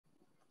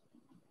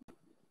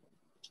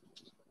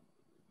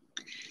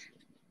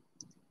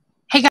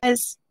Hey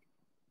guys,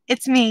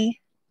 it's me.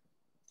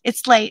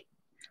 It's late,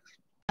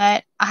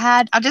 but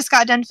I just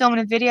got done filming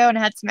a video and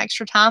I had some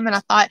extra time and I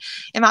thought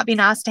it might be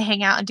nice to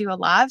hang out and do a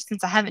live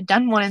since I haven't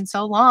done one in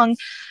so long.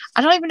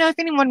 I don't even know if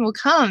anyone will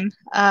come.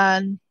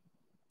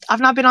 I've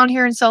not been on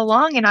here in so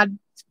long and I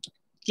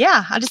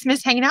just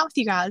miss hanging out with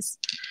you guys.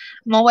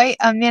 I'm gonna wait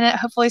a minute.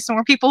 Hopefully some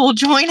more people will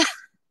join.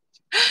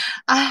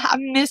 I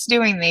miss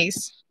doing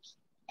these.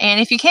 And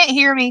if you can't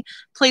hear me,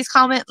 please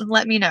comment and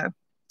let me know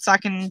so I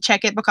can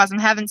check it because I'm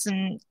having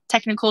some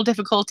technical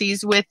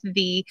difficulties with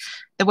the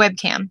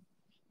webcam.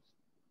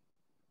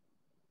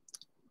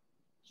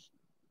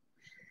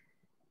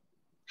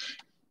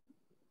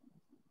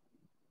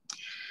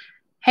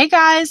 Hey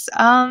guys,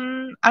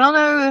 I don't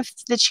know if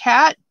the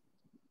chat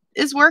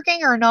is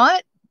working or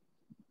not.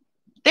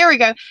 There we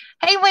go.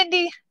 Hey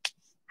Wendy,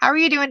 how are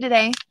you doing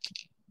today?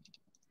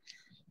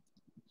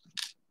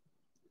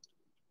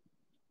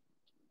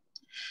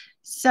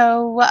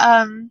 So,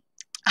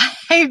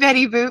 hey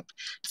Betty Boop,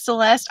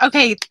 Celeste.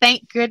 Okay,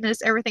 thank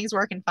goodness everything's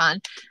working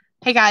fine.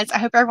 Hey guys, I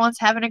hope everyone's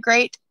having a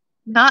great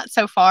night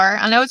so far.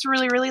 I know it's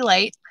really, really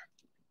late.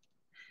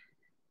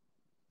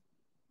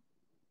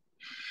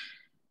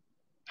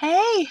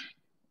 Hey.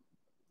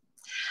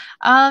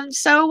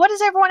 So what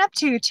is everyone up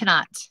to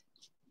tonight?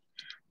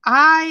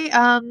 I've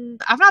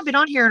not been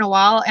on here in a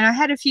while and I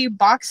had a few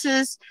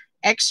boxes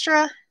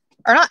extra,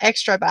 or not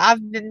extra, but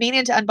I've been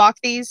meaning to unbox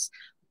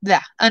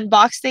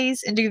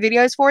these and do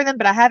videos for them,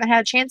 but I haven't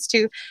had a chance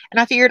to, and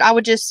I figured I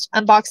would just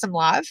unbox them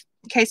live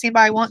in case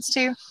anybody wants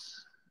to.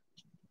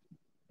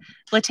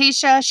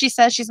 Letitia, she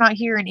says she's not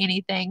hearing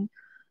anything.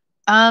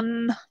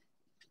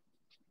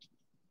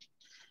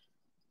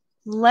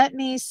 Let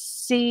me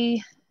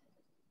see.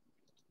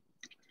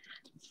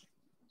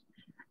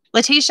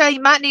 Letitia,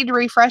 you might need to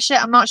refresh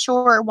it. I'm not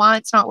sure why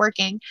it's not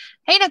working.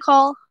 Hey,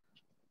 Nicole.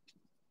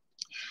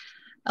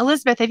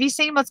 Elizabeth, have you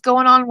seen what's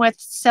going on with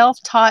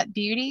self-taught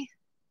beauty?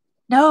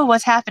 No,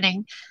 what's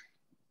happening?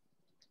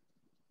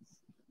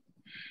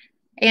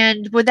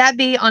 And would that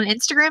be on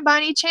Instagram by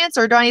any chance,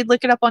 or do I need to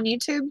look it up on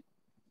YouTube?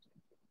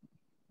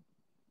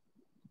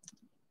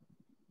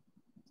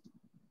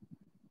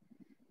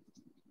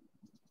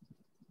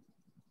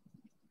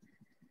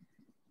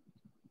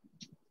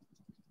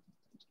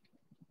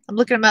 I'm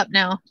looking them up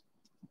now.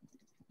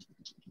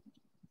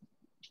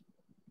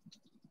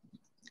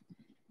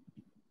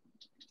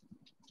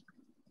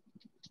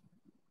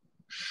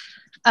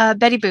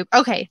 Betty Boop.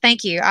 Okay,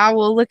 thank you. I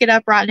will look it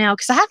up right now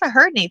because I haven't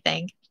heard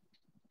anything.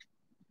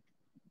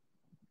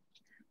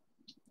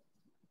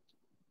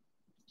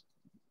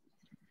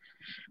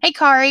 Hey,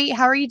 Kari,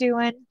 how are you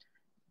doing?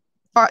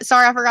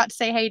 Sorry, I forgot to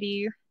say hey to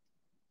you.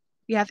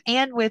 We have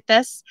Ann with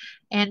us,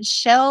 and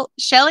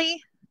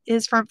Shelly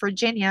is from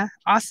Virginia.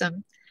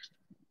 Awesome.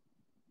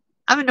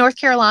 I'm in North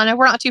Carolina.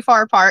 We're not too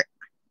far apart.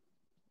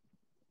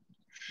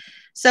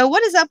 So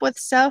what is up with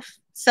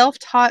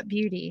self-taught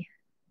beauty?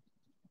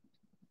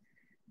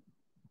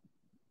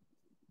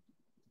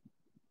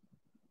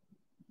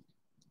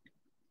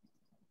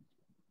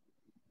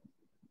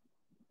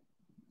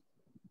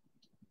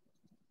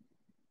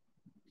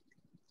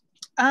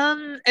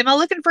 Am I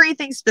looking for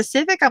anything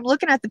specific? I'm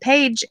looking at the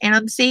page and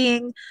I'm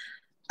seeing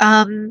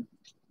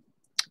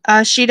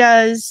she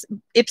does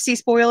Ipsy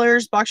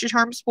spoilers,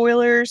 Boxycharm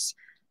spoilers,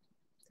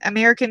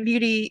 American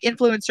Beauty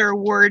Influencer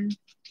Award,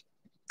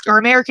 or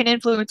American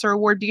Influencer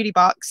Award beauty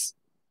box.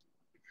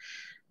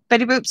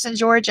 Betty Boop's in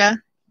Georgia.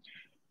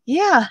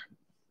 Yeah.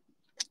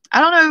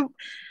 I don't know.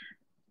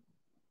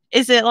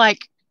 Is it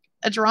like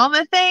a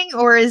drama thing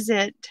or is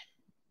it,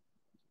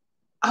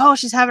 oh,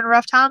 she's having a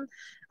rough time?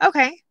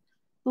 Okay.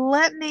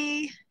 I'm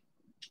going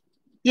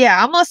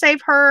to save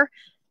her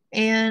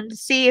and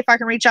see if I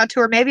can reach out to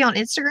her maybe on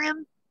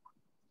Instagram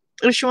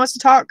if she wants to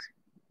talk.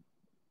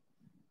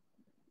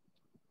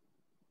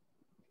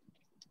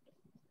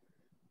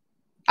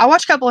 I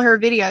watched a couple of her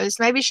videos.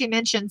 Maybe she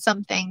mentioned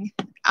something.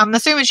 I'm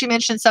assuming she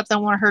mentioned something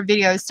in one of her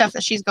videos, stuff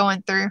that she's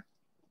going through.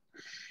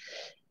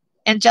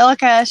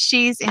 Angelica,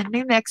 she's in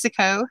New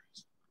Mexico.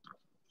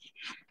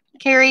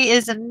 Carrie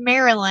is in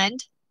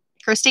Maryland.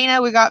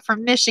 Christina, we got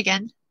from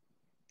Michigan.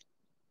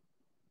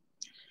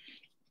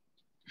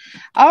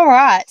 All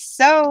right.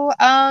 So,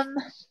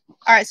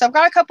 so I've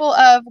got a couple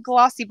of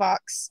glossy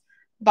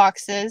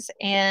boxes,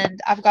 and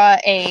I've got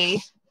a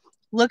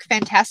Look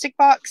Fantastic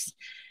box,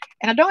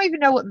 and I don't even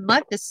know what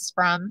month this is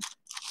from.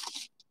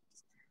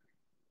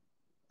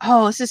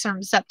 Oh, this is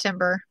from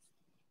September.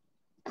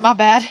 My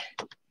bad.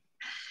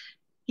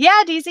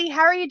 Yeah, DZ,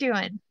 how are you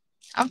doing?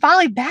 I'm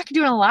finally back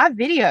doing a live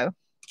video.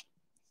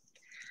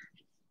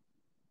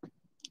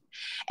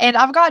 And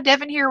I've got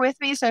Devin here with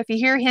me, so if you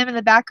hear him in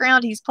the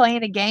background, he's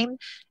playing a game.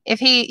 If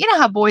you know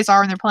how boys are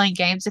when they're playing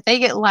games. If he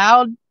gets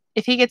loud,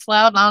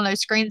 and I don't know,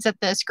 screams at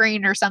the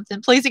screen or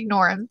something, please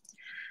ignore him.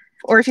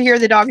 Or if you hear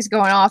the dogs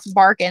going off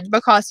barking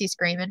because he's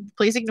screaming,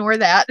 please ignore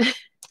that.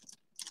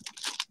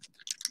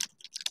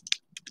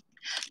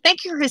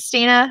 Thank you,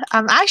 Christina.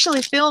 I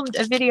actually filmed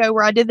a video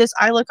where I did this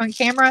eye look on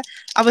camera.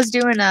 I was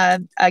doing a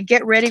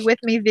get ready with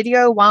me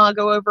video while I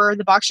go over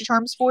the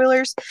Boxycharm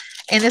spoilers,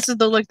 and this is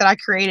the look that I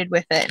created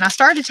with it. And I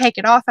started to take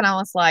it off, and I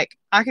was like,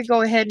 I could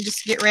go ahead and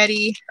just get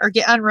ready or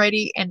get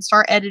unready and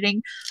start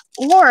editing,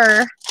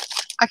 or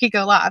I could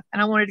go live,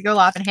 and I wanted to go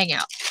live and hang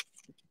out.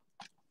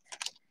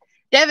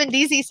 Devin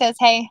DZ says,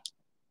 hey.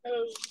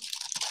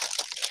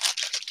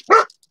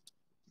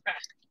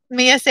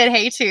 Mia said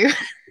hey too.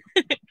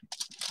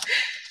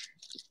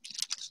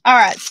 All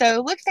right,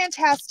 so look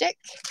fantastic.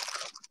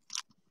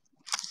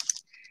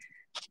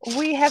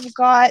 We have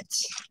got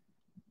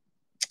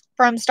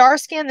from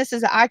Starskin, this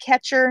is an eye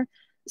catcher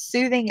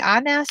soothing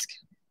eye mask.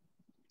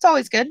 It's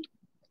always good.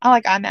 I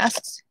like eye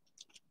masks.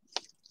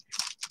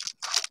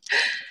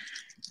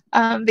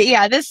 But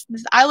yeah, this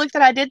eye look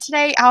that I did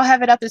today, I'll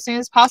have it up as soon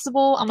as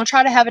possible. I'm going to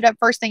try to have it up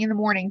first thing in the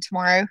morning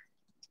tomorrow.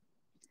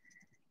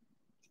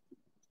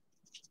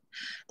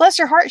 Bless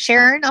your heart,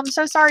 Sharon. I'm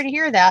so sorry to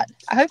hear that.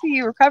 I hope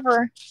you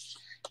recover.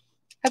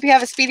 Hope you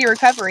have a speedy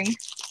recovery.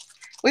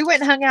 We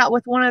went and hung out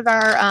with one of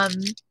our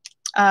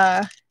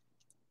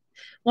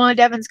one of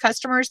Devin's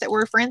customers that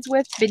we're friends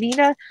with,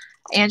 Benita,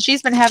 and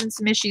she's been having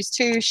some issues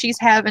too. She's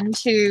having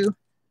to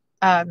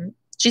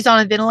she's on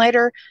a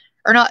ventilator,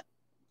 or not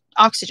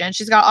oxygen.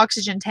 She's got an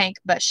oxygen tank,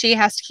 but she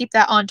has to keep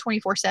that on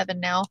 24/7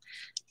 now.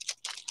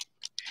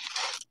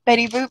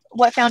 Betty Boop,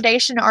 what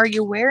foundation are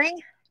you wearing?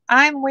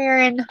 I'm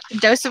wearing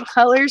Dose of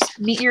Colors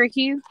Meet Your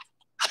Hue.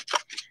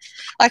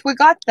 Like we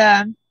got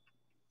the,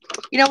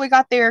 you know, we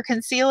got their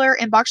concealer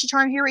and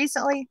Boxycharm here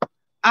recently.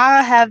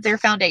 I have their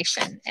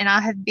foundation, and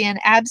I have been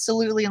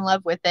absolutely in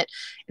love with it.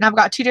 And I've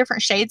got two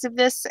different shades of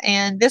this,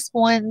 and this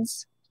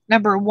one's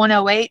number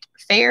 108,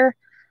 Fair.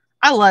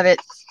 I love it.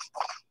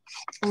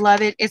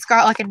 Love it. It's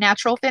got like a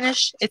natural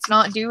finish. It's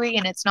not dewy,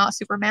 and it's not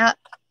super matte.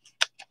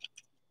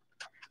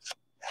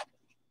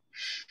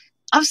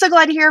 I'm so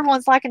glad to hear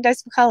everyone's liking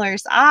Dose of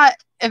Colors. I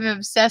am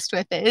obsessed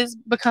with it. It's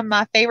become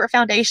my favorite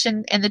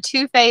foundation, and the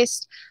Too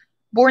Faced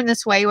Born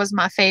This Way was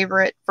my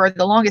favorite for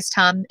the longest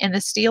time. And the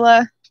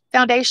Stila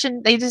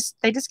foundation, they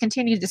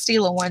discontinued the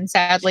Stila one,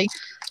 sadly.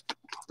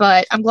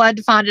 But I'm glad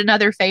to find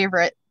another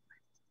favorite.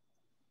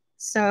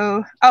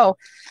 So, oh,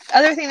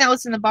 other thing that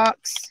was in the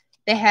box,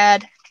 they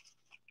had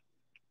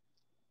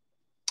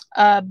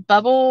a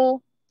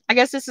bubble. I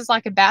guess this is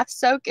like a bath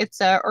soak. It's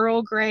a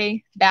Earl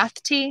Grey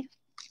bath tea.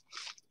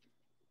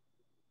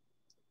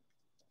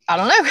 I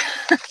don't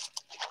know.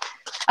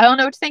 I don't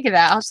know what to think of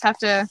that. I'll just have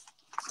to,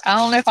 I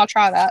don't know if I'll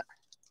try that.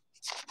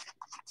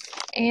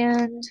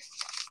 And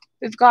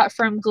we've got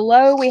from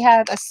Glow, we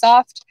have a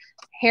soft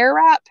hair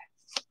wrap.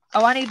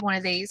 Oh, I need one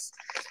of these.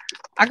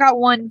 I got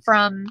one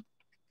from,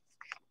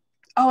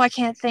 oh, I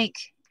can't think.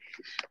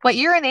 Wait,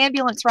 you're in the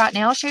ambulance right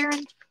now,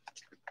 Sharon?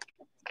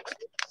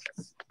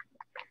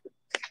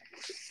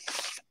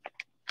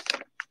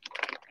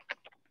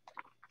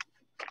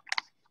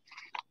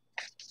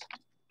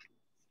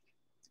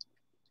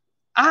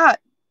 I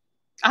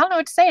don't know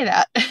what to say to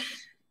that.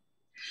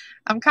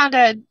 I'm kind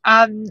of,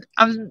 I'm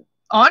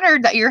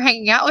honored that you're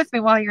hanging out with me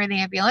while you're in the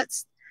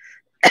ambulance.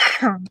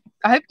 I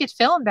hope you get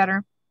feeling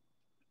better.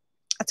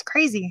 That's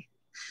crazy.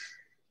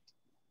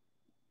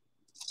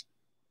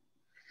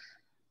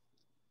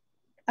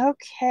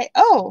 Okay.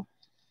 Oh.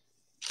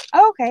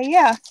 Okay,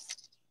 yeah.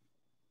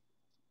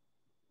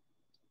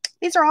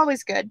 These are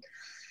always good.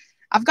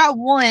 I've got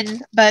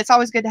one, but it's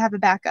always good to have a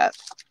backup.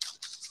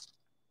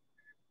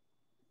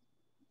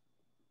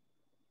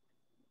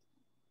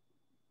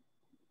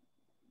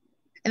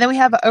 And then we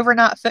have an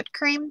overnight foot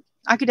cream.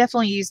 I could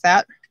definitely use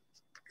that.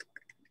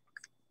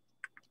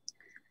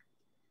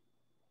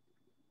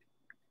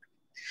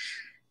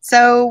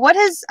 So what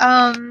has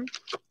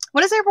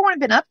everyone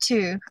been up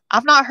to?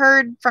 I've not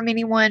heard from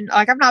anyone.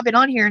 Like, I've not been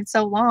on here in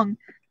so long.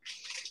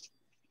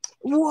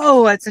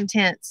 Whoa, that's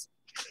intense.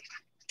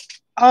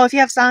 Oh, if you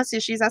have sinus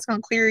issues, that's going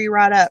to clear you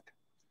right up.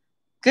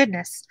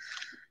 Goodness.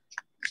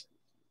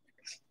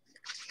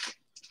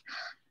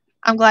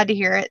 I'm glad to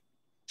hear it.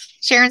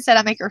 Sharon said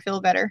I make her feel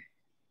better.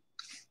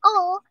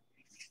 Oh,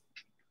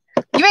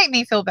 you make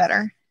me feel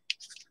better.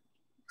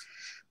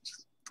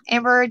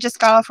 Amber just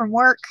got off from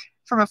work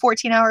from a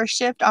 14-hour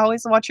shift. I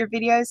always watch your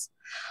videos.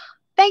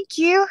 Thank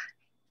you.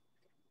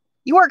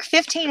 You work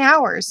 15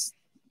 hours.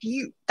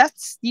 You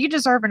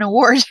deserve an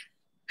award.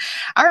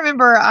 I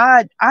remember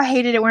I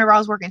hated it whenever I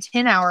was working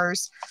 10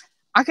 hours.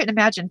 I couldn't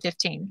imagine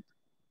 15.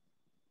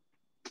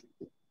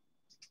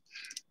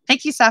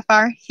 Thank you,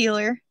 Sapphire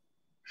Healer.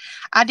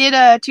 I did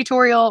a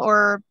tutorial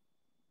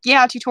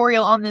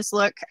on this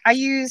look. I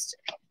used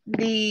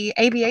the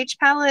ABH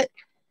palette,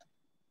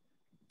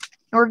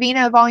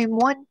 Norvina Volume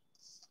 1.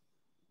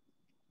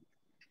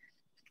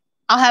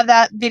 I'll have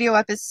that video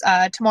up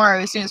tomorrow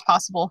as soon as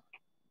possible.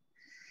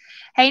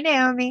 Hey,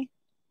 Naomi.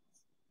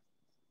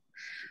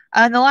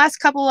 And the last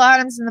couple of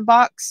items in the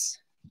box,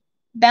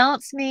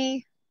 Balance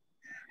Me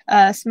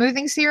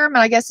smoothing serum,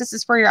 and I guess this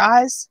is for your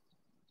eyes.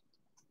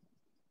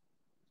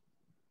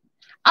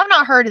 I've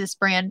not heard of this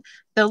brand.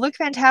 The Look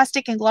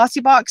Fantastic and Glossy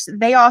Box,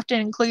 they often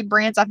include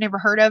brands I've never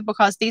heard of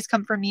because these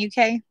come from the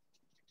UK.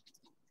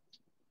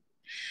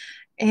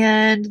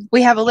 And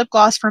we have a lip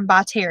gloss from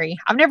By Terry.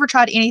 I've never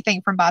tried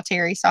anything from By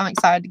Terry, so I'm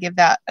excited to give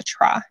that a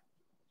try.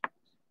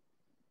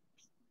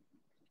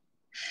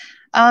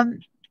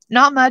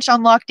 Not much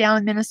on lockdown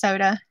in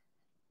Minnesota.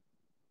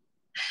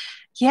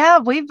 Yeah,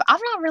 I've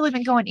not really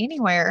been going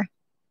anywhere.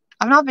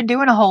 I've not been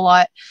doing a whole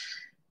lot.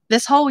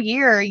 This whole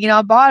year,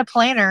 I bought a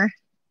planner.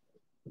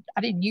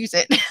 I didn't use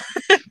it.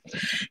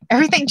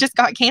 Everything just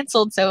got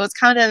canceled, so it's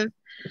kind of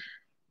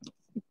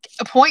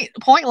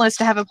pointless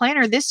to have a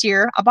planner this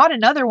year. I bought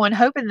another one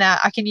hoping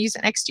that I can use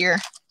it next year.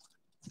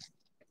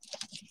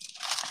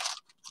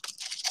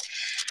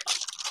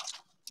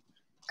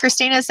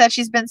 Christina said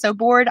she's been so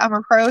bored. I'm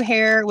a pro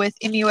hair with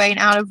MUA and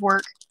out of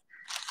work.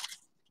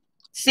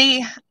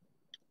 See,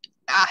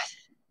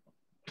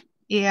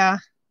 yeah.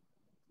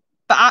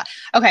 But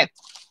okay.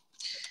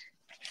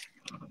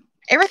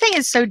 Everything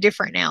is so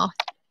different now.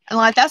 And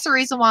like, that's the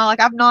reason why,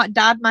 like, I've not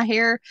dyed my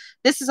hair.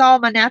 This is all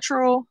my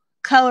natural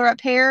color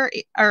up hair,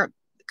 or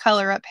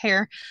color up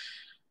hair.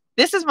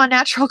 This is my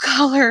natural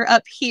color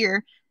up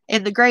here,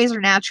 and the grays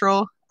are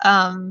natural.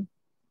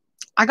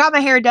 I got my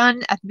hair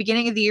done at the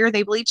beginning of the year.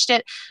 They bleached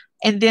it,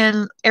 and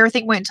then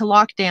everything went into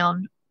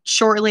lockdown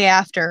shortly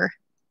after.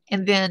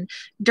 And then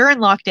during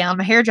lockdown,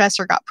 my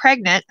hairdresser got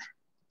pregnant.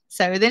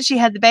 So then she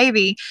had the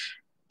baby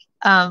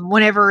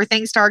whenever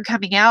things started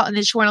coming out, and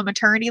then she went on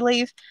maternity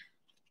leave.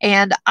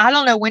 And I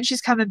don't know when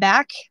she's coming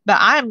back, but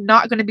I'm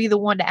not going to be the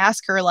one to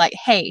ask her, like,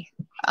 hey,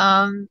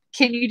 can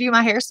you do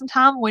my hair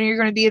sometime? When you're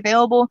going to be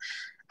available?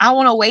 I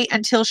want to wait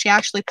until she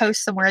actually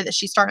posts somewhere that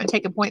she's starting to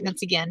take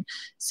appointments again.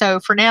 So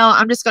for now,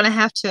 I'm just going to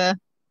have to,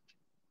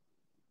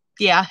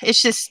 yeah,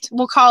 it's just,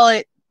 we'll call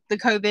it the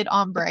COVID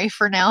ombre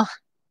for now.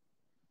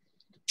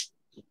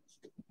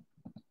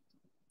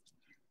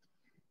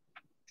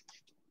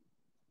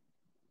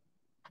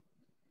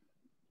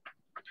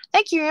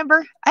 Thank you,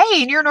 Amber.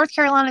 Hey, and you're in North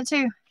Carolina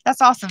too. That's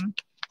awesome.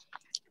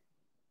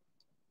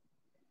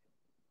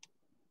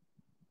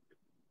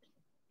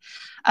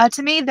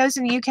 To me, those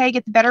in the UK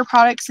get the better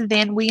products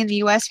than we in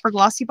the US for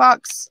Glossy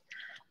Box.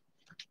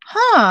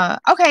 Huh.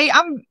 Okay.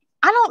 I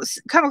don't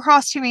come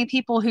across too many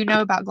people who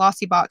know about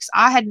Glossy Box.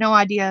 I had no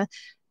idea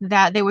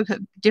that they would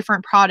put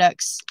different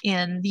products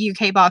in the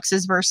UK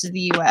boxes versus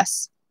the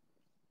US.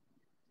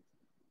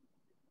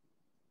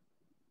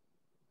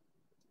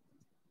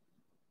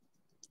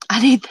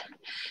 I need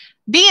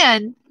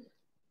Ben.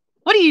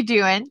 What are you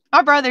doing?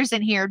 My brother's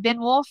in here. Ben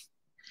Wolf.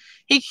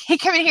 He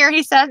came in here.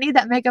 He said, I need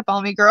that makeup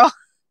on me, girl.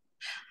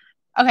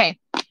 Okay.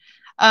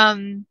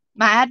 My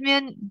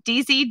admin,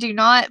 DZ, do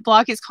not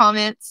block his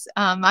comments.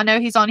 I know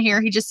he's on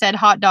here. He just said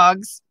hot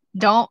dogs.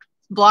 Don't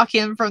block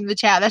him from the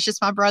chat. That's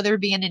just my brother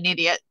being an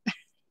idiot.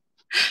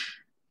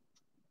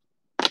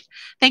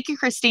 Thank you,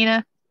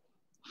 Christina.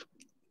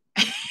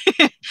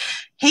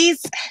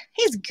 He's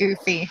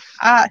goofy.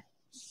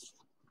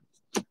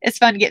 It's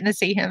fun getting to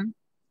see him.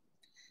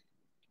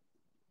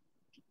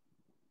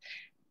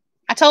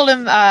 I told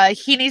him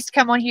he needs to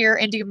come on here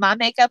and do my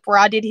makeup where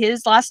I did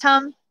his last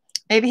time.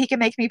 Maybe he can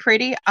make me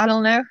pretty. I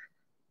don't know.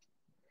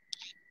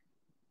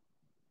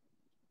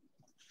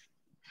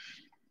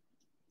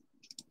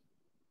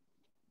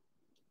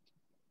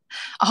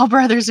 All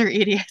brothers are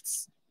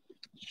idiots.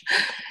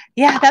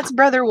 Yeah, that's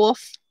Brother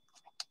Wolf.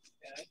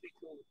 Yeah, that'd be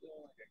cool to do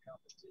like a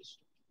competition.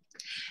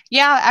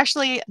 Yeah,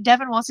 actually,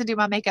 Devin wants to do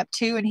my makeup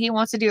too, and he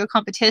wants to do a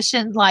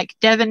competition. Like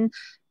Devin,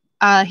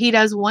 he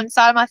does one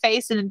side of my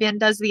face, and Ben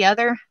does the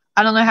other.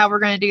 I don't know how we're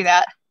going to do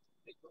that.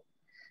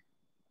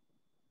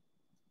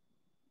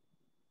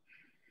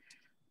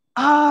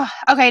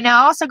 Okay.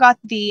 Now I also got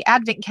the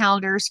advent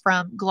calendars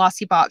from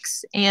Glossy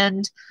Box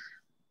and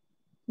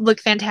look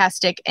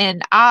fantastic.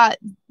 And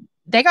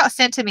they got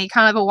sent to me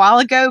kind of a while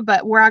ago,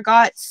 but where I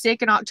got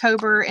sick in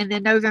October and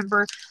then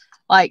November,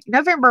 like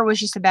November was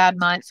just a bad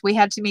month. We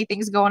had too many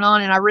things going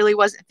on and I really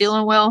wasn't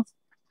feeling well.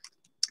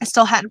 I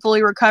still hadn't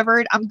fully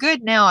recovered. I'm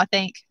good now, I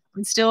think.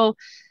 I'm still,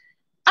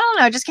 I don't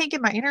know, I just can't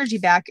get my energy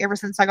back ever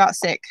since I got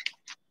sick.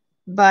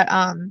 But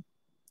I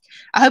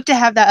hope to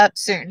have that up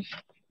soon.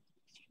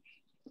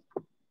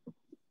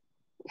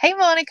 Hey,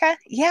 Monica.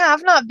 Yeah,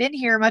 I've not been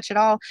here much at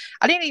all.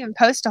 I didn't even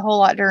post a whole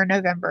lot during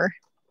November.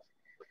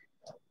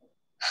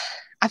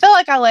 I feel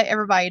like I let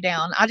everybody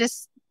down. I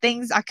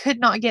could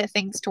not get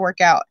things to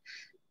work out.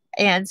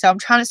 And so I'm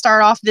trying to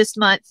start off this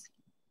month.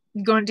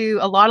 I'm going to do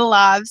a lot of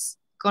lives,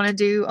 going to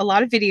do a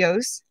lot of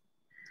videos.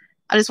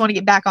 I just want to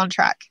get back on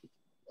track.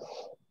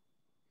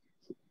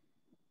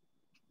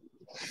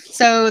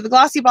 So the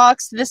Glossy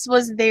Box, this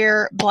was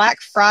their Black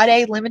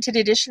Friday limited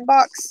edition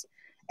box.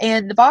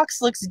 And the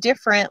box looks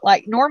different.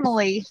 Like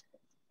normally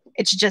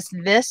it's just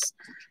this,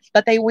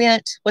 but they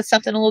went with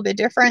something a little bit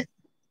different.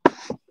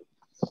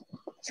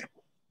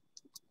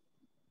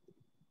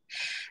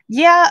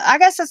 Yeah, I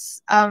guess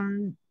it's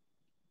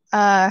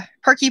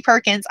Perky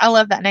Perkins. I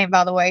love that name,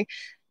 by the way.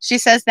 She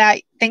says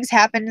that things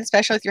happen,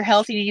 especially with your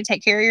health. You need to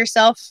take care of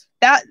yourself.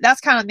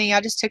 that's kind of me. I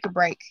just took a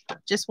break.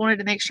 Just wanted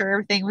to make sure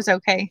everything was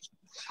okay.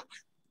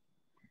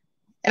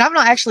 And I've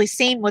not actually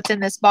seen what's in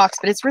this box,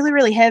 but it's really,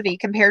 really heavy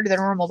compared to the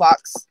normal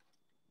box.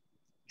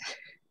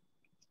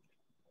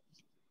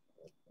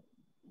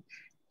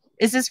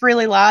 Is this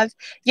really live?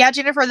 Yeah,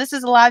 Jennifer, this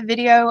is a live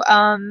video.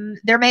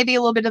 There may be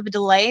a little bit of a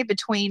delay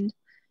between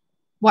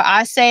what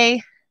I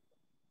say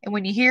and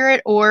when you hear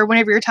it, or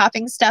whenever you're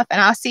typing stuff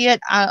and I see it.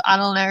 I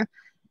don't know.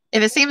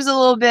 If it seems a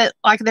little bit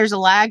like there's a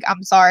lag,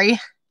 I'm sorry.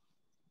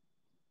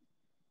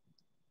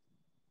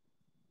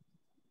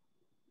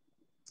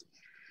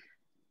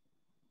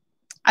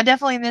 I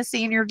definitely miss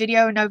seeing your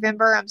video in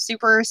November. I'm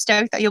super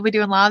stoked that you'll be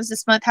doing lives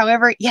this month.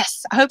 However,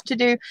 yes, I hope to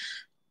do.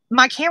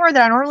 My camera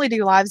that I normally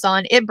do lives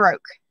on, it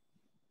broke.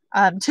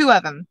 2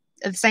 of them,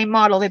 the same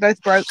model, they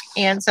both broke.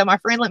 And so my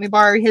friend let me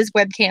borrow his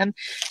webcam,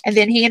 and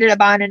then he ended up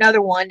buying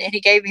another one, and he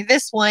gave me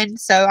this one.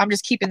 So I'm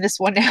just keeping this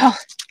one now.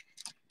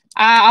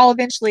 I'll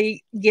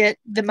eventually get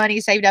the money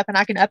saved up and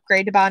I can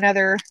upgrade to buy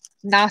another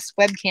nice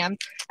webcam. And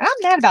I'm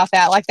mad about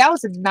that. Like, that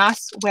was a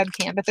nice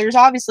webcam, but there's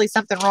obviously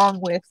something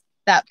wrong with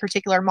that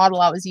particular model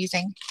I was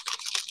using.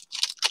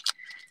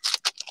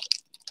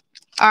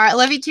 All right.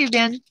 Love you too,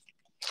 Ben.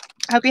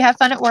 I hope you have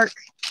fun at work.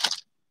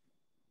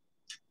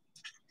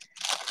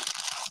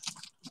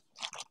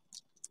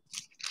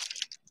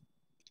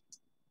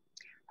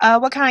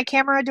 What kind of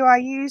camera do I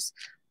use?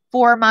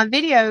 For my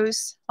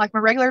videos, like my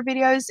regular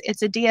videos,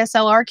 it's a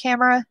DSLR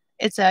camera.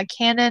 It's a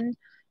Canon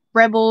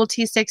Rebel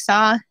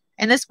T6i.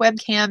 And this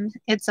webcam,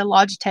 it's a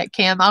Logitech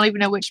cam. I don't even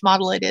know which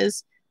model it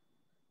is.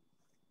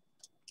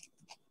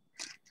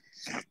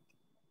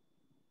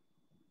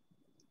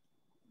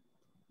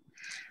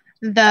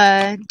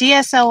 The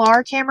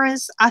DSLR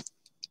cameras, I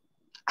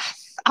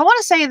want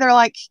to say they're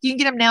like, you can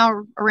get them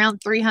now around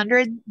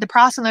 300. The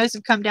price on those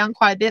have come down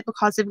quite a bit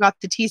because they've got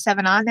the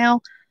T7i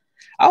now.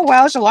 Oh,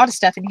 wow, there's a lot of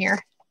stuff in here.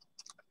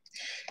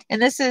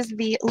 And this is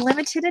the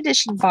limited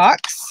edition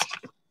box.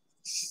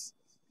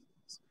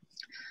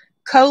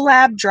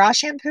 Collab dry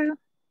shampoo.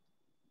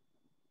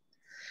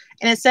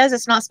 And it says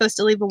it's not supposed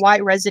to leave a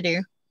white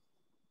residue.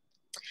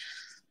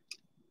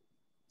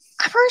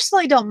 I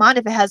personally don't mind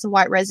if it has a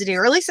white residue,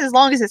 or at least as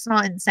long as it's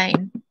not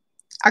insane.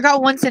 I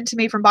got one sent to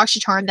me from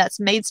Boxycharm that's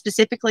made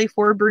specifically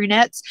for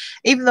brunettes.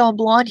 Even though I'm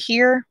blonde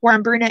here, where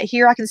I'm brunette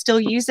here, I can still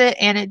use it,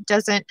 and it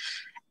doesn't,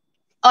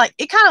 like,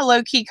 it kind of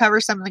low-key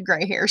covers some of the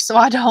gray hair, so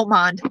I don't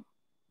mind.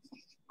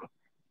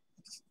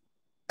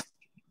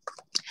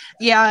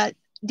 Yeah,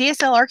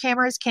 DSLR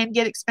cameras can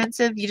get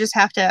expensive. You just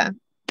have to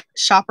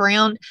shop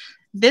around.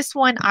 This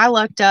one I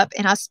looked up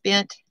and I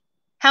spent,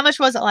 how much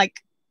was it? Like,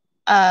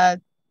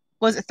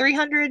 was it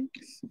 300?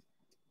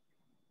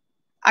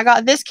 I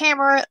got this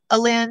camera, a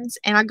lens,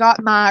 and I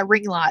got my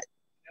ring light.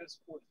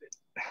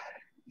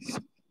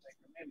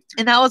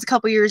 And that was a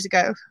couple years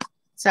ago.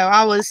 So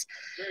I was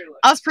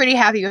pretty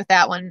happy with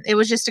that one. It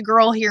was just a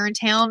girl here in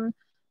town,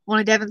 one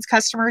of Devin's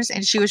customers,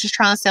 and she was just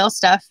trying to sell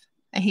stuff.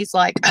 And he's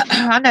like,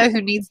 I know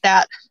who needs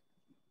that.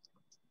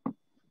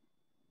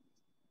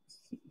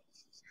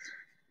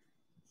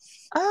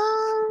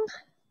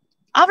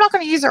 I'm not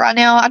going to use it right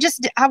now.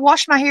 I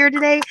washed my hair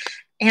today,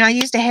 and I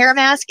used a hair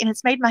mask, and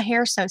it's made my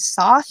hair so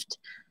soft.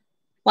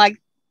 Like,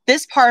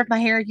 this part of my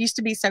hair used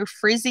to be so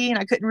frizzy, and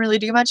I couldn't really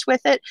do much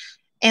with it.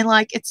 And,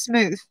 like, it's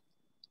smooth.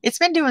 It's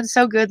been doing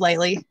so good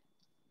lately.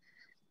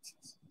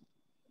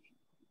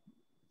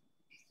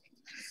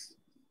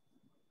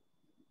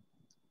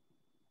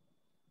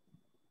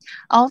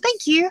 Oh,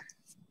 thank you.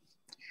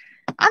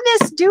 I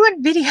miss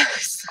doing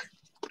videos.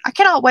 I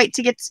cannot wait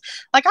to get,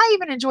 like, I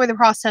even enjoy the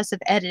process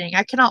of editing.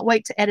 I cannot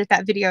wait to edit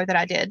that video that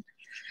I did.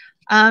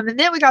 And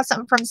then we got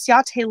something from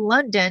Ciate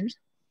London.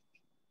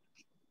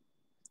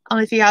 I don't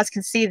know if you guys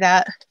can see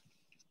that.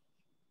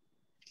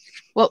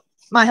 Well,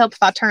 might help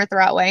if I turn it the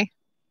right way.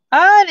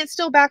 And it's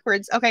still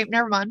backwards. Okay,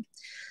 never mind.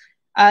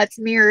 It's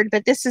mirrored,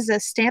 but this is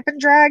a Stamp and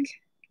Drag.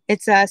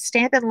 It's a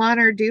Stamp and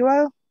Liner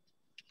Duo.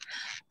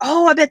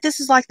 Oh, I bet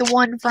this is like the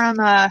one from,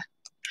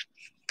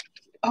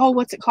 oh,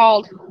 what's it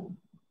called?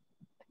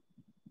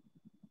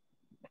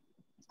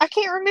 I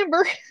can't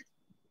remember.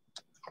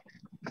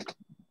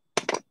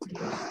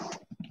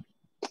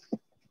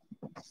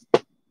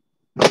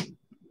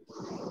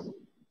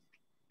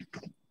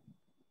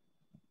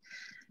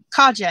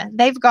 Kaja.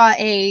 They've got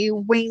a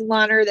wing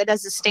liner that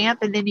does a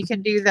stamp, and then you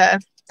can do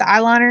the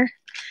eyeliner.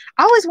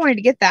 I always wanted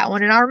to get that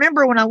one, and I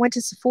remember when I went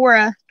to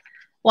Sephora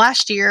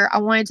last year, I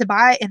wanted to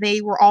buy it, and they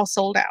were all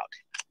sold out.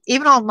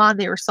 Even online,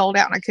 they were sold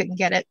out, and I couldn't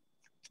get it.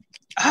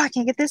 Oh, I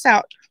can't get this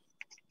out.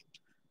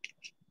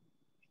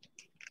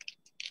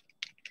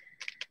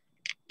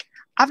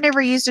 I've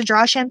never used a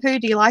dry shampoo.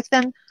 Do you like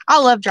them? I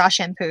love dry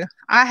shampoo.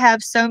 I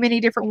have so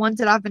many different ones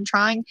that I've been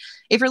trying.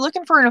 If you're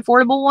looking for an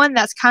affordable one,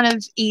 that's kind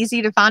of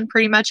easy to find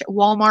pretty much at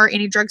Walmart,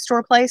 any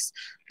drugstore place.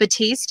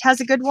 Batiste has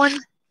a good one.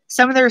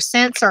 Some of their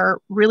scents are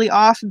really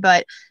off,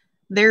 but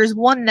there's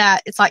one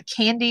that it's like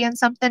candy and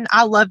something.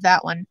 I love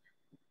that one.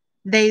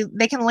 They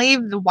can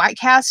leave the white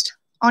cast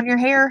on your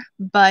hair,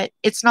 but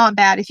it's not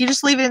bad. If you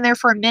just leave it in there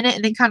for a minute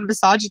and then kind of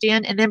massage it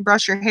in and then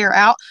brush your hair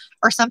out,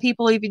 or some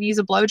people even use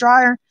a blow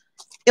dryer,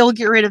 it'll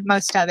get rid of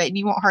most of it and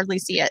you won't hardly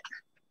see it.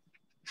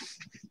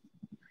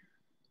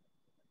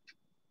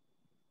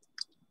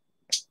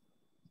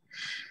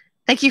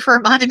 Thank you for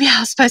reminding me I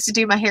was supposed to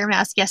do my hair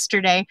mask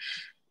yesterday.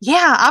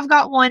 Yeah, I've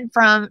got one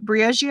from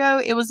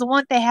Briogeo. It was the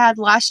one they had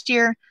last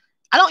year.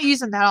 I don't use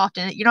them that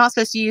often. You're not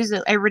supposed to use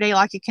it every day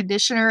like a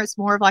conditioner. It's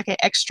more of like an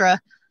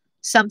extra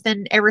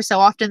something every so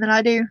often that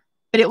I do.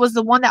 But it was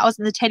the one that was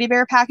in the teddy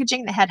bear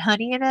packaging that had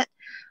honey in it.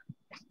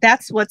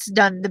 That's what's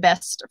done the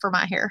best for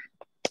my hair.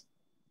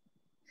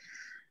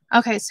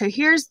 Okay, so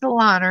here's the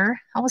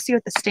liner. I want to see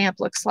what the stamp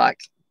looks like.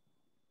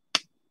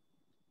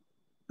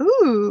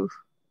 Ooh.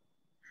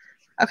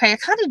 Okay, I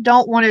kind of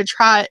don't want to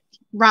try it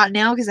right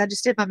now because I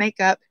just did my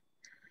makeup.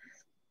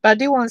 But I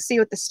do want to see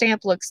what the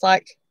stamp looks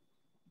like.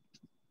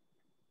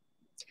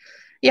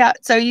 Yeah,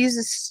 so use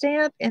a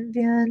stamp and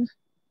then...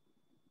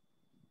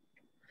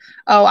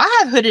 Oh, I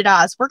have hooded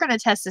eyes. We're going to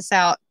test this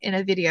out in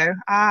a video.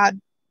 I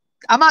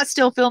might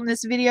still film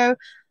this video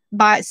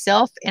by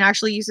itself and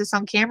actually use this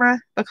on camera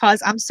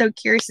because I'm so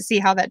curious to see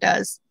how that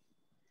does.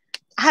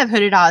 I have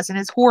hooded eyes and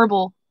it's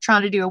horrible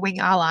trying to do a wing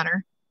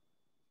eyeliner.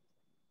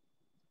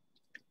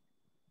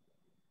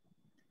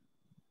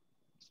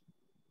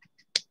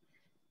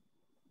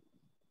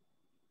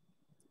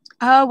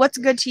 What's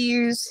good to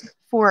use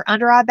for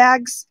under eye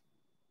bags?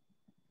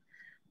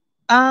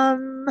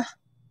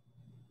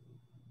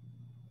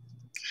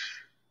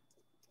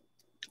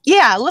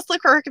 Yeah, let's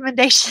look for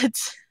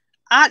recommendations.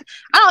 I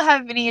don't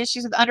have any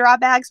issues with under eye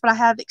bags, but I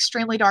have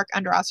extremely dark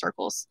under eye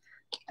circles.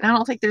 And I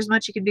don't think there's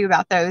much you can do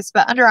about those.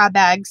 But under eye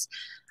bags,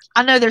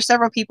 I know there's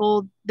several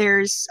people,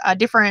 there's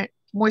different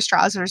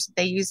moisturizers that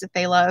they use that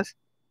they love.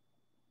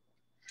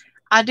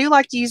 I do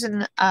like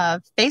using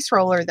a face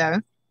roller though.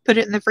 Put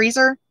it in the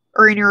freezer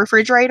or in your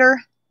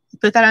refrigerator.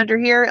 Put that under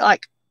here.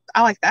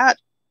 I like that.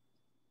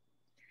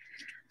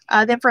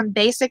 Then from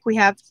Basic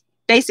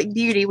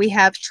Beauty, we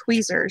have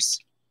tweezers.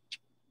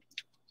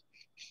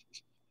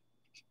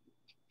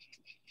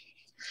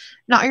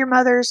 Not Your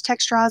Mother's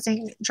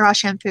texturizing dry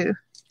shampoo.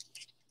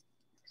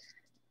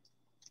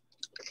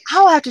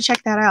 I'll have to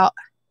check that out.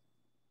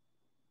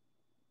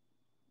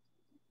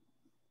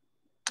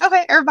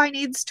 Okay, everybody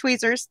needs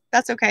tweezers.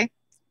 That's okay.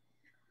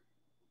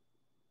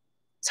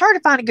 It's hard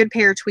to find a good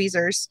pair of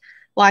tweezers.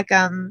 Like,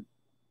 some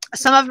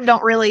of them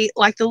don't really,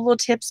 like the little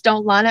tips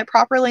don't line up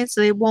properly, so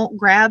they won't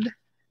grab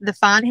the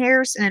fine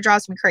hairs, and it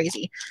drives me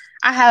crazy.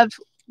 I have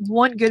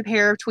one good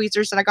pair of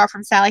tweezers that I got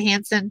from Sally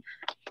Hansen,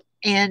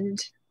 and,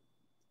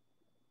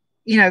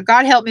 you know,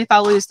 God help me if I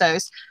lose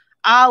those.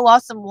 I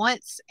lost them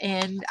once,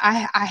 and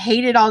I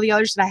hated all the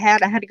others that I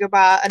had. I had to go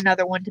buy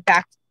another one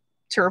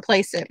to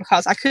replace it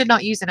because I could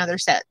not use another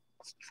set.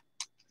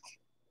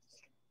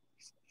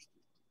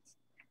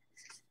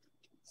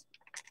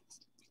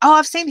 Oh,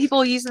 I've seen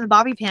people using the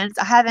bobby pins.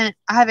 I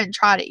haven't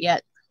tried it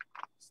yet.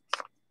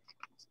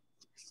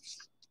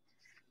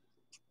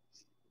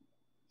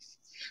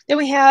 Then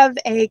we have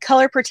a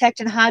Color Protect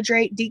and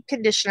Hydrate Deep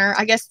Conditioner.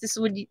 I guess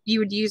you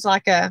would use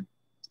like a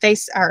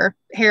face or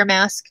hair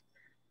mask.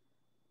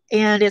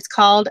 And it's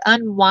called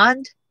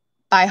Unwind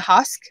by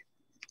Hask.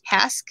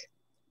 I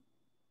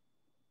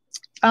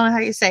don't know how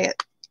you say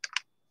it.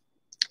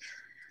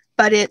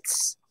 But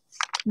it's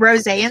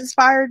rosé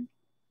inspired.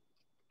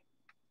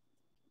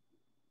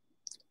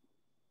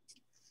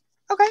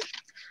 Okay.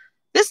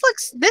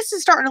 This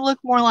is starting to look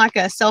more like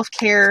a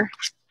self-care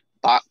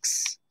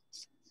box.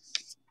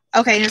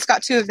 Okay, and it's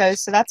got 2 of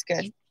those, so that's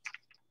good.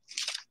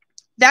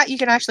 That you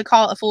can actually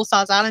call it a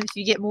full-size item if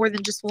you get more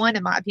than just one,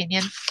 in my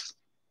opinion.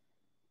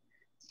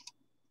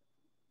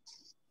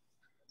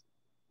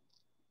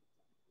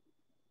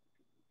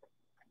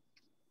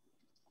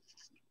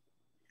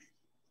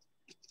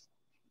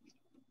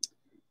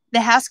 The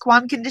Hask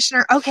Wand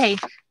Conditioner. Okay,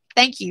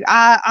 thank you.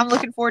 I'm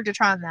looking forward to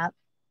trying that.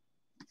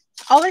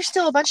 Oh, there's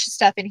still a bunch of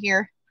stuff in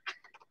here.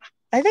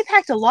 They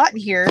packed a lot in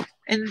here.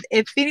 And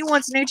if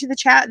anyone's new to the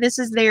chat, this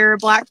is their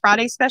Black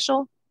Friday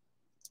special.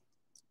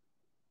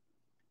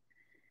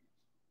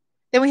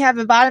 Then we have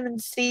a vitamin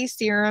C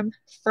serum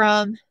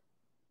from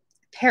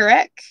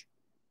Perec.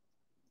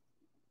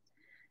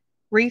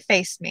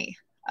 Reface Me.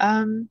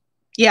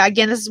 Yeah,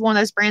 again, this is one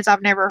of those brands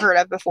I've never heard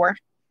of before.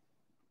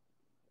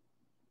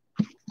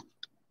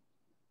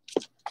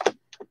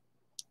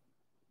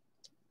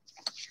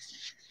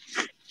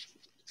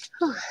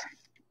 Whew.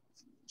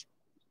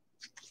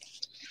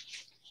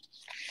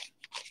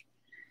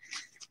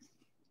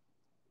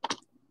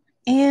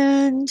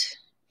 And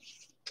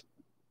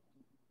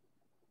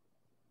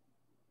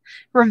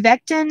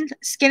Revectin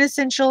Skin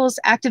Essentials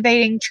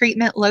Activating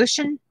Treatment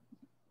Lotion.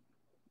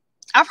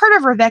 I've heard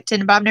of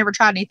Revectin, but I've never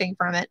tried anything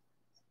from it.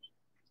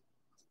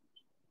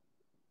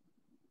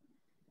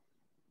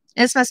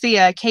 This must be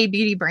a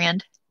K-Beauty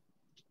brand.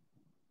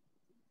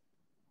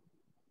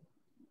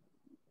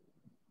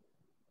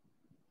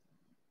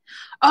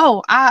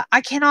 Oh,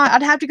 I cannot.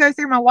 I'd have to go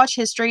through my watch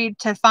history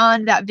to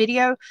find that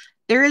video.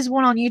 There is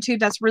one on YouTube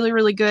that's really,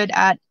 really good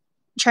at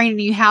training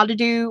you how to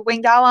do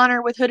winged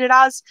eyeliner with hooded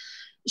eyes.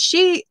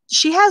 She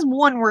has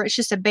one where it's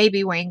just a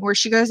baby wing, where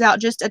she goes out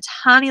just a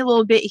tiny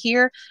little bit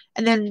here,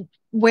 and then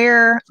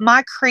where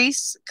my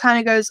crease kind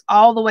of goes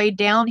all the way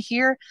down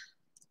here,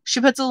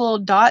 she puts a little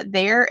dot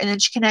there, and then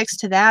she connects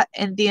to that,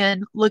 and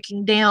then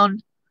looking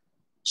down,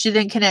 she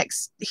then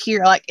connects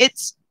here. Like,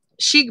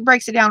 she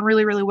breaks it down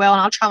really, really well,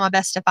 and I'll try my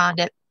best to find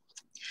it.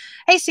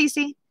 Hey,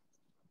 Cece.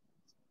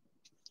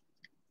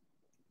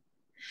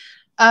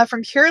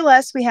 From Pure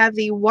Less, we have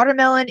the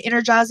Watermelon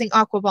Energizing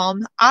Aqua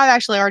Balm. I've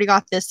actually already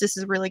got this. This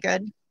is really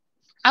good.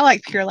 I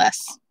like Pure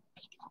Less.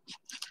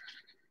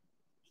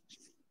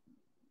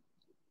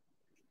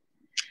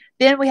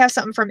 Then we have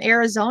something from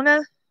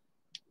Arizona.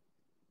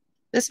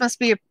 This must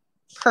be a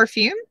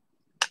perfume.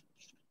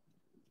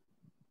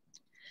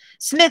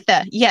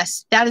 Smitha.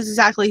 Yes, that is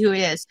exactly who it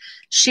is.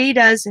 She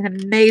does an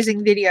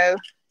amazing video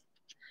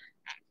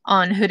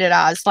on hooded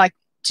eyes, like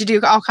to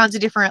do all kinds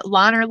of different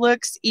liner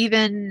looks,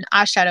 even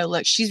eyeshadow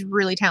looks. She's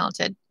really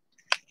talented.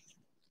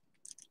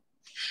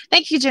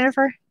 Thank you,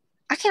 Jennifer.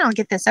 I cannot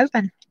get this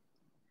open.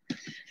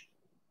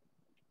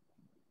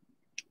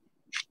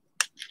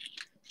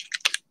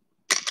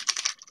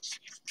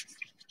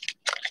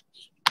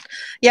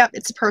 Yep,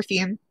 it's a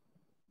perfume.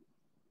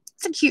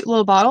 It's a cute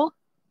little bottle.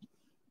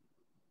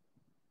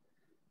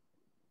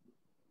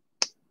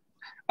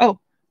 Oh.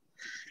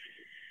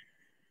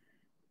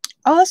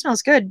 Oh, that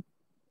smells good.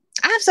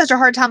 I have such a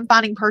hard time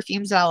finding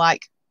perfumes that I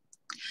like.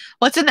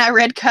 What's in that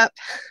red cup?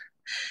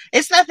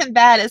 It's nothing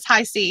bad. It's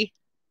high C.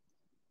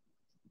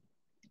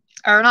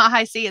 Or not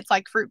high C. It's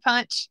like fruit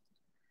punch.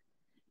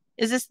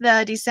 Is this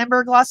the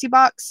December glossy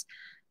box?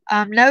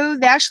 No,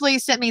 they actually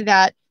sent me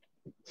that.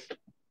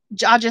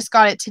 I just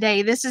got it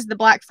today. This is the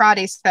Black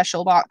Friday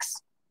special box.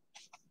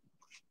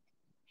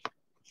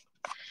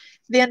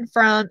 Then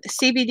from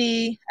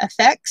CBD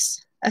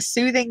Effects, a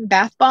soothing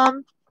bath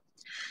bomb.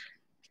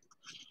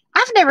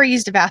 I've never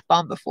used a bath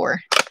bomb before.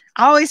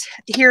 I always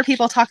hear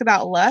people talk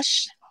about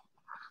Lush.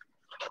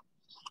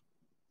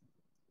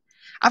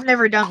 I've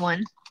never done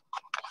one.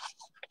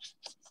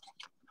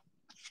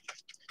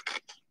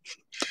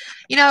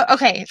 You know,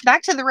 okay,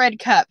 back to the red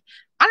cup.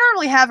 I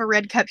normally have a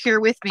red cup here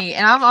with me,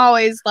 and I'm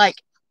always like,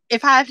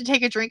 if I have to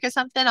take a drink of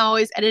something, I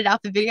always edit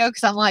out the video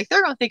because I'm like,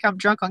 they're going to think I'm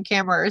drunk on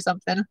camera or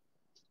something.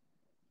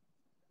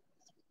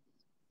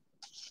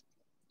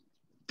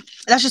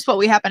 That's just what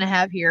we happen to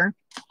have here.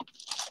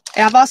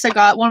 And I've also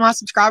got one of my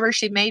subscribers.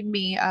 She made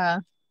me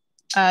a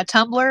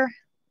tumbler,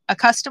 a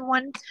custom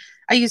one.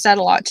 I use that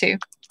a lot too.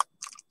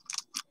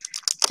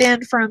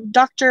 Then from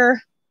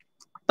Dr.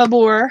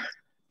 Babur,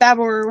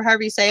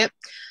 however you say it,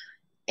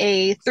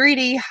 a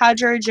 3D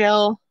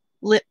hydrogel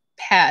lip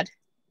pad.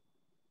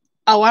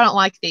 Oh, I don't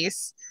like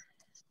these.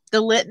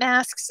 The lip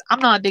masks, I'm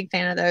not a big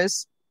fan of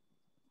those.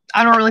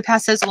 I don't really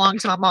pass those along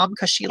to my mom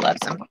because she loves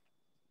them.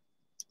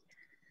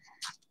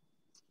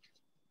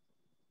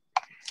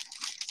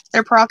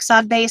 They're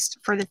peroxide based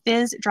for the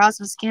fizz. It dries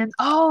my skin.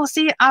 Oh,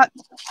 see, I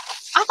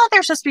thought they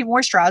were supposed to be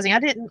moisturizing.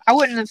 I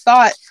wouldn't have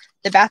thought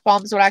the bath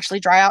bombs would actually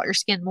dry out your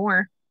skin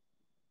more.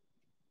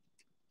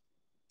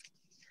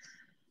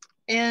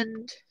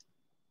 And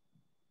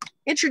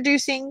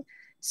introducing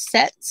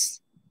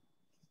sets.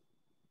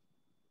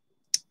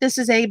 This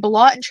is a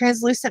blot and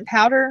translucent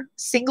powder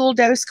single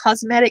dose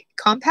cosmetic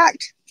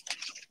compact.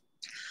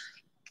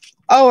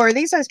 Oh, are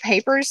these those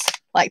papers?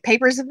 Like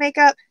papers of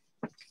makeup?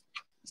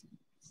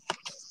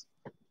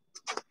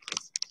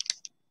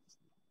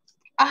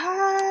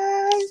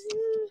 I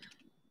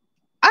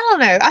don't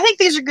know. I think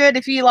these are good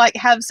if you like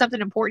have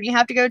something important you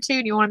have to go to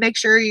and you want to make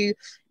sure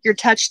you're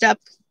touched up,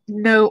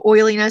 no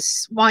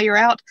oiliness while you're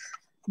out.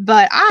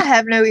 But I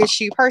have no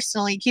issue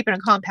personally keeping a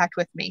compact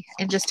with me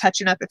and just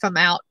touching up if I'm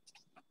out.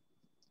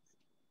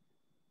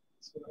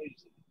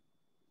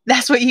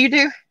 That's what you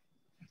do?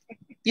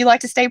 You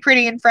like to stay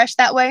pretty and fresh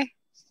that way?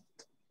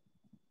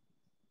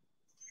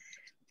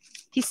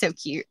 He's so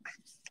cute.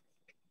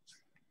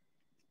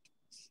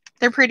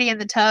 They're pretty in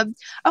the tub.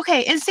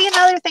 Okay, and see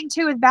another thing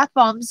too with bath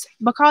bombs,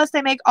 because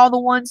they make all the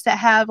ones that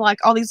have like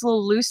all these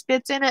little loose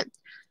bits in it,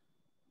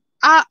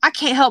 I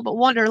can't help but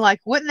wonder,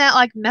 like, wouldn't that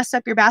like mess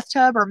up your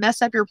bathtub or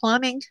mess up your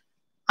plumbing?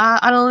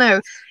 I don't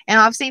know. And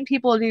I've seen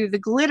people do the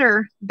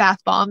glitter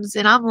bath bombs,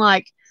 and I'm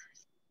like,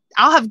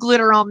 I'll have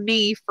glitter on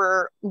me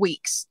for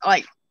weeks.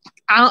 Like,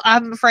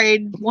 I'm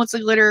afraid once the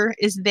glitter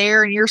is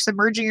there and you're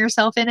submerging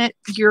yourself in it,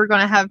 you're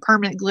going to have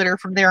permanent glitter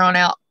from there on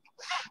out.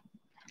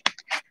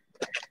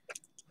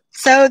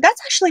 So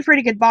that's actually a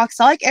pretty good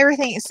box. I like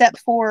everything except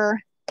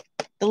for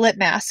the lip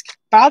mask.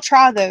 But I'll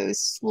try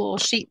those little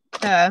sheet,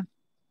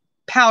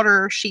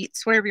 powder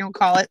sheets, whatever you want to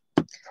call it.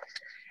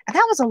 And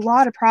that was a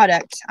lot of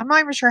product. I'm not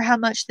even sure how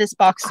much this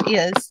box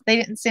is. They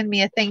didn't send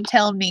me a thing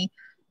telling me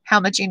how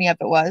much any of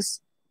it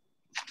was.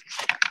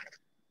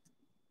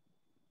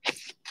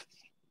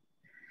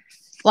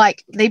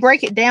 Like, they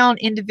break it down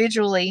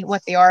individually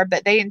what they are,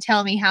 but they didn't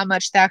tell me how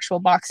much the actual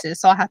box is,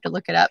 so I'll have to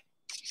look it up.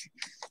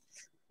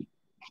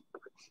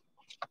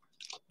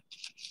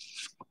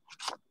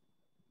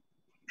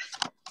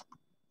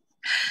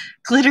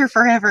 glitter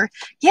forever.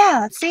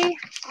 Yeah, see?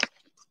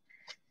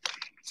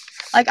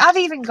 Like, I've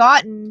even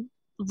gotten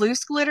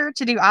loose glitter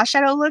to do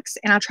eyeshadow looks,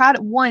 and I tried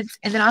it once,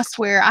 and then I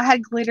swear I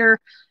had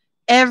glitter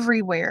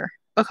everywhere.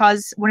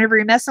 Because whenever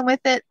you're messing with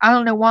it, I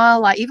don't know why,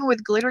 like, even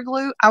with glitter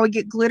glue, I would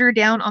get glitter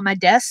down on my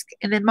desk,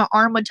 and then my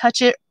arm would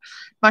touch it,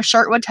 my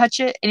shirt would touch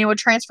it, and it would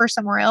transfer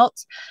somewhere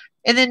else.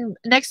 And then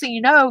next thing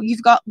you know,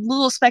 you've got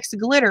little specks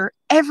of glitter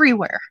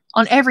everywhere,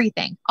 on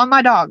everything, on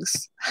my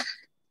dogs.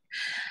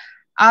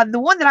 The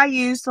one that I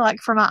use, like,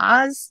 for my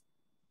eyes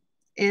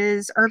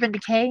is Urban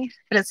Decay,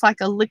 but it's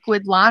like a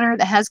liquid liner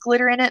that has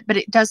glitter in it, but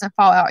it doesn't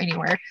fall out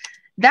anywhere.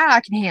 That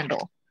I can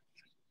handle.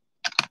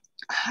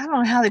 I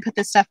don't know how they put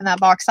this stuff in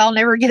that box. I'll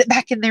never get it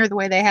back in there the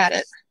way they had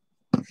it.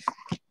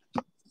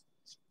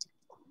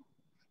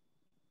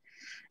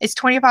 It's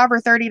 $25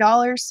 or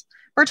 $30.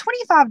 For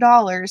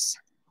 $25,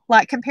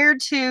 like,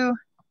 compared to,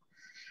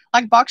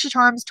 like,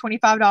 Boxycharm's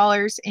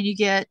 $25 and you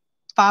get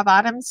 5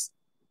 items,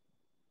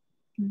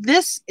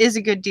 this is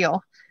a good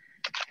deal.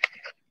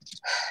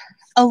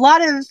 A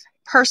lot of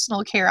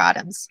personal care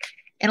items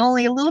and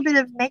only a little bit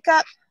of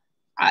makeup.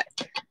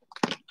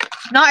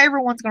 Not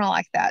everyone's going to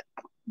like that,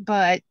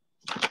 but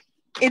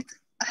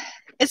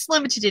it's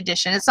limited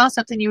edition. It's not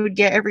something you would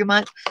get every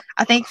month.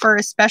 I think for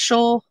a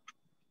special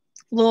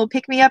little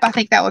pick-me-up, I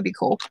think that would be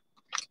cool.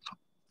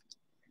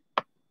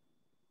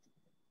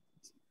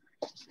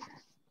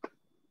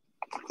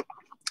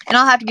 And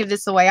I'll have to give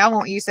this away. I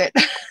won't use it.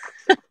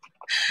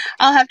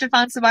 I'll have to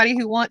find somebody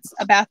who wants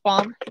a bath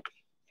bomb.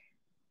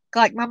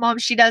 Like my mom,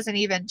 she has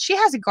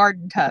a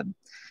garden tub.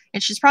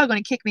 And she's probably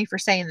going to kick me for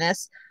saying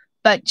this,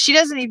 but she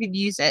doesn't even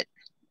use it.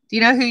 Do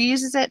you know who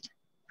uses it?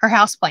 Her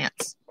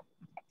houseplants.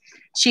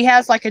 She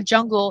has like a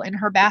jungle in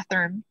her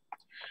bathroom,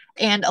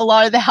 and a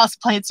lot of the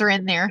houseplants are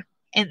in there.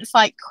 And it's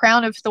like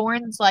crown of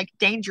thorns, like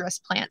dangerous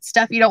plants,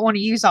 stuff you don't want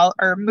to use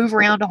or move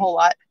around a whole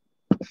lot.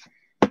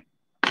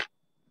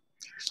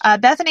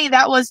 Bethany,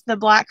 that was the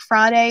Black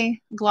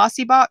Friday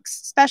Glossy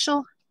Box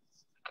special.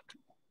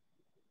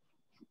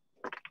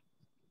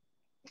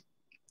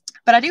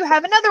 But I do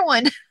have another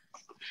one.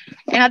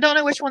 And I don't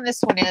know which one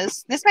this one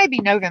is. This may be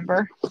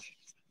November.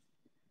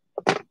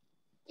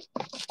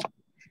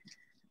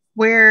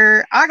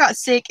 Where I got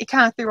sick, it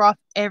kind of threw off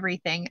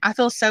everything. I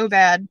feel so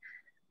bad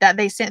that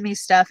they sent me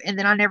stuff and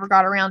then I never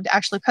got around to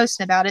actually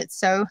posting about it.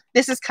 So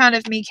this is kind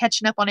of me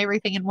catching up on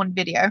everything in one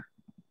video.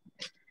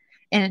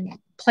 And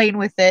playing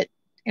with it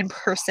in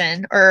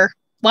person or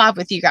live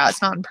with you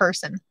guys, not in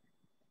person.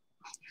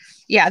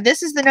 Yeah,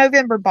 this is the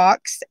November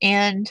box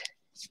and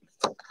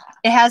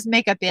it has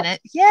makeup in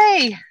it.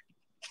 Yay!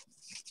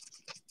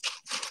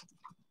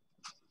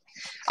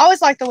 I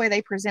always like the way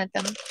they present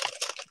them.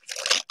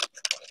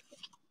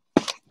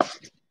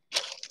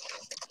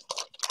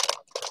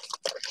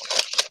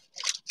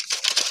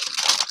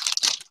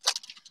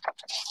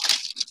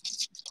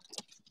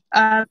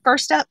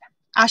 First up,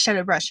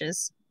 eyeshadow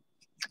brushes.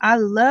 I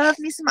love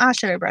me some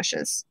eyeshadow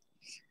brushes.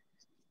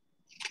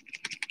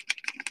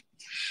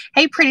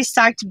 Hey, Pretty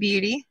Psyched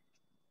Beauty.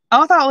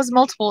 Oh, I thought it was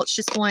multiple. It's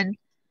just one.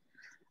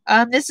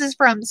 This is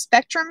from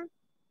Spectrum.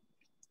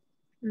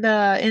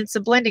 It's a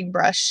blending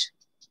brush.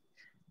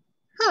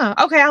 Huh.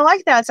 Okay, I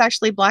like that. It's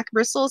actually black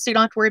bristles, so you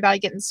don't have to worry about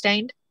it getting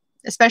stained.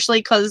 Especially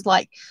because,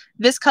 like,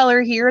 this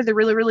color here, the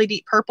really, really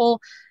deep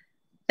purple,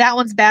 that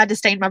one's bad to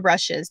stain my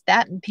brushes.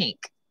 That and pink.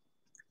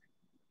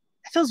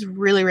 It feels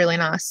really, really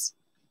nice.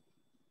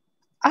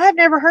 I've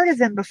never heard of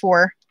them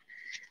before.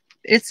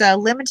 It's a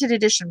limited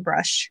edition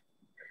brush.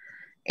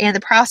 And the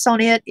price on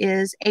it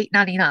is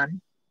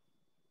 $8.99.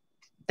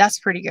 That's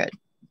pretty good.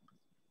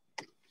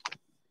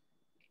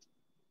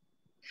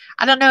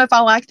 I don't know if I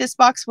like this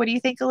box. What do you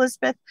think,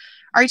 Elizabeth?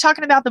 Are you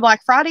talking about the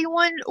Black Friday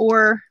one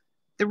or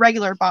the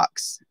regular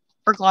box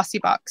or glossy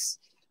box?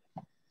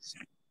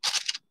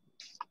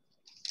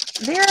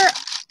 Not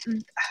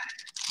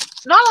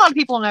a lot of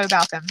people know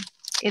about them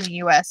in the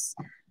US.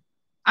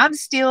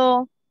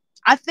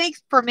 I think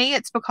for me,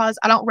 it's because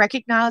I don't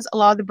recognize a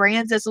lot of the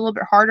brands. It's a little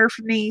bit harder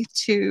for me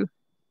to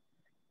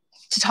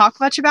talk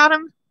much about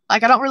them.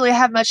 Like, I don't really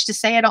have much to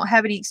say. I don't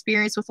have any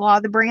experience with a lot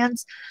of the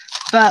brands.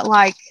 But,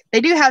 like, they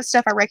do have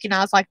stuff I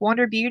recognize, like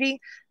Wonder Beauty.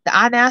 The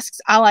eye masks,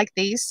 I like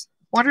these.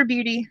 Wonder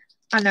Beauty,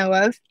 I know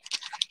of.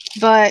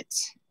 But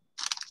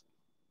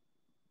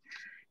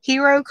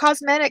Hero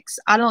Cosmetics,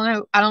 I don't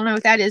know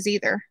what that is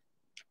either.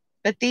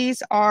 But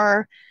these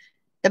are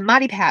the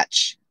Mighty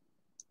Patch.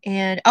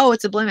 And, oh,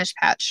 it's a blemish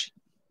patch.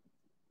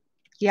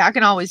 Yeah, I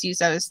can always use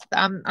those.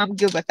 I'm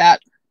good with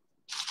that.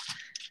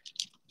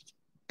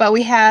 But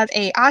we have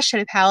a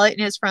eyeshadow palette,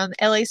 and it's from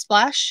LA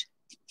Splash.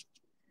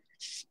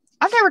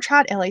 I've never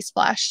tried LA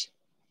Splash.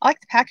 I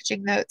like the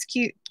packaging, though. It's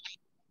cute.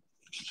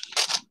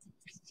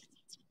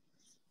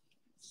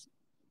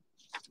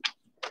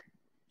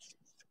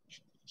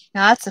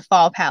 Now, that's a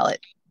fall palette.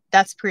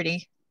 That's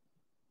pretty.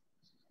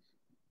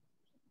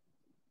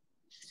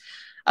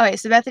 Okay,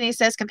 so Bethany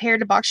says, compared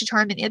to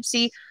Boxycharm and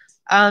Ipsy,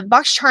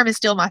 Boxycharm is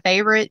still my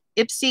favorite.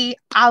 Ipsy,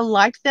 I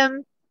like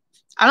them.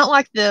 I don't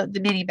like the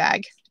mini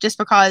bag just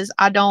because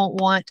I don't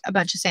want a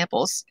bunch of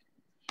samples.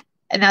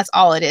 and that's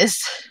all it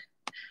is.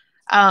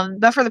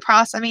 But for the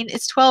price, I mean,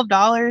 it's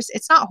 $12.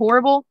 It's not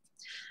horrible,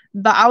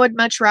 but I would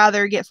much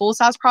rather get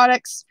full-size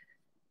products.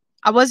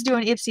 I was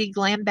doing Ipsy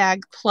Glam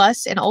Bag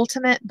Plus and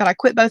Ultimate, but I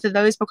quit both of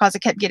those because I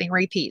kept getting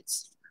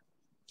repeats.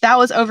 That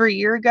was over a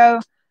year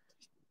ago,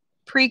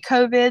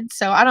 pre-COVID,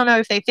 so I don't know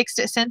if they fixed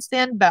it since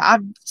then, but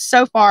I've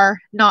so far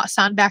not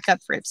signed back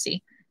up for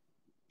Ipsy.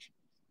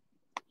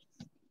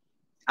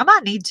 I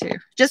might need to,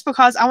 just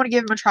because I want to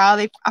give them a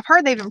trial. I've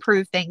heard they've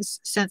improved things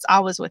since I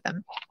was with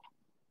them.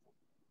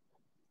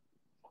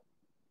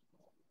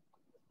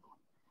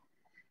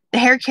 The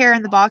hair care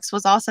in the box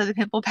was also the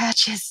pimple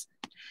patches.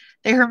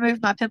 They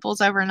removed my pimples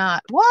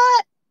overnight.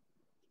 What?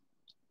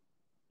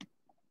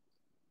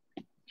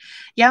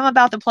 Yeah, I'm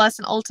about the Plus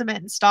and Ultimate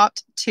and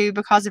stopped too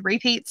because of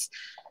repeats.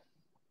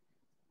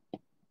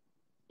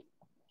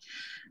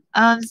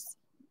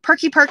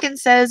 Perky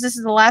Perkins says this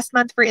is the last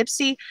month for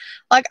Ipsy.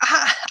 Like,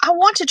 I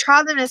want to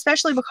try them,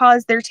 especially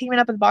because they're teaming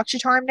up with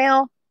Boxycharm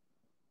now.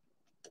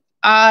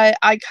 I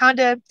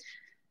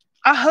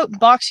hope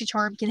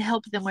Boxycharm can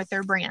help them with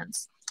their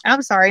brands.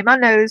 I'm sorry, my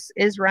nose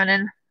is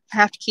running. I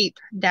have to keep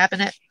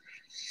dabbing it.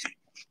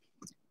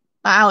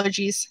 My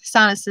allergies,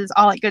 sinuses,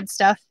 all that good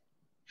stuff.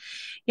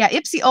 Yeah,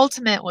 Ipsy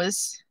Ultimate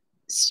was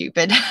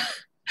stupid.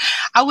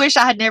 I wish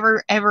I had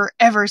never, ever,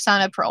 ever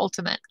signed up for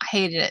Ultimate. I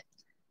hated it.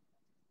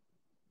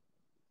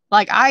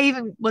 Like, I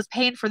even was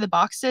paying for the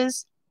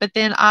boxes, but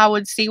then I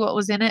would see what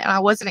was in it, and I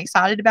wasn't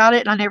excited about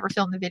it, and I never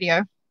filmed the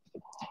video.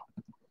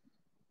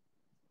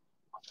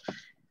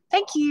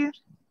 Thank you.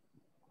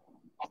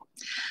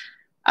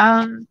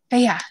 But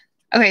yeah.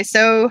 Okay,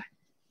 so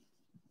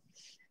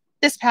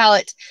this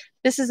palette,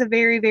 this is a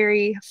very,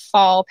 very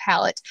fall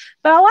palette.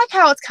 But I like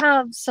how it's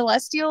kind of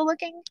celestial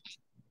looking.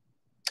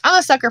 I'm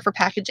a sucker for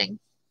packaging.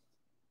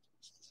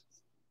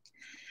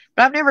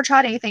 But I've never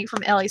tried anything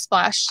from LA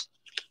Splash.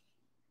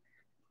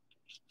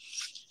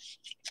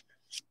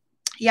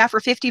 Yeah,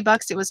 for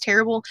 $50 it was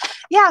terrible.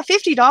 Yeah,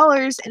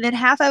 $50, and then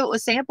half of it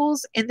was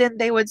samples, and then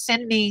they would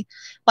send me,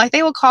 like,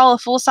 they would call a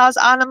full-size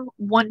item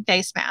one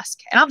face mask.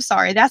 And I'm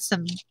sorry, that's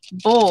some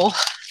bull.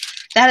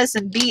 That is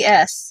some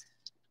BS.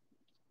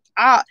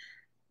 I'd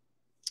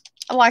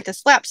like to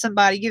slap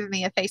somebody giving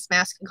me a face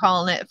mask and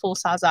calling it a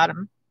full-size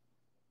item.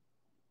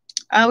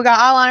 We got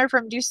eyeliner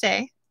from Douce.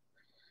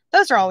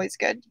 Those are always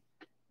good.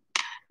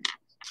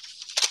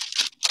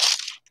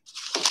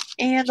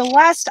 And the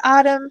last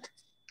item...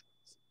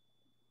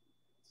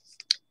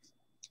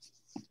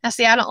 Now,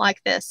 see, I don't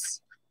like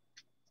this.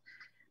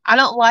 I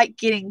don't like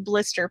getting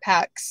blister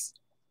packs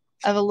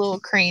of a little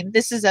cream.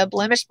 This is a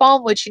blemish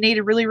balm, which you need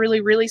a really, really,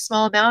 really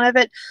small amount of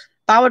it.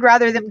 But I would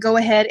rather them go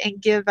ahead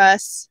and give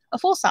us a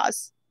full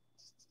size.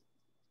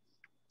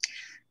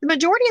 The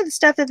majority of the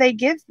stuff that they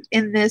give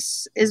in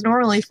this is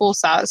normally full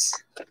size.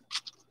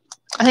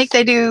 I think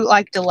they do,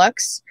 like,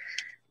 deluxe.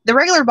 The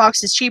regular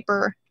box is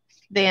cheaper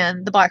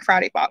than the Black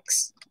Friday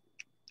box.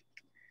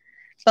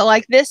 But,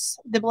 like this,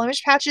 the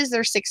blemish patches,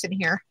 there's 6 in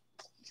here.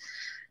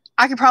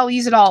 I could probably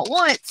use it all at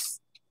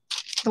once,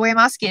 the way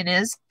my skin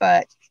is,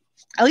 but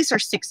at least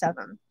there's 6 of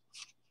them.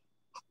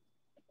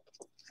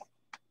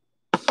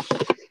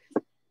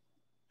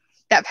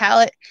 That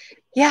palette,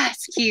 yeah,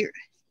 it's cute.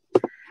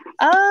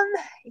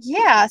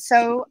 Yeah,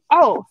 so,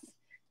 oh,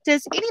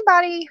 does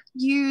anybody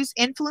use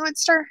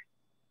Influencer?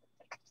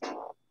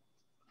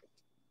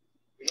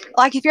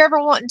 Like, if you're ever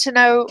wanting to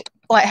know,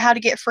 like, how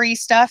to get free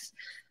stuff,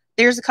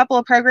 there's a couple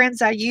of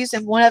programs I use,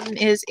 and one of them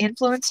is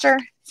Influencer.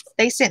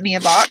 They sent me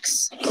a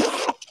box.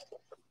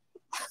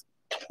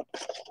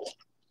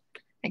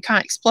 It kind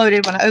of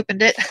exploded when I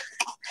opened it.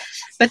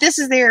 But this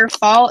is their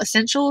Fall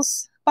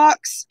Essentials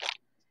box.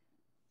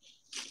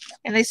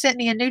 And they sent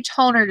me a new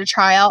toner to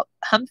try out,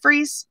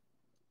 Humphreys.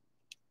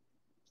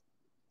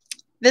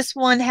 This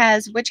one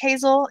has witch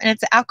hazel, and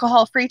it's an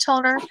alcohol-free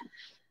toner.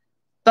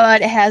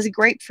 But it has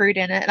grapefruit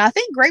in it. And I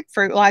think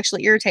grapefruit will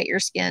actually irritate your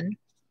skin.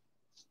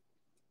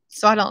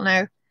 So I don't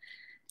know.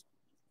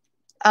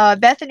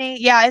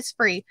 Bethany, yeah, it's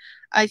free.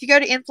 If you go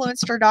to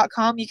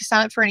influencer.com, you can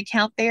sign up for an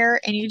account there,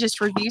 and you just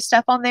review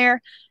stuff on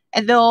there.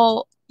 And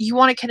you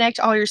want to connect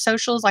all your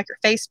socials, like your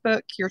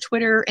Facebook, your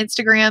Twitter,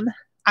 Instagram.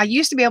 I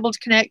used to be able to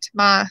connect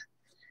my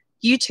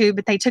YouTube,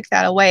 but they took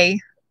that away.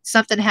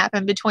 Something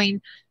happened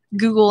between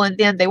Google and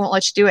them. They won't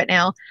let you do it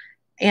now.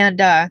 And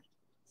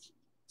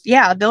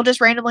yeah, they'll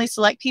just randomly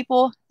select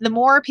people. The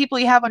more people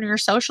you have on your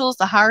socials,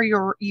 the higher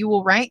you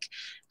will rank.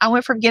 I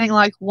went from getting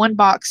like 1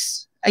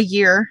 box a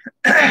year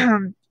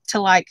to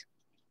like,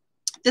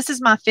 this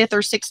is my 5th or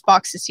 6th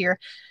box this year.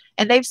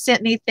 And they've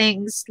sent me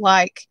things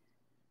like,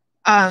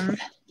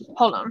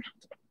 hold on.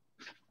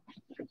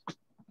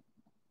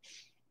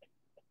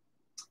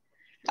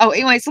 Oh,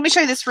 anyways, let me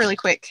show you this really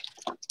quick.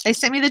 They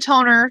sent me the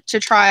toner to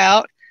try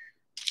out,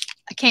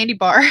 a candy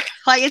bar.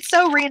 Like, it's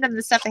so random,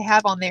 the stuff they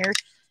have on there.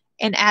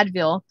 And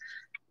Advil,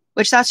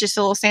 which that's just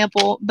a little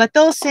sample. But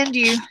they'll send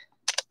you,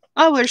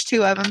 oh, there's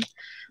 2 of them.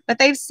 But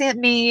they've sent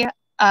me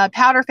a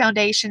powder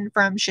foundation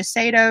from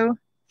Shiseido.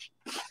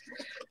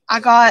 I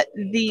got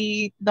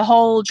the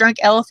whole Drunk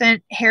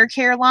Elephant hair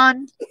care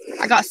line.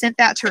 I got sent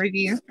that to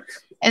review.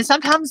 And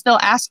sometimes they'll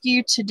ask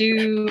you to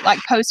do like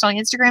posts on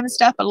Instagram and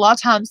stuff, but a lot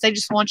of times they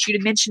just want you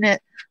to mention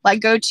it,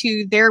 like go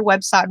to their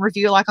website and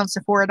review it like on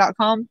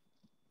Sephora.com.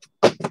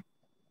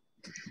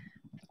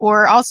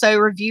 Or also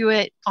review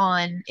it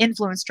on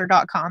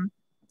Influencer.com.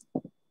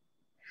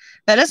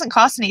 That doesn't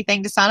cost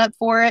anything to sign up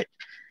for it.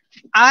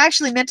 I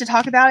actually meant to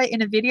talk about it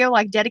in a video,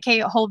 like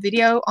dedicate a whole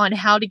video on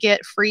how to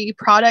get free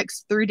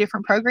products through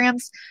different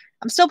programs.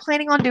 I'm still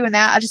planning on doing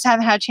that. I just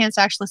haven't had a chance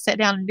to actually sit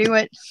down and do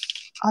it.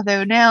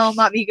 Although now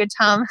might be a good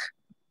time.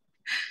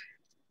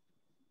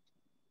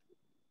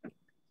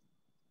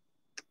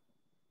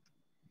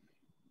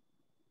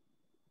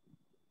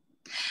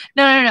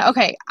 No.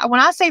 Okay.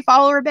 When I say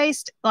follower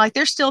based, like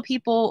there's still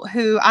people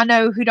who I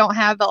know who don't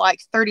have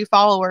like 30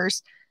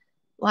 followers.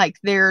 Like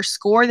their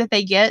score that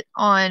they get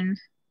on,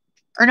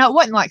 or no, it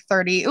wasn't like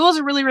 30. It was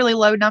a really, really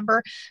low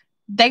number.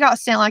 They got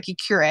sent like a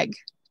Keurig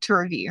to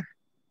review.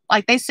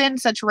 Like they send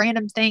such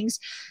random things.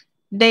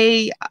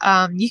 You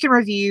can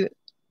review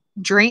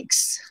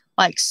drinks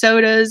like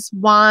sodas,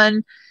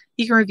 wine.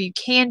 You can review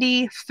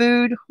candy,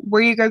 food,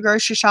 where you go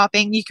grocery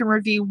shopping. You can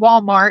review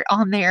Walmart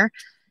on there.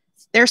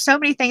 There's so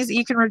many things that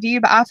you can review,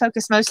 but I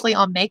focus mostly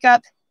on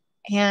makeup.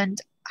 And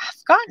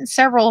I've gotten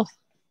several.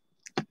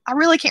 I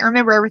really can't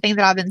remember everything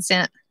that I've been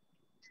sent.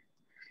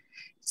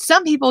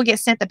 Some people get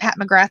sent the Pat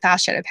McGrath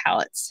eyeshadow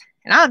palettes,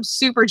 and I'm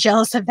super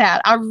jealous of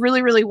that. I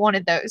really, really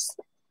wanted those.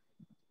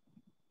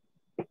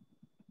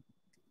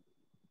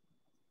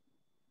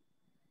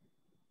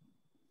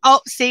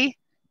 Oh, see?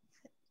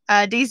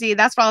 DZ,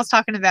 that's what I was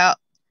talking about.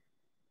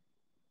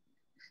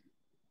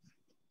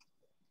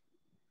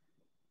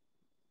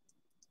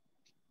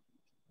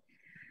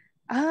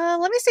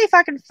 Let me see if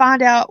I can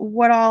find out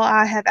what all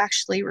I have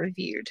actually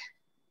reviewed.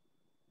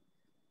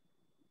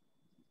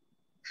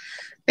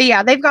 But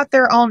yeah, they've got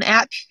their own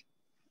app.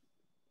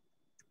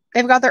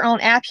 They've got their own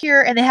app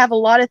here, and they have a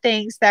lot of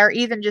things that are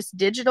even just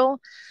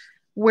digital,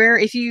 where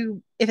if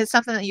it's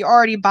something that you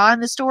already buy in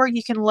the store,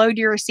 you can load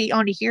your receipt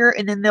onto here,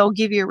 and then they'll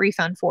give you a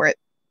refund for it.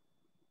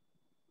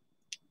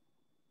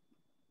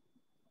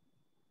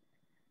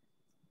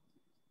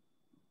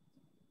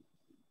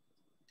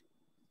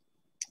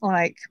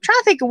 Like, I'm trying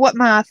to think of what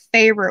my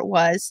favorite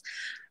was.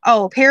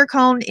 Oh,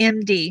 Pericone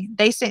MD.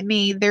 They sent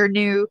me their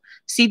new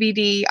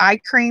CBD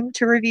eye cream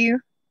to review.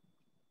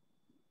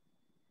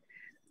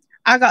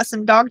 I got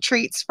some dog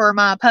treats for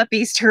my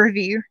puppies to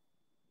review.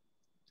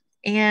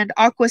 And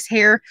Aqua's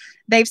hair,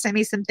 they've sent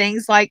me some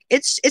things. Like,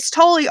 it's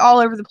totally all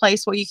over the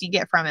place what you can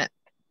get from it.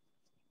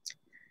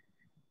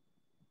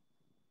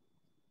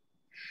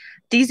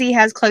 DZ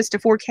has close to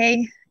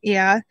 4K.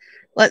 Yeah.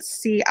 Let's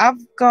see. I've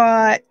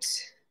got,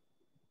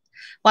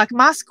 like,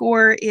 my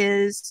score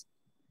is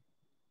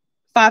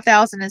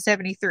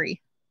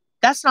 5,073.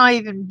 That's not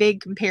even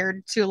big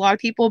compared to a lot of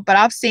people, but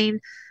I've seen,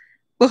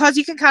 because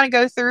you can kind of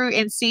go through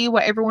and see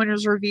what everyone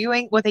is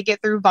reviewing, what they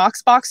get through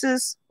Vox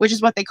boxes, which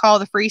is what they call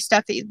the free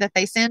stuff that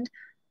they send.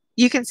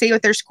 You can see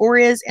what their score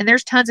is, and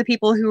there's tons of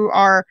people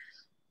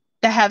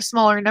that have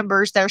smaller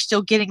numbers that are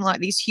still getting like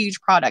these huge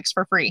products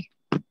for free.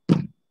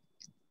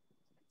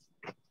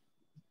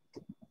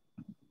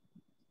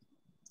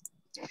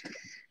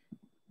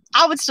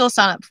 I would still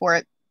sign up for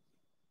it.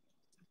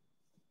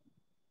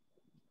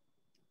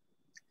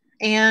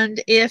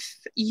 And if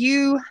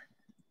you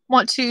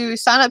want to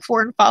sign up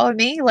for and follow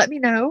me, let me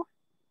know.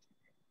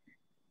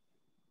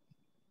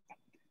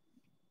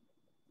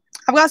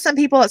 I've got some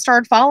people that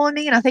started following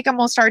me, and I think I'm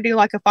going to start doing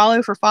like a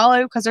follow for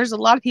follow, because there's a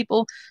lot of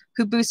people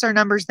who boost their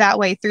numbers that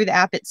way through the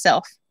app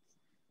itself.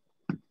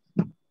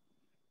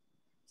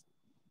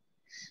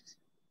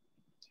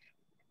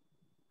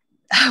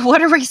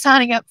 What are we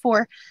signing up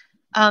for?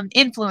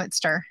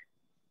 Influencer.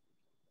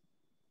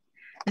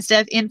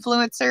 Instead of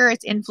influencer,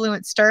 it's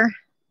influencer.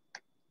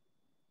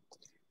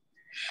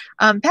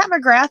 Pat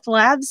McGrath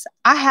Labs,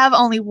 I have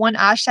only one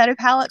eyeshadow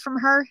palette from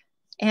her,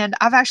 and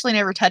I've actually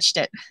never touched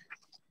it.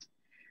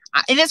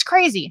 And it's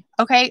crazy,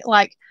 okay?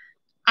 Like,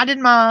 I did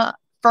my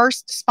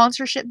first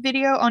sponsorship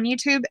video on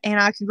YouTube, and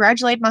I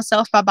congratulated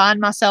myself by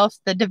buying myself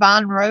the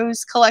Divine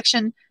Rose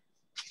collection.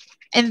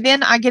 And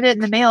then I get it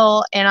in the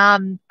mail, and I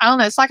don't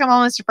know, it's like I'm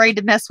almost afraid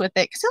to mess with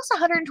it, because it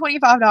was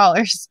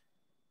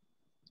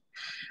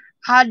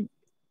 $125.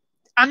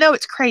 I know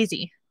it's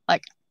crazy.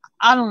 Like,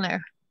 I don't know.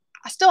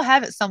 I still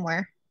have it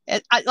somewhere.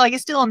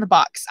 It's still in the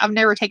box. I've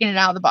never taken it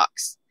out of the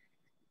box.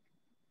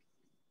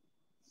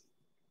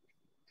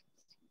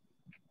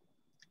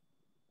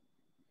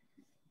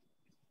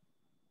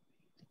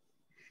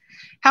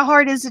 How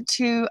hard is it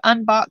to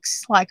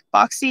unbox like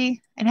Boxy,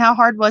 and how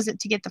hard was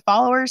it to get the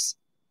followers?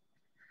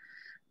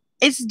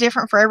 It's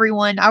different for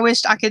everyone. I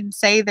wished I could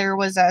say there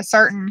was a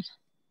certain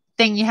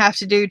thing you have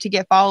to do to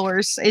get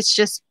followers. It's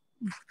just,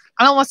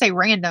 I don't want to say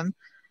random.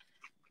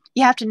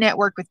 You have to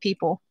network with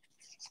people.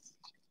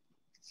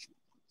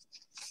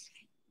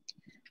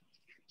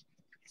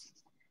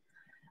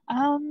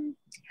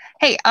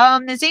 Hey,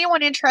 is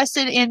anyone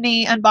interested in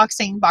me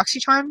unboxing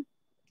Boxycharm?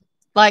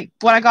 Like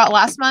what I got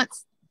last month?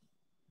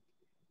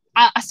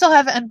 I still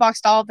haven't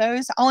unboxed all of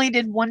those. I only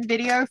did one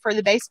video for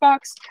the base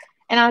box,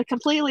 and I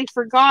completely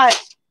forgot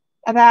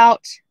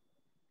about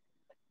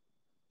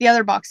the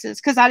other boxes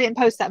because I didn't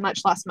post that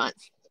much last month.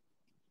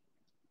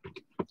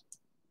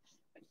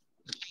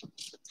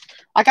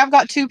 Like, I've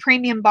got 2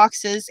 premium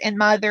boxes in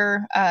my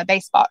other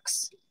base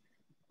box.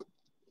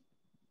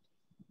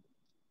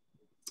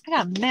 I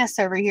got a mess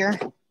over here.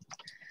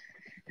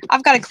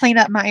 I've got to clean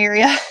up my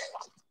area.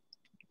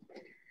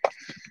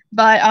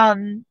 But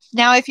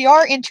now, if you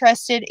are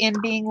interested in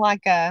being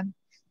like an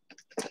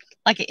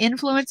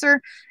influencer,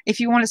 if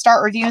you want to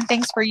start reviewing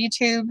things for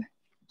YouTube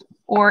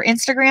or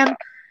Instagram,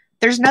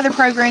 there's another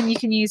program you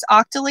can use,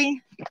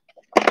 Octoly.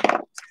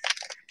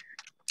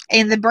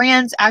 And the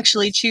brands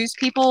actually choose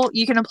people.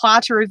 You can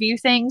apply to review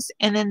things,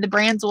 and then the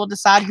brands will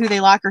decide who they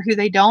like or who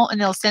they don't, and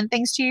they'll send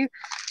things to you.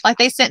 Like,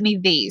 they sent me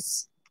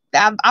these.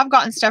 I've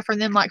gotten stuff from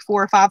them like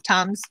 4 or 5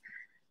 times.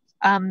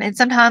 And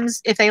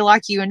sometimes if they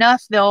like you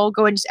enough, they'll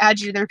go and just add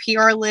you to their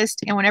PR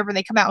list. And whenever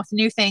they come out with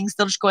new things,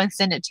 they'll just go and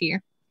send it to you.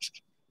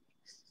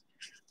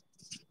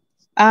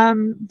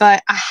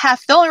 But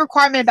the only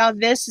requirement about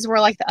this is where,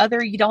 like the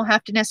other, you don't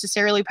have to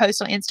necessarily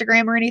post on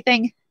Instagram or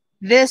anything.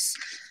 This,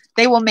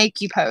 they will make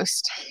you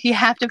post. You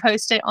have to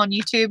post it on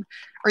YouTube,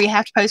 or you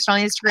have to post it on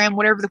Instagram,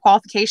 whatever the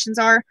qualifications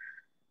are.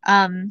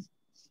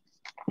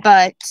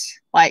 But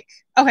like,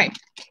 okay,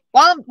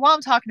 while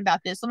I'm talking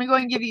about this, let me go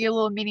ahead and give you a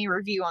little mini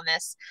review on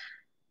this.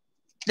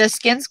 The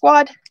Skin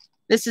Squad,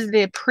 this is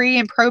the pre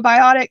and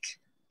probiotic.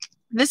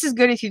 This is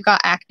good if you've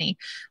got acne.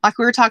 Like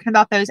we were talking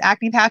about those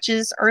acne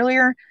patches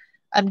earlier,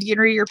 to get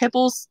rid of your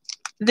pimples.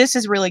 This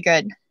is really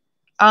good.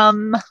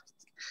 I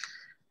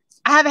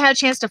haven't had a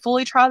chance to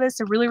fully try this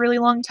a really, really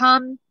long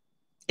time.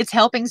 It's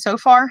helping so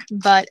far,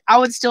 but I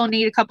would still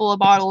need a couple of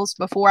bottles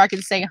before I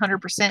could say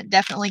 100%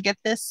 definitely get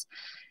this.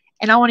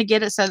 And I want to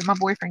get it so that my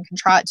boyfriend can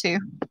try it too.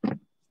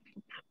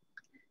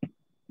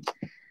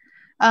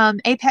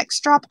 Apex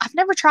Drop. I've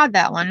never tried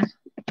that one.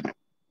 But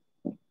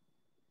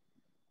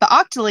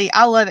Octoly,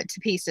 I love it to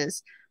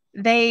pieces.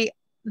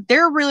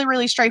 They're really,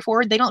 really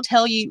straightforward. They don't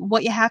tell you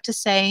what you have to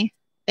say.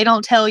 They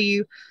don't tell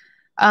you,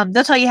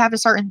 they'll tell you have a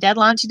certain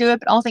deadline to do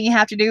it, but the only thing you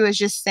have to do is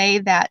just say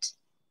that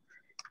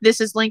this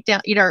is linked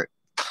down. I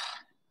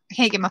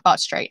can't get my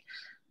thoughts straight.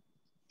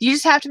 You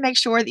just have to make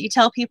sure that you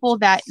tell people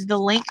that the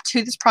link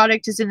to this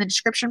product is in the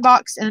description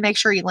box, and make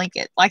sure you link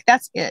it. Like,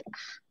 that's it.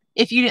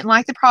 If you didn't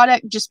like the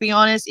product, just be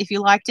honest. If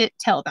you liked it,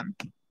 tell them.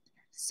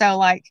 So,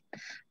 like,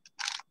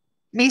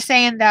 me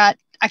saying that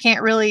I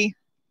can't really,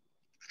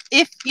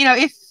 if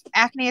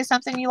acne is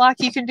something you like,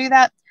 you can do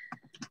that.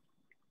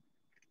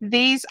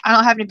 These, I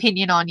don't have an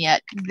opinion on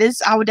yet.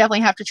 This, I would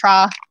definitely have to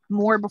try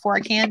more before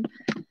I can.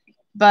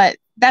 But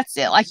that's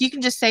it. Like, you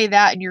can just say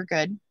that and you're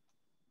good.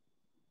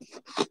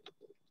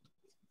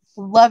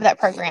 Love that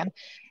program.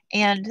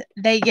 And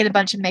they get a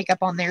bunch of makeup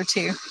on there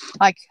too.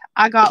 Like,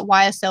 I got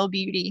YSL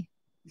Beauty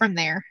from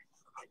there.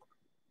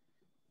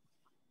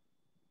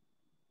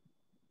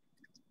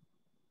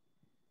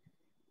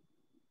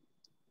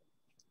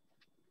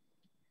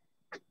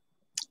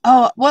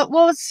 Oh, what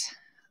was,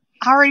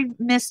 I already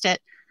missed it.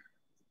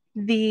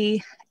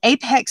 The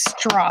Apex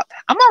Drop.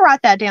 I'm going to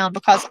write that down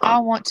because I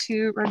want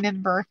to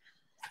remember.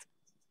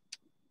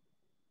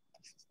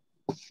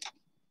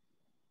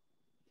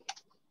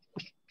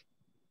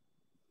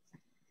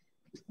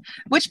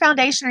 Which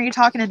foundation are you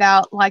talking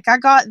about? Like, I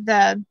got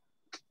the,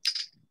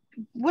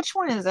 which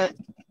one is it?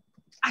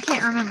 I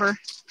can't remember.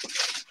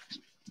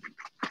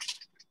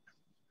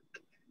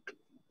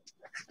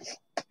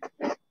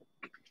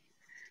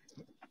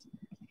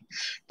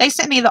 They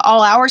sent me the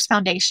All Hours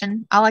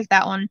foundation. I like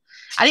that one.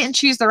 I didn't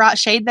choose the right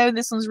shade, though.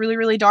 This one's really,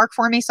 really dark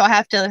for me, so I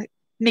have to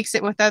mix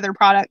it with other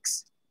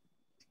products.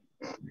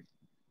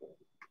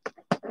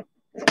 But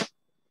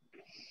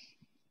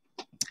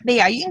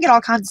yeah, you can get all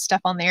kinds of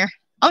stuff on there.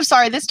 I'm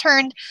sorry, this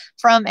turned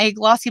from a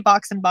glossy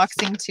box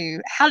unboxing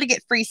to how to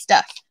get free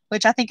stuff,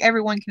 which I think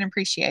everyone can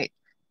appreciate.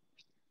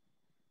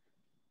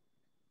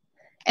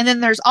 And then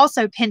there's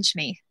also Pinch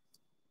Me.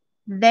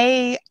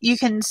 You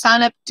can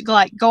sign up to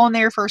go on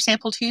there for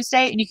Sample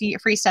Tuesday, and you can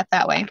get free stuff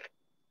that way.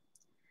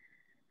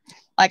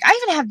 Like, I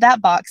even have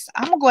that box.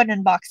 I'm gonna go ahead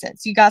and unbox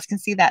it so you guys can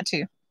see that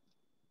too.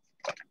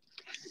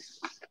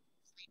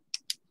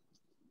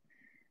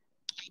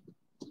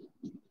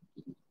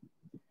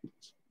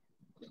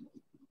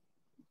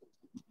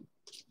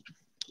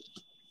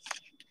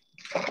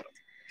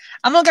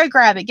 I'm gonna go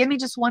grab it. Give me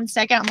just 1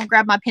 second. I'm gonna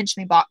grab my Pinch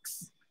Me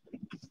box.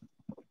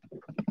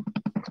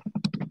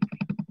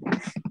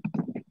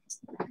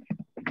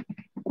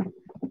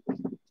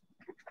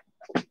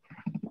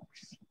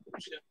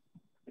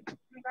 Let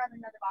me grab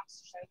another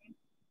box to show you.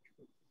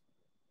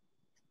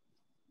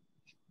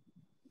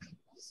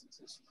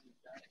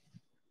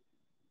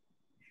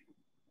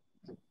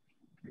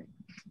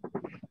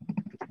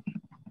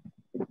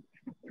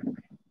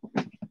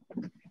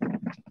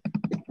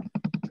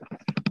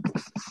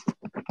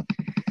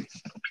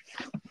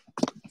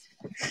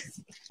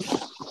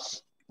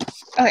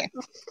 Okay.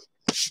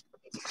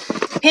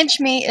 Pinch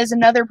Me is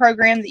another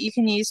program that you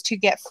can use to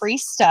get free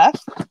stuff.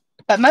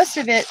 But most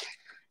of it,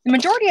 the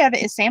majority of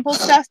it is sample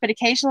stuff, but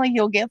occasionally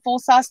you'll get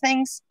full-size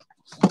things.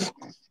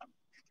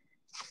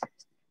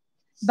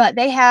 But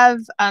they have,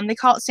 they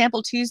call it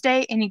Sample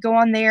Tuesday, and you go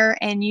on there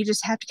and you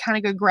just have to kind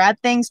of go grab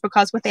things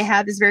because what they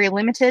have is very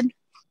limited.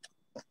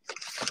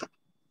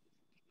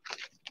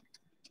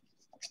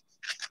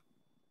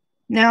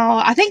 Now,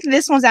 I think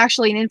this one's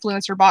actually an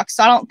influencer box,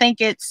 so I don't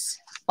think it's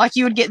like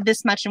you would get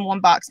this much in one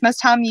box. Most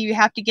time you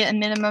have to get a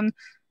minimum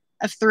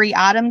of 3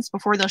 items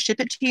before they'll ship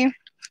it to you.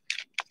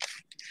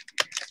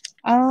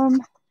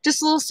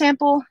 Just a little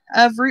sample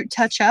of Root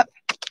Touch-Up.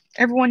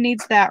 Everyone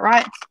needs that,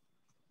 right?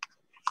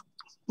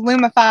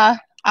 Lumify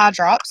eye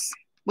drops,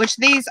 which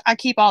these I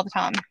keep all the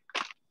time.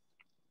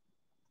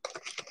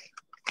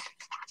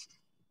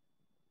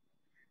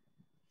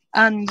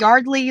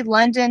 Yardley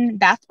London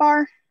Bath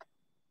Bar.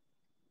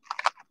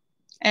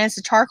 And it's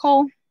a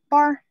charcoal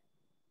bar.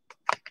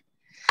 I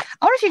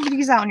wonder if you could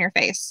use that on your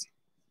face.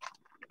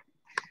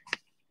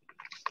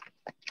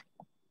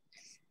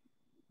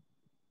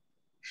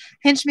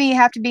 Pinch Me, you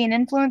have to be an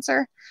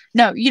influencer.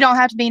 No, you don't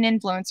have to be an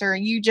influencer.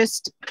 You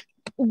just,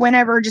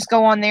 whenever, just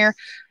go on there.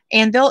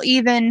 And they'll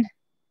even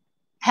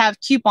have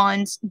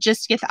coupons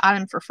just to get the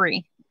item for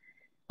free.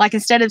 Like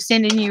instead of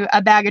sending you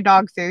a bag of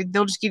dog food,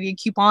 they'll just give you a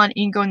coupon and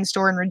you can go in the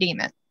store and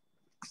redeem it.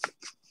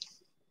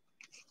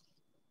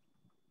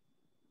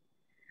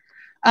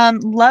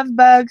 Love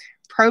Bug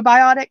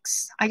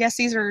Probiotics. I guess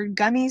these are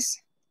gummies.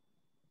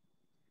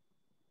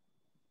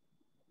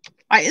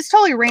 It's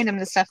totally random,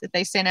 the stuff that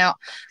they send out.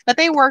 But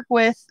they work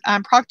with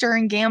Procter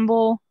 &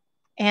 Gamble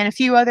and a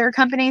few other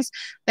companies.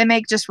 They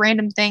make just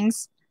random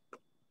things.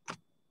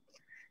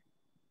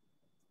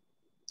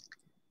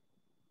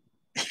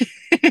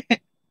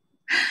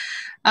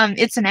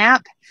 It's an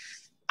app.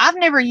 I've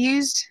never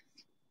used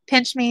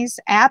Pinch Me's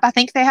app. I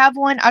think they have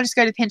one. I'll just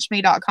go to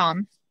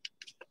pinchme.com.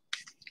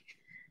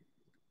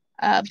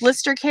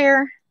 Blister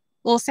Care, a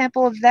little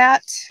sample of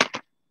that.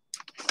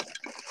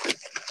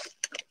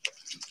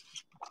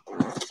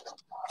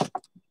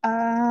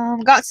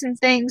 Got some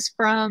things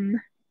from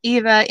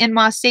Eva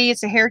NYC.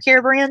 It's a hair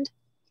care brand.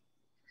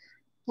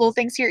 Little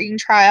things here you can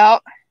try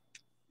out.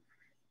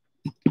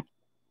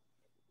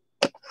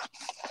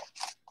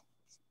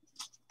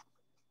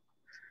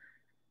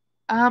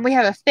 We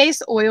have a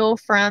face oil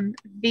from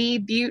V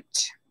Beauty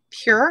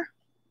Pure.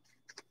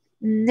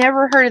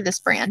 Never heard of this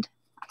brand.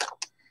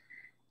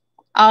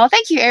 Oh,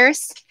 thank you,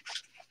 Eris.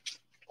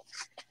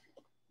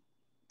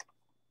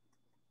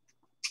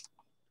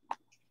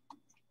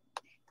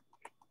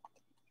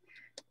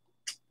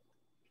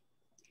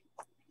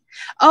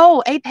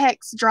 Oh,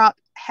 Apex Drop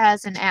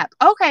has an app.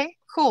 Okay,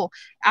 cool.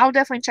 I'll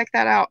definitely check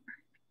that out.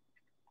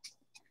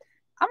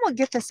 I'm going to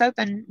get this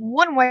open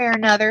one way or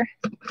another.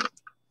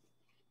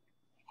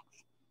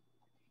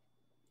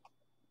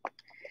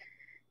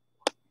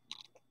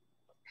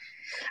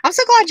 I'm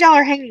so glad y'all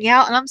are hanging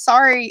out, and I'm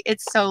sorry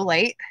it's so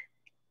late.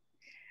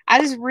 I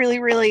just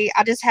really,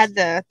 I just had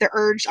the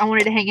urge. I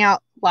wanted to hang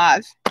out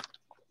live.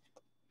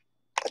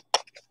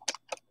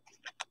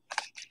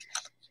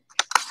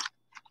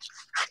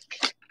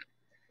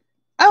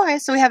 Okay,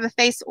 so we have a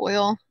face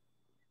oil.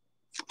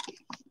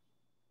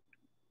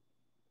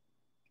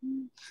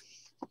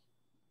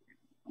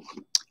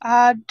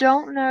 I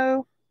don't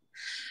know.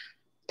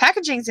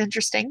 Packaging's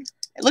interesting.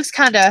 It looks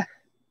kind of,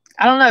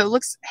 I don't know, it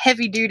looks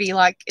heavy duty,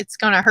 like it's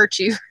going to hurt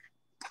you.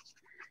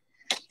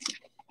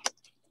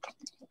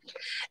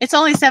 It's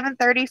only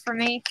 7:30 for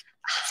me.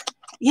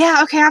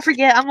 Yeah, okay, I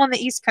forget. I'm on the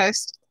East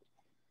Coast.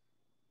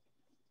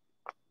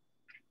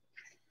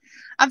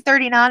 I'm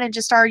 39 and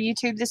just started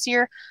YouTube this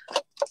year.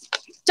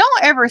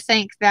 Don't ever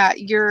think that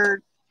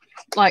you're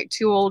like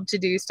too old to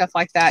do stuff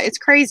like that. It's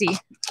crazy.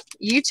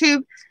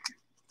 YouTube,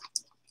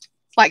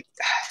 like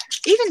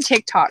even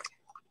TikTok.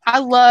 I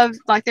love,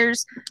 like,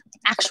 there's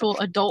actual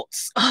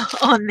adults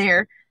on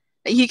there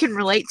that you can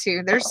relate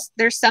to.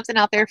 There's something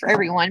out there for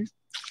everyone.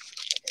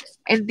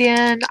 And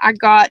then I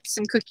got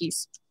some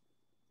cookies.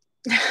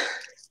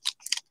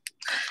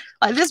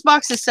 Like, this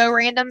box is so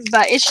random,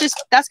 but it's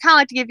just, that's kind of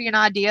like to give you an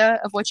idea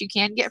of what you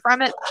can get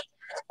from it.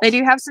 They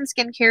do have some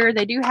skincare.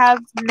 They do have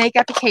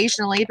makeup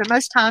occasionally, but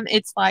most time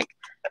it's like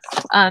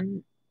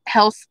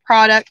health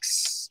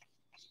products.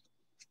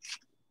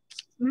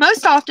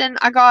 Most often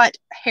I got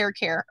hair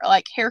care, or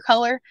like hair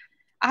color.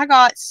 I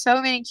got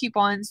so many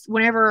coupons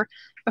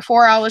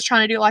before I was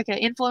trying to do like an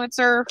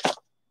influencer,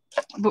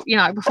 you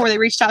know, before they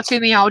reached out to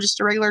me. I was just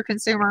a regular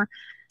consumer.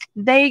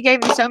 They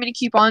gave me so many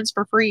coupons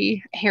for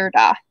free hair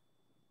dye,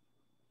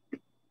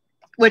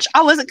 which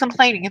I wasn't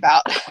complaining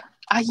about.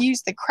 I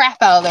used the crap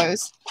out of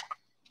those.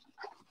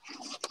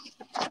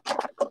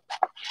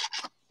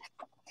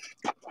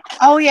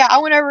 Oh yeah, I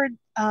went over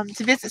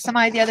to visit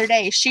somebody the other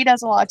day. She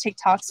does a lot of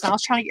TikToks, and I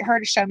was trying to get her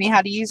to show me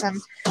how to use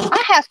them.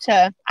 I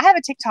have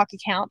a TikTok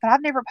account, but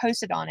I've never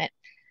posted on it.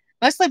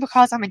 Mostly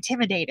because I'm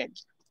intimidated.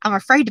 I'm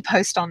afraid to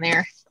post on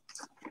there.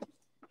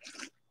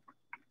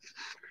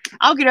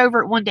 I'll get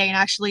over it one day and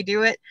actually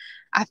do it.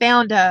 I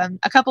found a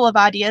couple of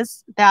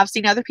ideas that I've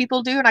seen other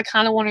people do, and I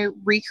kind of want to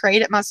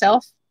recreate it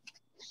myself.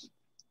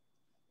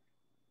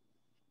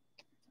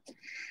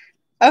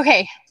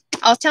 Okay,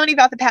 I was telling you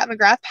about the Pat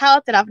McGrath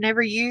palette that I've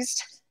never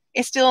used.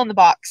 It's still in the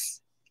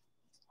box.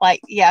 Like,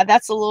 yeah,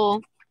 that's the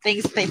little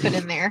things that they put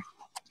in there.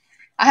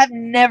 I have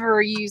never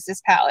used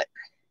this palette.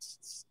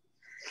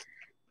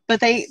 But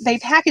they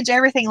package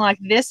everything like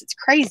this. It's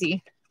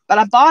crazy. But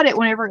I bought it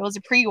whenever it was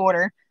a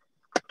pre-order.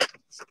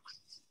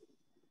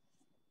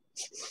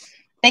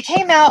 They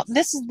came out,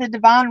 this is the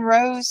Divine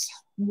Rose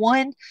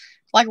 1.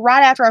 Like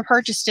right after I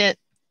purchased it,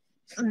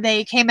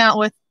 they came out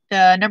with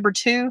the number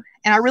 2.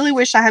 And I really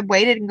wish I had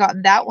waited and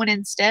gotten that one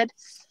instead.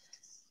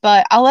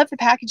 But I love the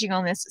packaging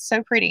on this. It's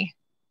so pretty.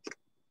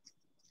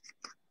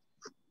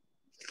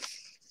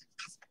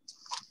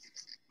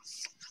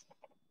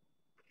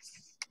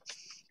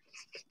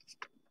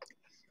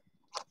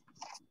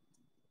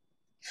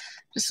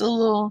 Just a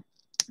little,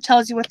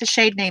 tells you what the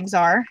shade names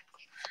are.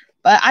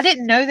 But I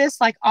didn't know this.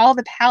 Like, all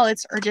the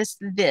palettes are just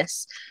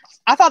this.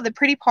 I thought the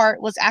pretty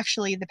part was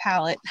actually the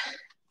palette.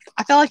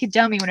 I felt like a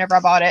dummy whenever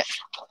I bought it.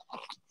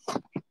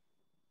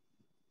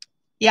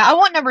 Yeah, I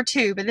want number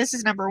 2, but this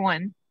is number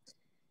 1.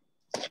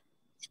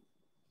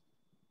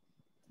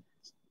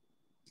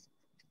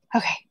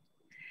 Okay.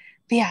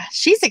 But yeah,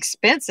 she's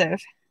expensive.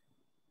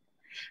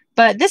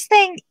 But this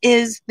thing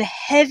is the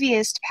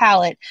heaviest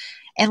palette.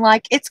 And,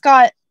 like, it's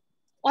got,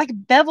 like,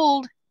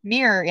 beveled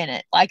mirror in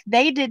it. Like,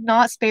 they did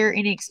not spare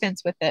any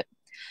expense with it.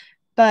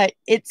 But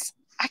it's,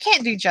 I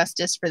can't do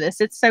justice for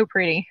this. It's so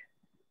pretty.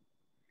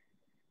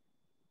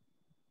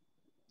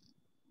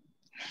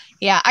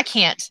 Yeah, I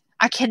can't.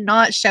 I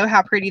cannot show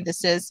how pretty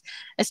this is,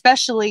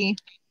 especially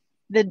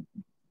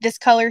this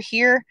color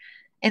here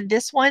and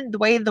this one, the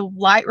way the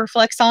light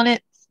reflects on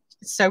it,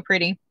 it's so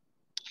pretty.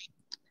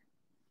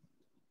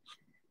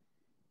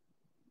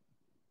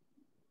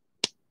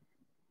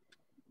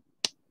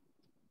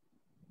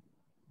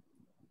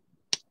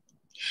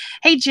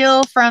 Hey,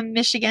 Jill from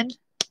Michigan.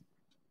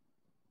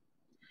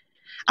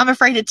 I'm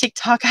afraid of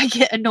TikTok. I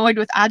get annoyed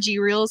with IG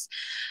Reels.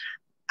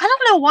 I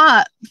don't know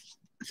why.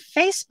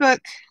 Facebook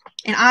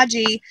and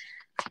IG,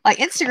 like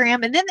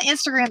Instagram, and then the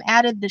Instagram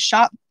added the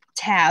shop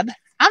tab.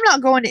 I'm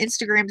not going to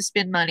Instagram to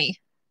spend money.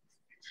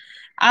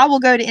 I will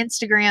go to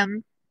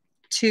Instagram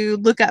to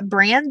look up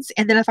brands,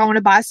 and then if I want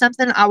to buy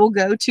something, I will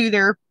go to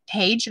their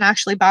page and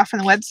actually buy from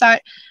the website.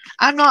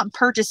 I'm not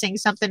purchasing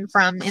something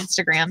from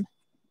Instagram.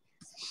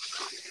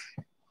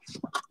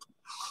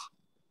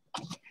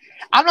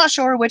 I'm not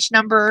sure which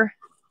number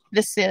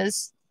this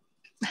is.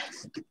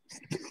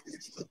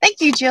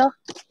 Thank you, Jill.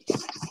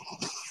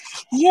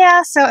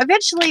 Yeah, so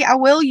eventually I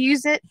will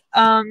use it.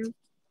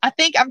 I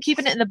think I'm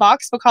keeping it in the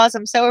box because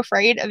I'm so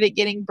afraid of it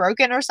getting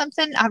broken or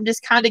something. I'm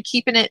just kind of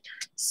keeping it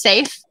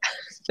safe.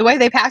 The way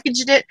they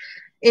packaged it,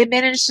 it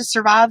managed to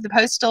survive the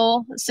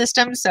postal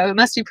system, so it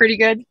must be pretty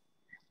good.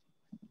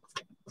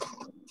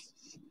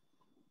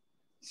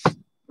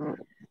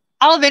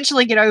 I'll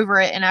eventually get over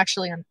it and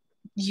actually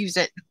use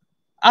it.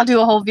 I'll do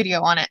a whole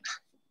video on it.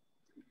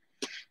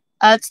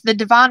 It's the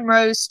Divine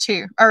Rose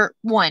 2, or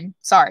 1,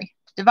 sorry.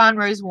 Divine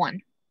Rose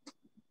 1.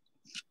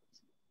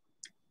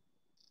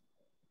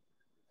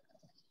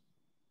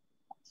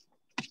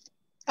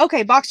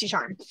 Okay,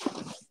 Boxycharm.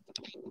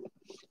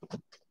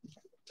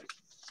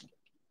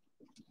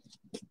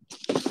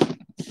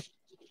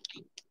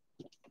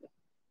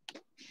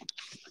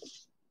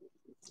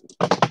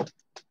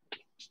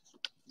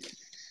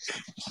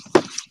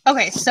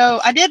 Okay,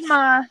 so I did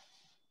my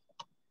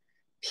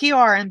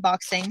PR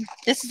unboxing.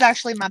 This is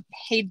actually my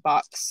paid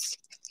box.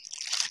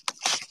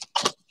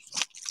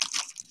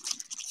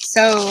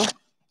 So,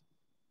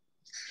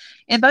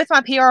 in both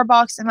my PR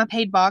box and my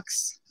paid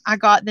box, I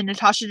got the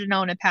Natasha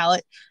Denona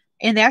palette.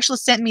 And they actually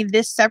sent me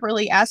this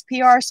separately as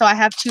PR, so I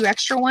have 2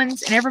 extra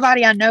ones. And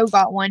everybody I know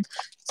got one.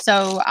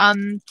 So, I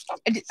don't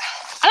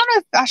know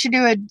if I should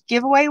do a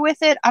giveaway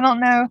with it. I don't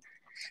know.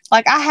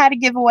 Like, I had a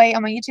giveaway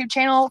on my YouTube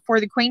channel for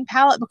the Queen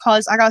palette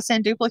because I got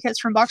sent duplicates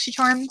from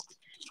Boxycharm.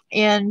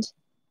 And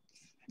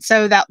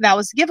so that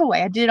was a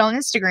giveaway. I did it on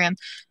Instagram.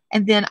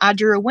 And then I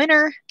drew a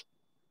winner.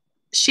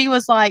 She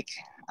was like,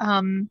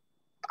 I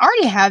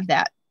already have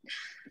that.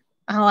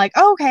 I'm like,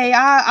 oh, okay,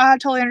 I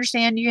totally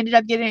understand. You ended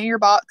up getting it in your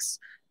box.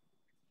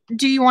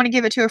 Do you want to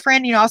give it to a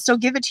friend? You know, I'll still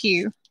give it to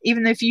you.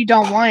 Even if you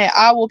don't want it,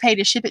 I will pay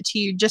to ship it to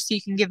you just so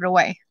you can give it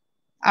away.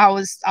 I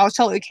was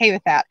totally okay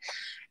with that.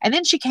 And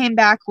then she came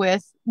back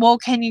with, well,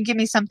 can you give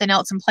me something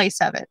else in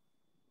place of it?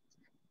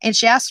 And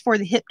she asked for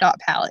the Hip Dot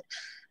palette.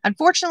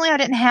 Unfortunately, I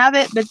didn't have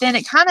it, but then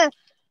it kind of,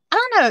 I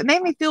don't know, it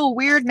made me feel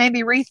weird, made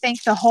me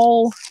rethink the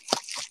whole,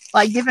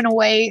 like, giving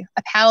away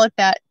a palette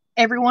that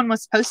everyone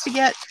was supposed to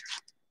get.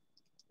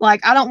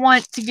 Like, I don't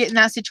want to get in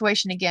that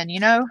situation again, you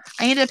know?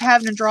 I ended up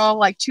having to draw,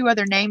 like, 2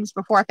 other names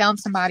before I found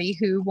somebody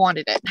who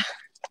wanted it.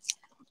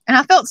 And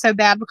I felt so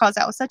bad because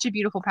that was such a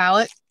beautiful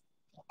palette.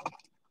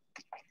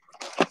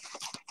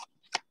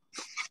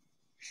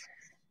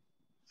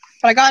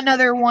 But I got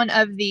another one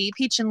of the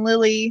Peach and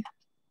Lily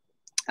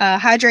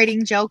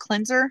hydrating gel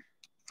cleanser.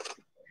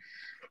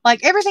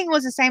 Like, everything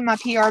was the same in my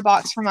PR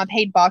box from my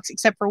paid box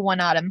except for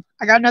one item.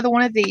 I got another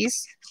one of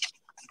these.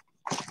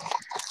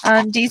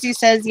 DZ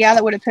says, yeah,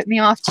 that would have put me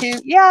off too.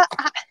 Yeah,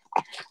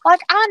 Like,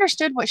 I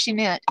understood what she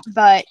meant,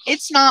 but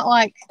it's not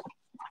like,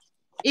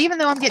 even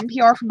though I'm getting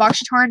PR from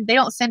Boxycharm, they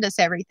don't send us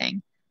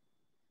everything.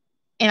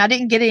 And I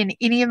didn't get it in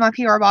any of my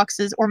PR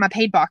boxes or my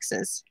paid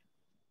boxes.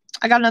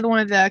 I got another one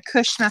of the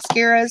Kush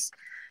mascaras,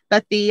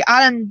 but the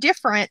item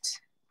different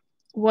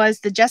was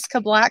the Jessica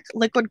Black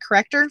liquid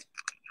corrector.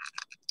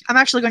 I'm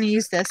actually going to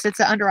use this. It's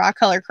an under eye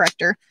color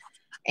corrector,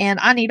 and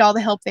I need all the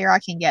help there I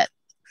can get.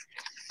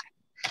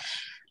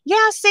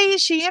 Yeah, see,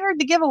 she entered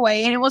the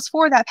giveaway, and it was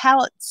for that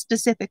palette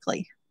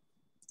specifically.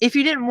 If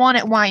you didn't want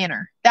it, why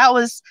enter? That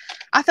was,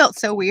 I felt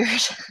so weird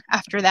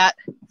after that.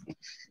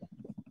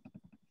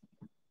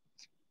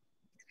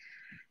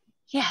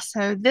 Yeah,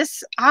 so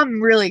this,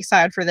 I'm really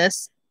excited for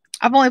this.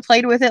 I've only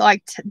played with it,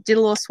 like, did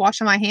a little swatch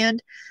on my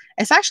hand.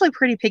 It's actually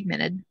pretty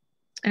pigmented,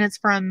 and it's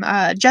from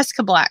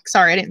Jessica Black.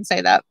 Sorry, I didn't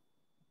say that.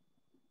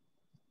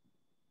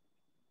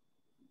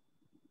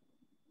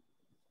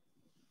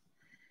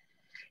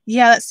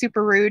 Yeah, that's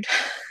super rude.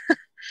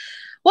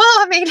 Well,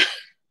 I mean,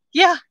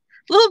 yeah,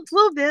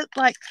 little bit.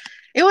 Like,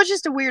 it was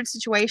just a weird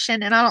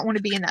situation, and I don't want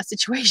to be in that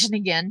situation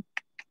again.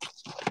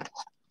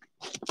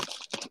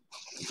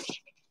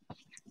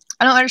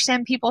 I don't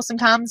understand people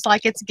sometimes,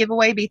 like, it's a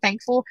giveaway, be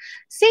thankful.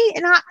 See,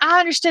 and I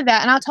understood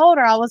that, and I told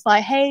her, I was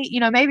like, hey, you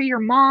know, maybe your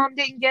mom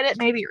didn't get it,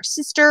 maybe your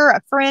sister, a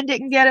friend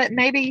didn't get it,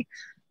 maybe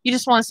you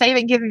just want to save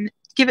it and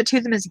give it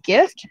to them as a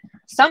gift,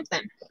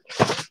 something.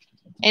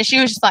 And she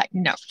was just like,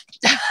 no.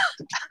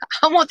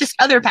 I want this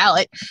other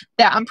palette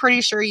that I'm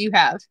pretty sure you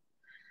have.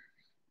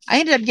 I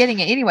ended up getting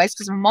it anyways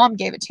because my mom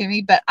gave it to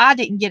me, but I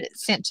didn't get it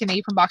sent to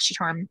me from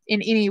Boxycharm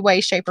in any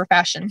way, shape, or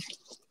fashion.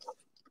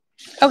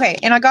 Okay,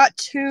 and I got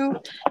 2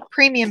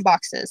 premium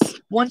boxes.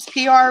 One's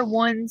PR,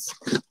 one's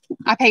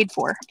I paid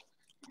for.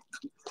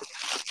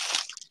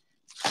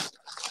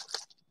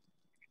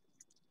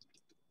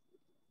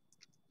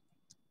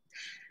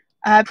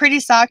 Pretty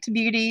socked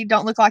beauty.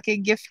 Don't look like a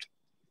gift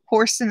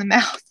horse in the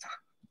mouth.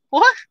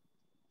 What?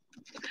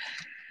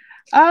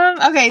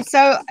 Okay,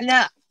 so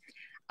now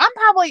I've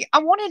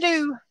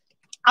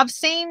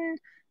seen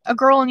a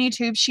girl on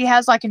YouTube. She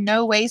has like a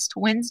no waste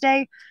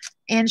Wednesday,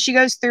 and she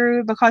goes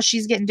through, because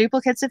she's getting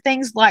duplicates of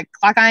things like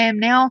I am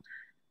now.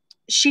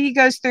 She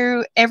goes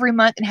through every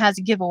month and has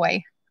a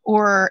giveaway,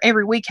 or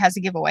every week has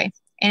a giveaway,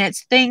 and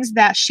it's things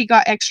that she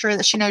got extra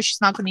that she knows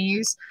she's not going to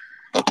use.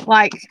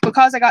 Like,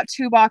 because I got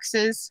 2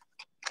 boxes,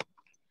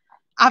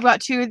 I've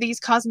got 2 of these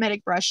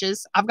cosmetic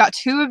brushes. I've got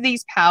 2 of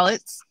these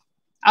palettes.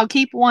 I'll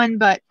keep one,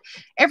 but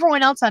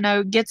everyone else I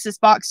know gets this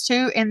box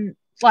too. And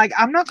like,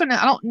 I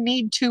don't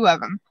need 2 of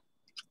them.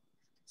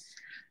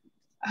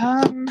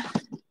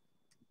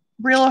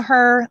 Real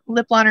Her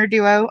Lip Liner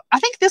Duo. I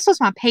think this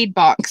was my paid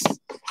box.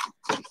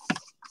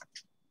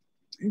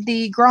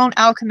 The Grown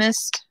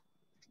Alchemist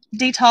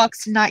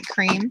Detox Night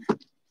Cream.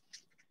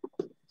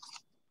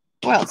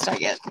 What else did I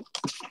get?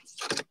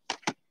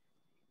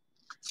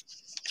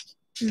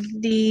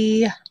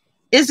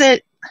 Is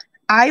it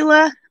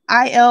Isla?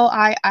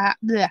 ILIA.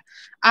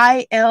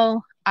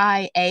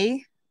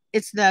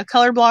 It's the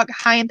Color Block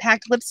High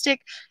Impact Lipstick.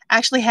 I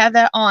actually have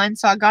that on,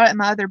 so I got it in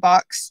my other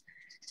box.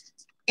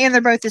 And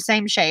they're both the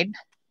same shade.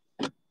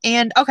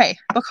 And, okay,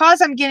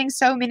 because I'm getting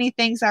so many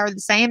things that are the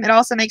same, it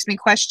also makes me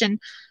question,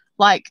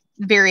 like,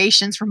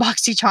 variations from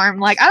Boxycharm.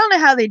 Like, I don't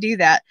know how they do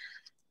that.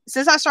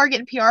 Since I started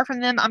getting PR from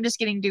them, I'm just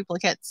getting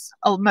duplicates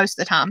most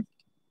of the time.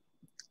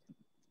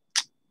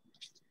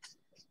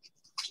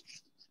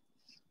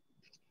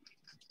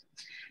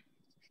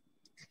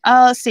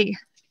 Let's see.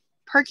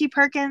 Perky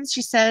Perkins,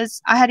 she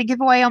says, I had a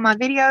giveaway on my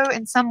video,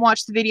 and some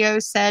watched the video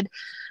said,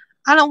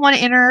 I don't want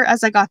to enter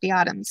as I got the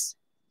items.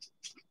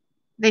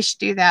 They should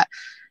do that.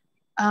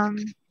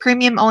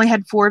 Premium only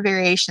had 4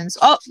 variations.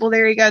 Oh, well,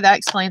 there you go. That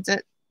explains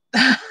it.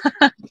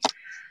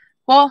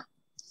 well,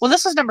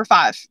 this was number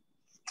 5.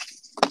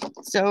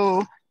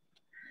 So,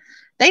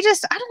 they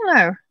just, I don't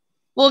know.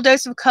 Little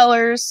dose of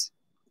colors,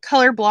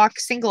 Color Block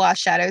single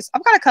eyeshadows.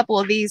 I've got a couple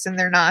of these, and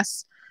they're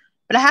nice.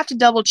 But I have to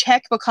double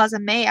check because I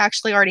may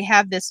actually already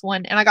have this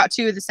one. And I got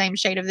 2 of the same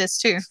shade of this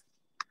too.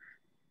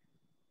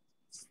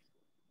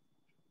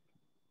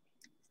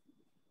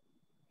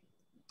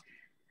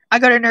 I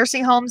go to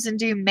nursing homes and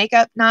do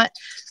makeup night.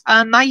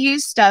 I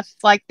use stuff.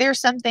 Like, there's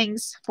some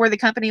things where the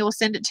company will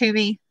send it to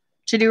me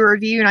to do a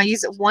review. And I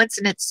use it once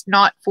and it's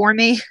not for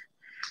me.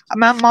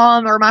 My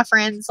mom or my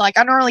friends, like,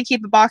 I normally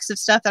keep a box of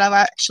stuff that I've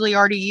actually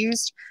already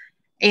used.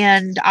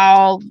 And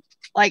I'll,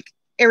 like,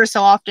 every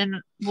so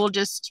often, we'll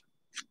just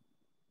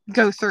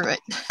go through it.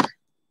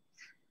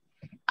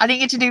 I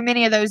didn't get to do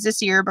many of those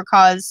this year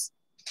because,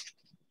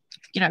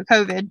 you know,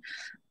 COVID.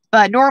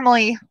 But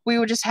normally we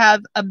would just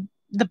have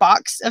the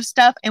box of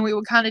stuff, and we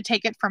would kind of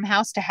take it from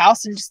house to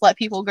house and just let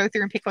people go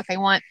through and pick what they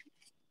want.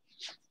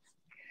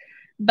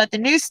 But the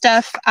new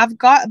stuff, I've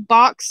got a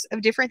box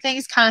of different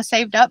things kind of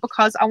saved up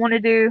because I want to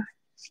do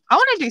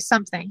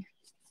something.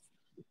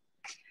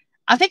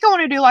 I think I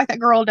want to do like that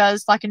girl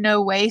does, like a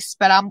no waste,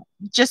 but I'm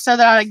just so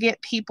that I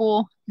get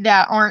people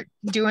that aren't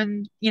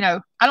doing, you know,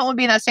 I don't want to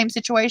be in that same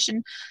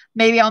situation.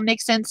 Maybe I'll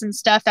mix in some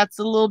stuff that's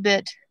a little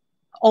bit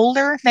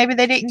older. Maybe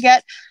they didn't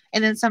get,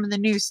 and then some of the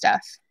new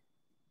stuff.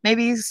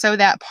 Maybe so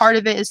that part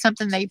of it is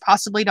something they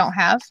possibly don't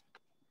have.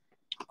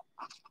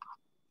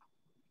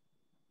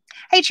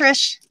 Hey,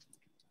 Trish.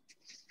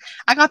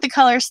 I got the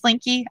color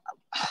Slinky.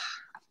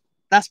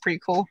 That's pretty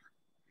cool.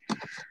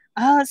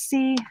 Let's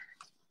see.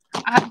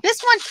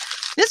 This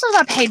was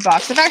my paid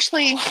box. I've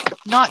actually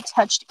not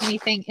touched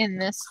anything in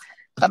this,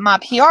 but my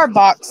PR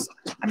box,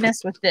 I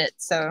messed with it.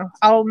 So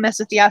I'll mess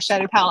with the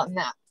eyeshadow palette in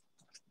that.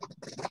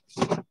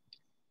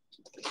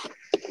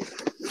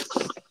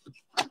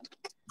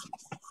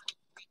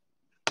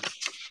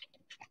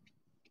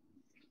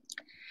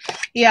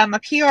 Yeah, my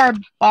PR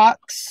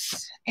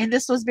box, and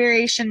this was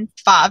variation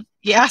 5.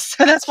 Yeah,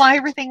 so that's why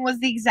everything was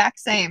the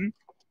exact same.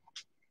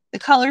 The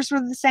colors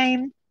were the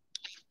same.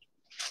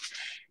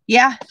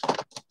 Yeah,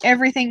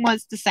 everything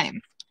was the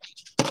same.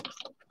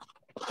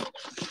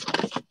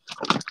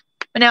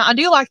 But now, I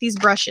do like these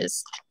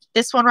brushes.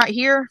 This one right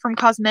here from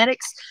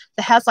Cosmetics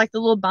that has like the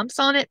little bumps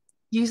on it.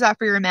 Use that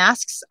for your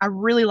masks. I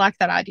really like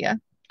that idea.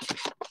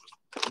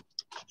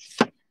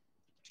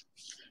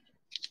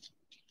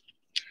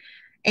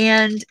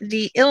 And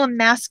the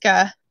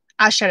Illamasqua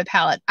eyeshadow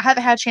palette. I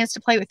haven't had a chance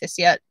to play with this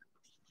yet.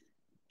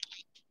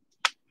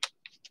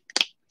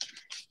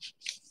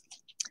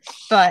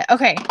 But,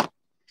 okay.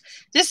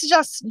 This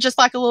is just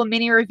like a little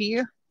mini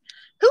review.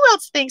 Who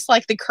else thinks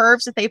like the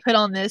curves that they put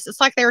on this, it's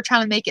like they were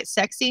trying to make it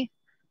sexy.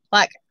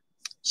 Like,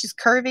 she's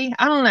curvy.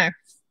 I don't know.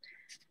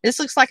 This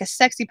looks like a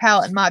sexy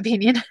palette in my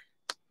opinion.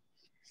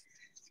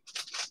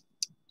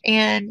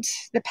 And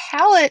the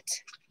palette,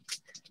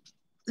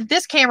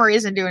 this camera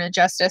isn't doing it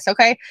justice,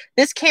 okay?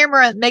 This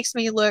camera makes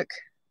me look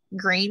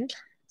green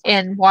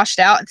and washed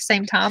out at the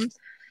same time.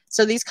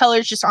 So these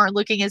colors just aren't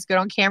looking as good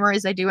on camera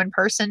as they do in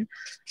person.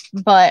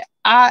 But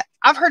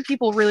I've heard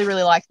people really,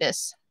 really like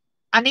this.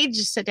 I need to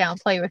just sit down and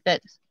play with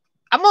it.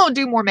 I'm going to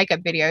do more makeup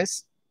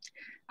videos.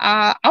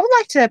 I would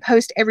like to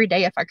post every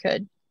day if I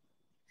could.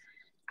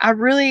 I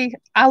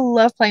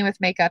love playing with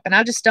makeup, and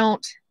I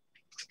don't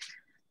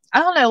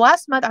know,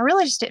 last month I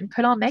really just didn't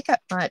put on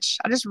makeup much.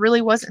 I just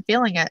really wasn't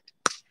feeling it.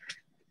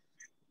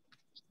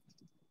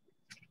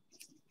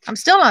 I'm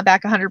still not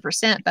back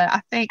 100%, but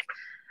I think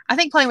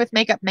playing with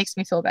makeup makes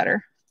me feel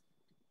better.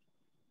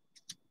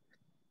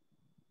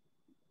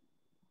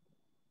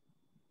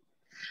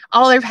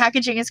 All their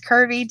packaging is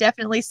curvy,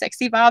 definitely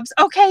sexy vibes.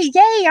 Okay,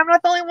 yay! I'm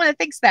not the only one that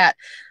thinks that.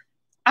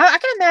 I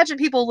can imagine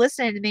people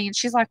listening to me, and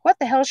she's like, what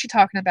the hell is she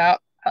talking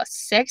about? A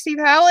sexy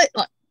palette?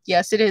 Like,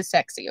 yes, it is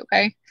sexy,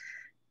 okay?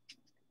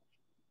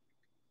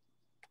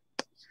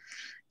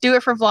 Do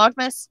it for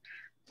Vlogmas.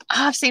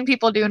 I've seen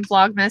people doing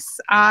Vlogmas.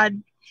 I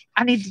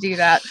need to do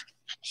that.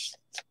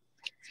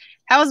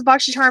 How is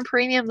Boxycharm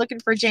Premium looking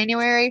for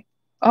January?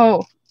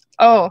 Oh.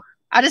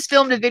 I just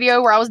filmed a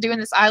video where I was doing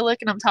this eye look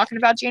and I'm talking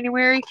about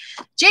January.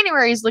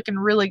 January is looking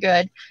really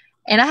good.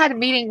 And I had a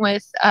meeting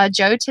with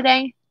Joe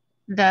today.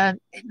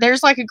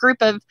 There's like a group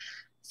of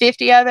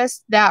 50 of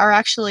us that are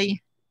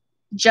actually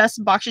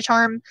just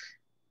Boxycharm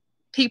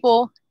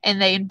people, and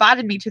they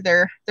invited me to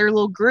their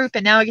little group,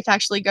 and now I get to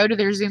actually go to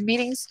their Zoom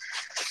meetings.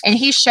 And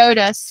he showed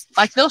us,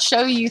 like, they'll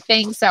show you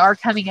things that are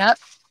coming up,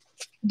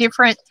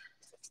 different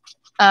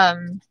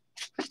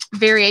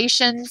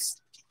variations.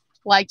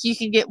 Like, you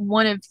can get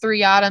 1 of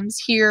 3 items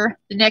here.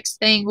 The next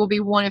thing will be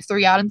 1 of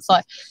 3 items.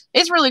 Like,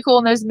 it's really cool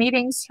in those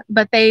meetings,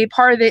 but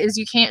part of it is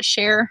you can't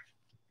share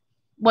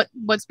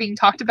what's being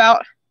talked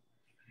about.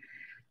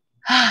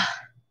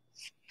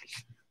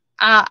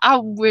 I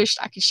wish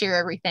I could share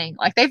everything.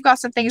 Like, they've got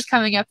some things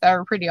coming up that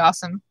are pretty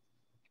awesome.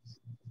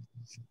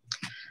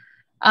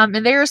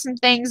 And there are some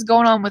things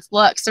going on with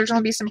Luxe. There's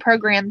going to be some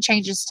program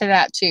changes to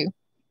that too.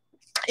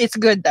 It's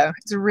good though.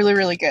 It's really,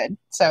 really good.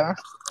 So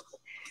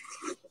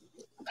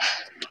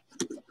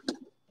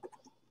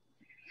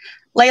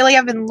lately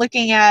I've been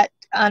looking at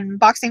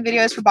unboxing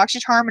videos for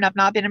Boxycharm, and I've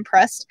not been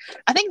impressed.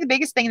 I think the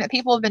biggest thing that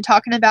people have been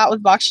talking about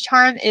with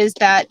Boxycharm is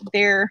that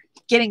they're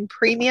getting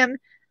premium,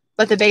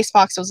 but the base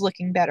box was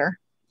looking better.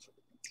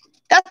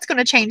 That's going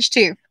to change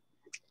too.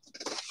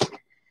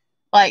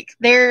 Like,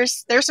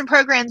 there's some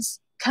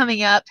programs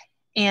coming up,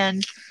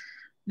 and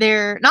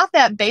they're not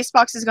that base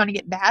box is going to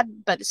get bad,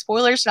 but the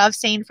spoilers that I've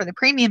seen for the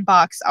premium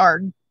box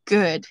are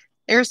good.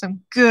 There's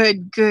some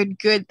good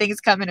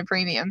things coming to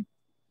premium.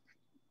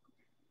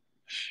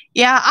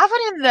 Yeah, I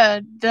put in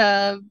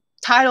the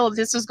title of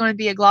this was going to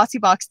be a glossy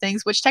box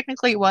things, which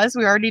technically it was.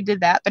 We already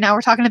did that, but now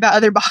we're talking about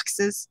other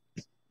boxes.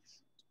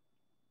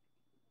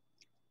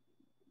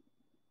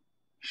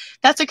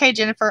 That's okay,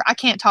 Jennifer. I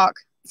can't talk,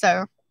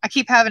 so I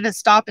keep having to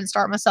stop and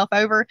start myself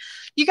over.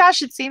 You guys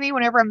should see me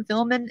whenever I'm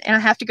filming and I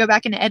have to go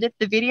back and edit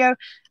the video.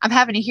 I'm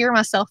having to hear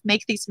myself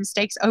make these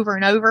mistakes over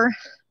and over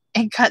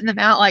and cutting them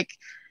out. Like,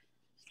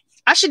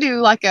 I should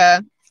do like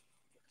a,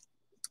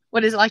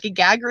 what is it, like a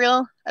gag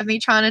reel of me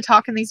trying to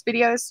talk in these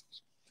videos.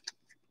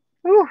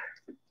 Whew.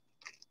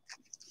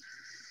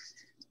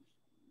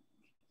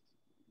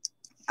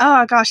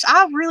 Oh gosh,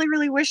 I really,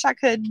 really wish I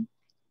could.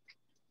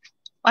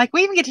 Like,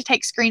 we even get to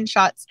take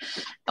screenshots.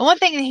 And one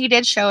thing that he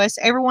did show us,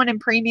 everyone in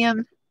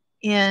premium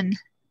in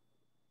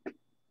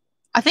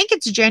I think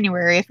it's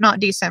January, if not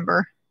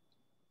December.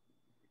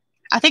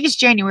 I think it's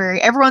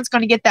January. Everyone's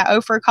going to get that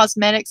Ofra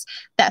Cosmetics,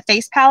 that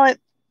face palette.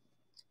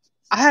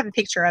 I have a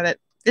picture of it.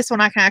 This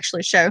one I can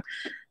actually show.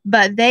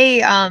 But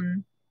they,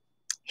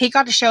 he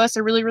got to show us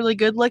a really, really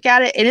good look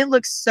at it, and it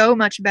looks so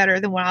much better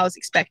than what I was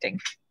expecting.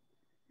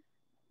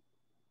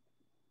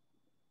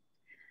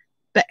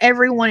 But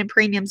everyone in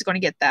premium is going to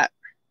get that.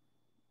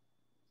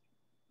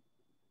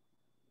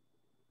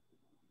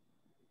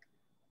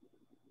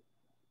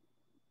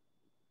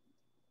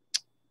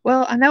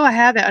 Well, I know I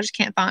have it. I just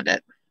can't find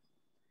it.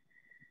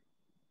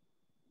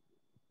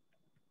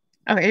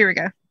 Okay, here we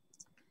go.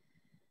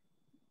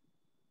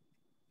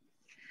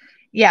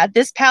 Yeah,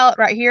 this palette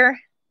right here,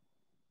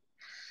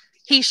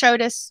 he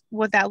showed us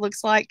what that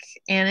looks like,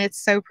 and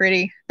it's so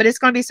pretty. But it's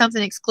going to be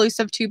something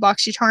exclusive to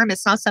Boxycharm.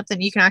 It's not something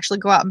you can actually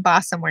go out and buy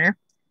somewhere.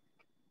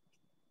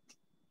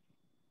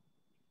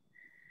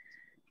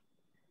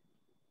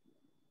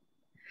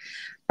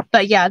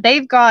 But yeah,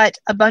 they've got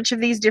a bunch of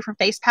these different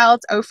face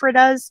palettes. Ofra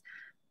does,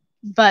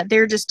 but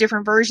they're just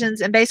different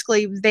versions. And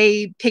basically,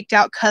 they picked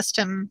out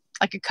custom,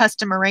 like a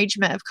custom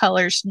arrangement of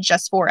colors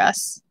just for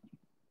us.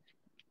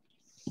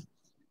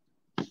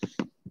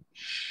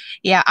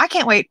 Yeah, I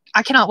can't wait.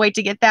 I cannot wait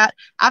to get that.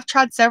 I've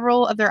tried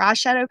several of their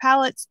eyeshadow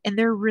palettes, and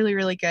they're really,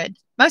 really good.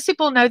 Most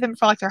people know them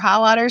for like their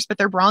highlighters, but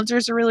their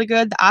bronzers are really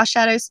good. The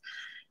eyeshadows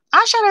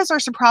are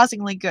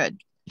surprisingly good.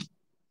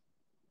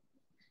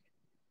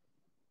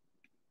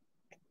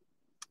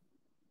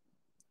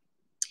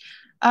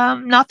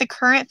 Not the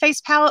current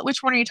face palette.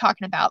 Which one are you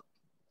talking about?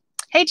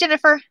 Hey,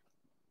 Jennifer.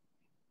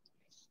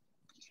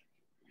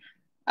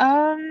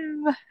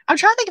 I'm trying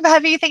to think if I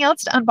have anything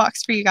else to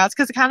unbox for you guys,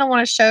 because I kind of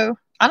want to show,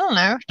 I don't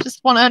know,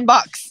 just want to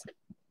unbox.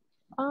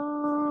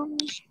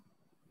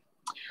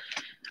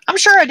 I'm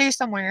sure I do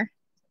somewhere.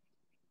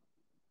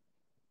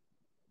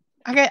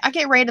 I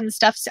get random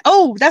stuff.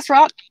 Oh, that's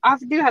right. I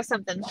do have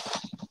something.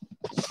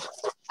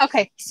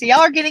 Okay, so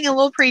y'all are getting a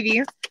little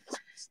preview.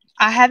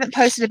 I haven't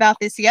posted about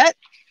this yet,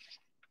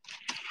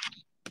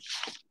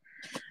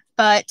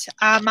 but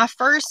my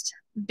first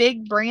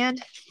big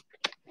brand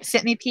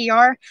sent me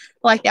PR,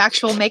 like the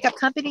actual makeup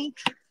company,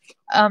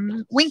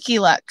 Winky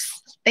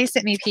Lux. They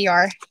sent me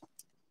PR.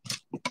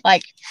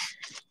 Like,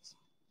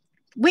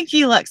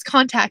 Winky Lux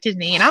contacted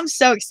me, and I'm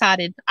so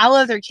excited. I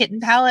love their kitten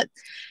palette,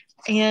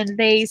 and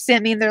they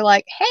sent me, and they're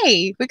like,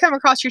 hey, we come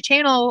across your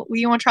channel.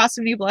 You want to try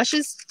some new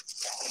blushes?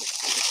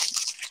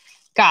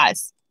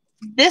 Guys,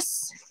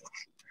 this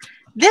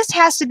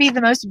has to be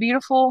the most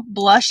beautiful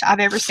blush I've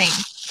ever seen.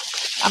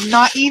 I'm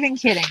not even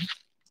kidding.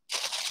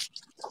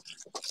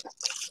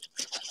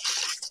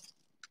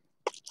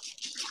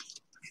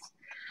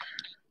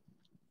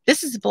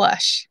 This is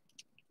blush.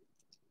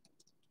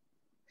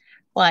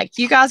 Like,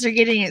 you guys are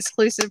getting an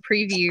exclusive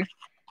preview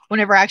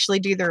whenever I actually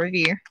do the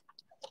review.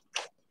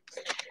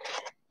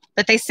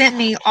 But they sent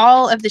me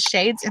all of the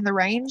shades in the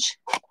range.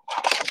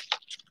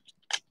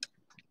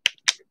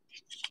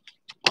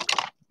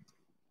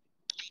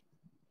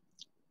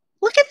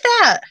 Look at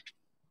that.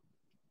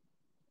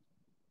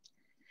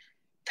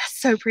 That's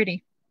so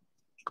pretty.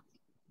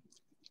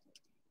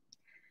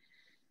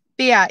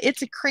 But yeah,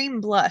 it's a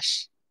cream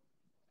blush.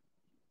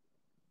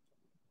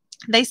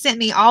 They sent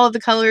me all of the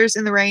colors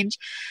in the range,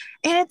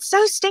 and it's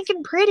so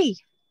stinking pretty.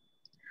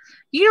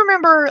 You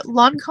remember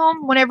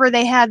Lancome whenever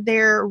they had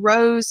their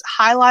rose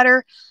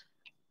highlighter?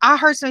 I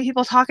heard some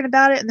people talking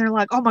about it, and they're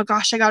like, oh my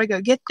gosh, I got to go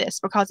get this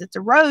because it's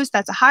a rose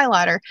that's a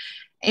highlighter.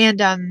 And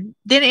then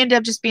it ended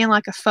up just being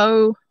like a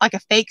faux, like a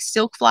fake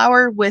silk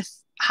flower with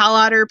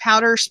highlighter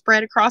powder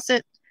spread across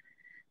it.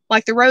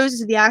 Like, the rose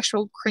is the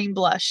actual cream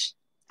blush.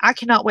 I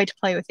cannot wait to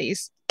play with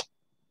these.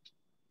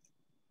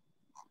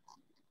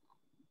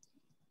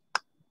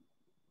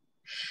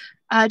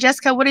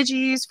 Jessica, what did you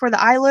use for the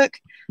eye look?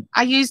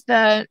 I used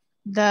the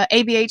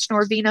ABH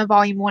Norvina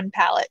Volume 1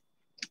 palette.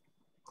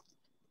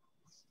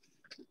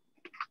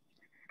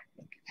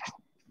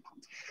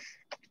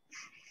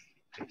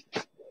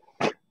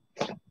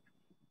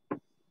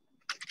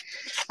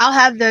 I'll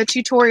have the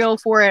tutorial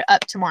for it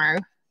up tomorrow,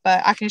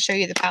 but I can show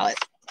you the palette.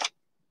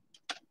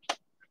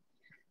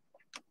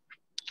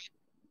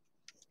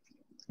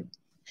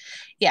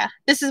 Yeah,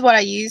 this is what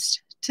I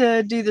used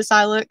to do this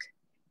eye look.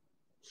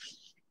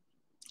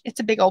 It's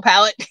a big old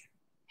palette.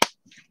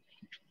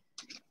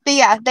 But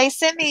yeah, they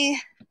sent me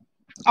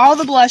all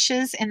the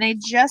blushes, and they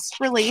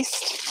just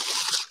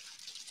released,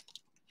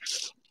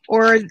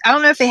 or I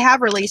don't know if they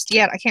have released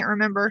yet. I can't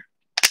remember.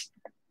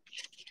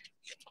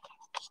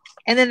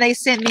 And then they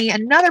sent me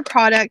another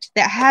product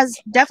that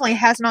definitely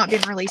has not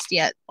been released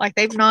yet. Like,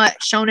 they've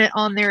not shown it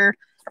on their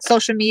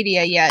social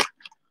media yet.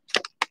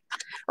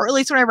 Or at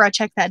least whenever I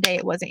checked that day,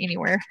 it wasn't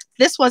anywhere.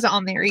 This wasn't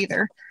on there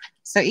either.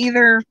 So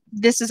either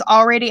this is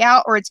already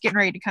out or it's getting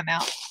ready to come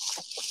out.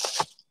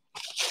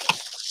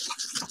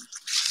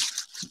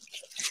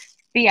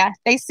 But yeah,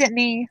 they sent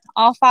me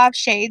all 5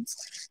 shades.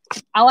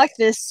 I like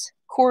this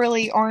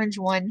corally orange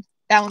one.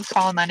 That one's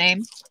calling my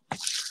name.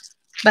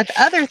 But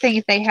the other thing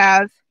that they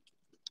have,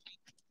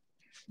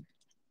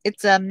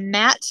 it's a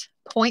matte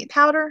point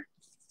powder.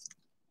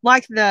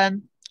 like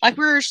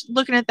we're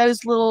looking at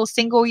those little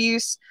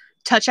single-use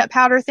touch-up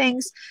powder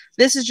things.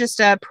 This is just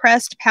a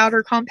pressed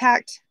powder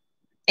compact,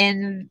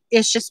 and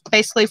it's just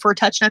basically for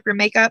touching up your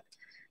makeup,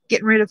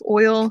 getting rid of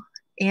oil.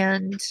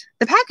 And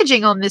the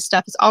packaging on this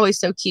stuff is always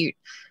so cute.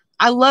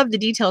 I love the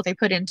detail they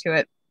put into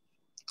it.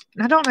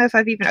 And I don't know if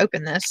I've even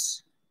opened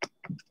this.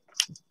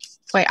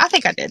 Wait, I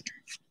think I did.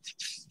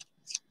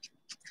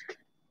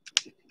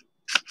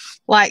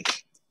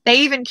 Like,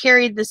 they even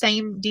carried the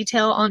same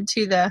detail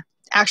onto the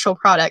actual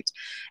product.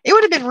 It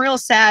would have been real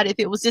sad if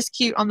it was this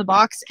cute on the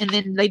box and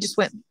then they just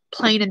went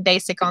plain and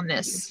basic on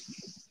this.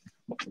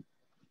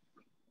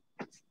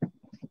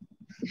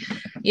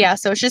 Yeah,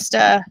 so it's just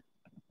a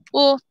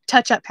little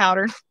touch-up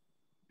powder.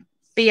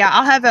 But yeah,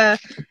 I'll have a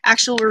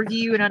actual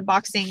review and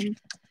unboxing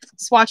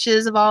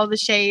swatches of all the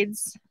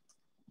shades.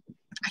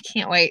 I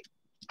can't wait.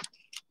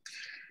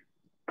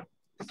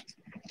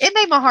 It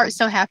made my heart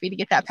so happy to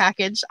get that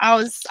package. I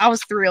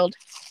was thrilled.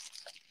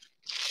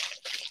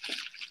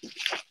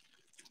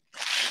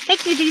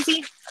 Thank you,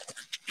 Daisy.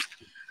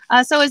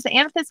 So is the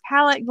Amethyst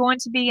palette going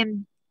to be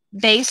in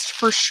base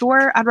for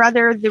sure? I'd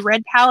rather the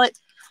red palette.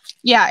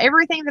 Yeah,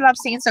 everything that I've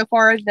seen so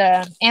far,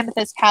 the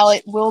Amethyst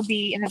palette will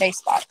be in the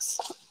base box.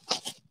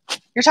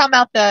 You're talking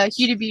about the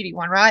Huda Beauty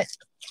one, right?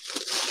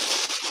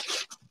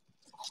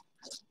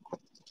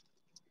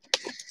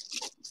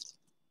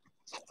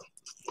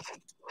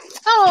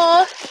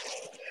 Oh,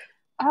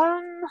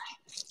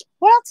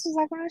 what else was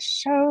I going to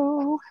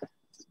show?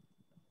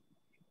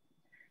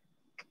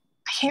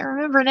 I can't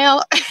remember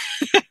now.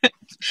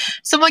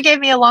 Someone gave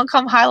me a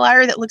Lancome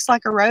highlighter that looks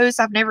like a rose.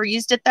 I've never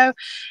used it though.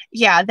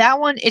 Yeah, that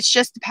one, it's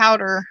just the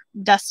powder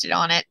dusted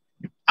on it.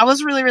 I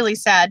was really, really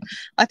sad.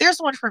 Like there's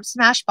one from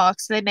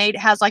Smashbox they made.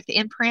 It has like the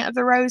imprint of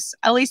the rose.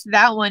 At least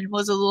that one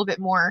was a little bit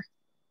more,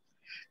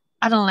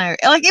 I don't know.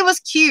 Like it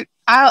was cute.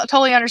 I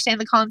totally understand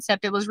the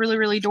concept. It was really,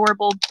 really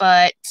adorable,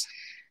 but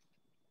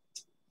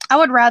I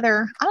would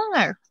rather, I don't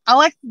know. I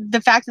like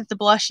the fact that the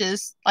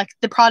blushes, like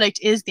the product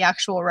is the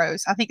actual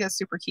rose. I think that's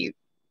super cute.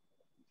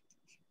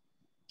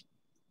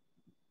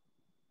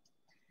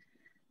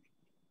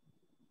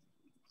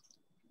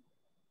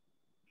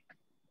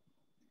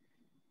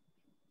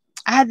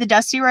 I had the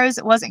Dusty Rose.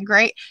 It wasn't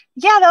great.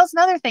 Yeah, that was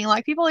another thing.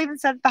 Like, people even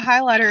said the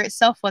highlighter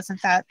itself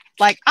wasn't that.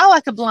 Like, I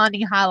like a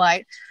blinding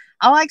highlight.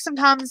 I like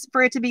sometimes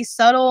for it to be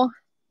subtle,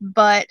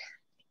 but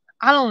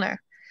I don't know.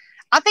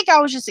 I think I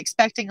was just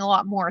expecting a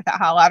lot more with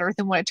that highlighter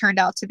than what it turned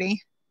out to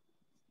be.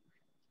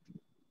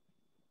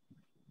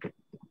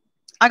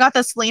 I got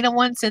the Selena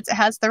one since it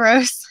has the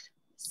rose.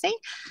 See?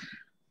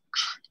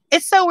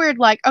 It's so weird.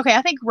 Like, okay,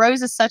 I think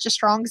rose is such a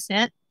strong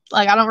scent.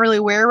 Like, I don't really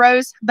wear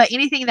rose, but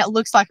anything that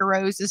looks like a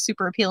rose is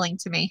super appealing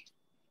to me.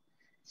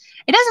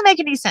 It doesn't make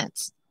any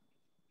sense.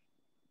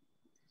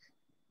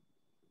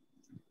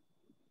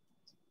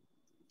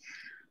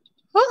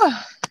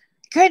 Oh,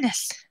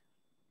 goodness.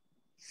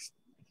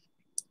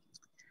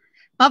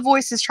 My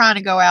voice is trying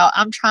to go out.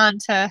 I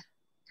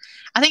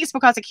think it's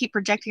because I keep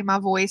projecting my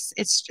voice.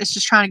 It's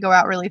just trying to go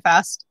out really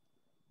fast.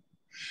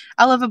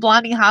 I love a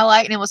blinding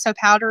highlight, and it was so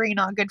powdery,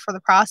 not good for the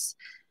price.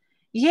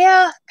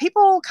 Yeah,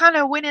 people kind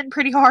of went in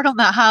pretty hard on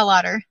that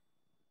highlighter.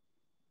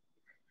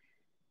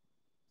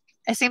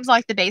 It seems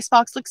like the base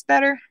box looks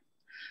better.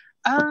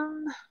 Where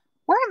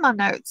are my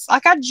notes?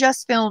 Like, I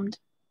just filmed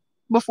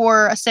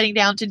before sitting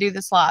down to do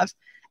this live,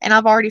 and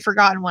I've already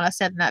forgotten what I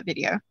said in that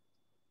video.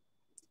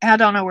 And I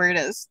don't know where it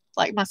is,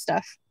 like my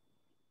stuff.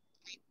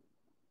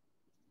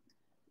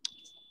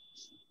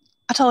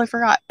 I totally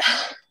forgot.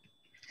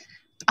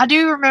 I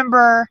do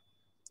remember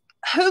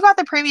who got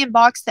the premium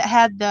box that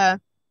had the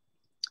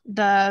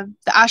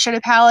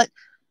eyeshadow palette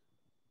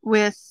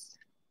with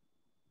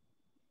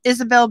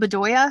Isabel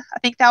Bedoya. I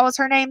think that was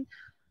her name.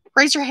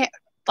 Raise your hand,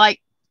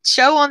 like,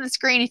 show on the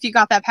screen if you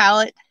got that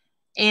palette.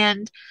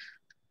 And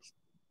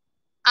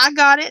I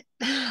got it.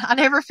 I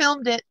never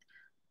filmed it,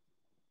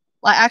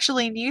 like,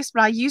 actually in use,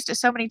 but I used it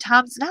so many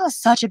times, and that was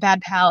such a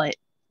bad palette.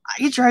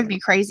 It drove me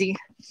crazy.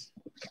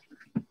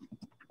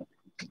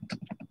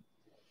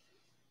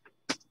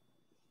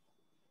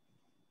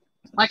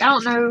 Like, I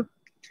don't know.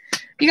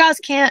 You guys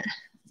can't.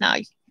 No,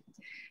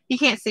 you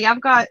can't see.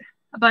 I've got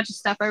a bunch of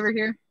stuff over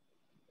here.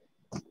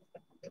 I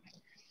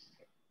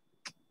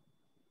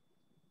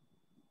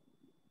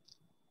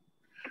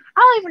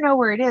don't even know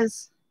where it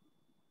is.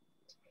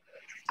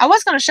 I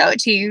was going to show it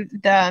to you,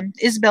 the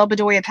Isabel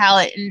Bedoya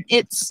palette, and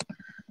it's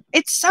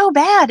so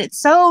bad. It's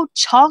so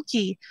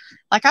chalky.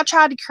 Like, I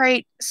tried to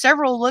create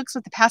several looks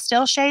with the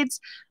pastel shades.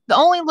 The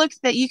only look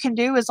that you can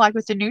do is like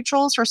with the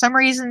neutrals. For some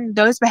reason,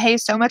 those behave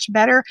so much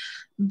better.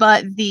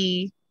 But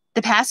the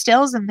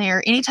pastels in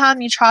there,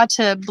 anytime you try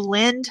to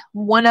blend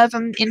one of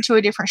them into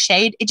a different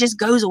shade, it just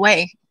goes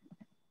away.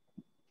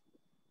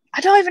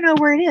 I don't even know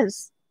where it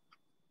is.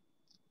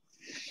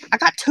 I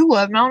got two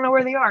of them. I don't know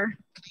where they are.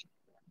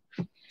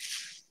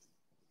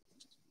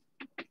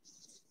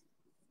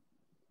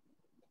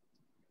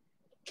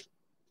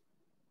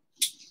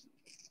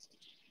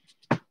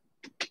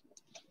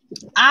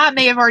 I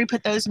may have already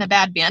put those in a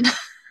bad bin.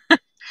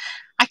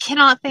 I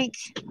cannot think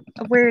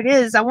where it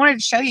is. I wanted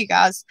to show you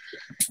guys.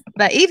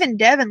 But even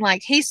Devin,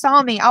 like, he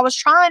saw me. I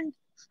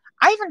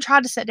even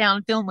tried to sit down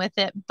and film with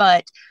it,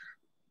 but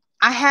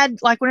I had,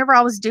 like, whenever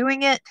I was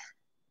doing it,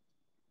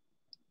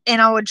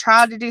 and I would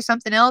try to do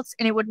something else,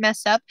 and it would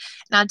mess up,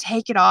 and I'd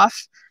take it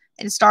off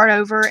and start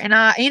over, and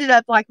I ended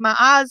up, like, my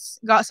eyes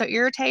got so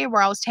irritated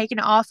where I was taking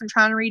it off and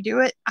trying to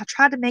redo it. I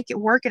tried to make it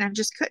work, and I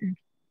just couldn't.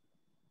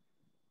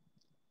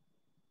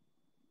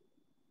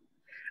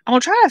 I'm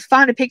going to try to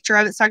find a picture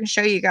of it so I can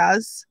show you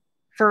guys,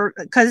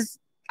 because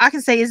I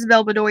can say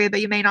Isabel Bedoya,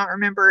 but you may not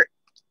remember it.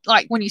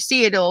 Like, when you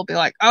see it, it'll be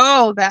like,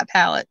 oh, that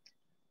palette.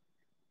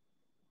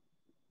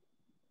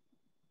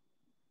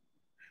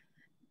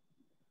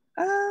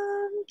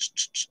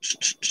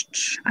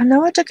 I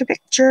know I took a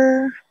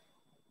picture.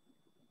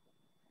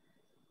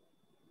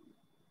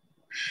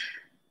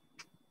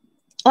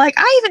 Like,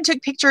 I even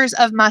took pictures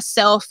of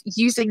myself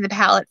using the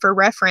palette for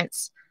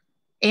reference,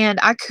 and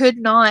I could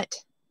not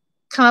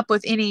come up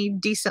with any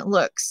decent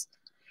looks.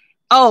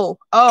 Oh,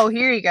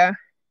 here you go.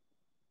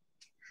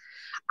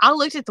 I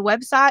looked at the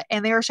website,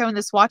 and they were showing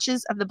the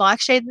swatches of the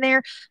black shade in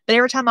there, but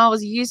every time I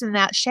was using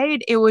that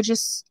shade, it would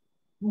just,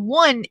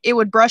 it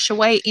would brush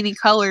away any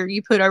color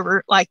you put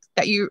over, like,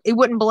 it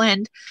wouldn't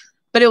blend,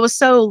 but it was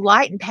so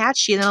light and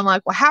patchy, and I'm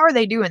like, well, how are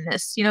they doing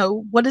this? You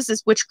know, what is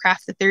this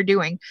witchcraft that they're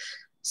doing?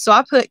 So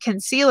I put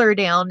concealer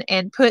down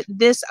and put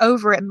this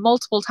over it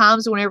multiple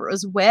times whenever it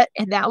was wet,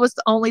 and that was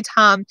the only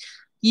time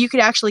you could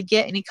actually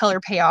get any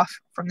color payoff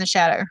from the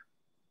shadow.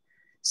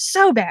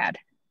 So bad.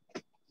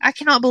 I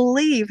cannot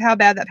believe how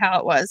bad that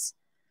palette was.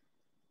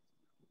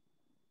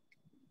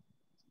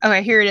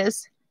 Okay, here it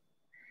is.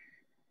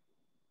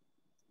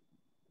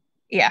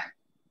 Yeah.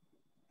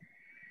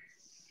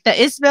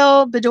 The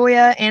Isabel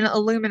Bedoya and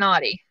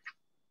Illuminati.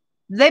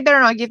 They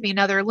better not give me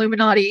another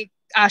Illuminati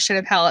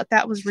eyeshadow palette.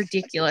 That was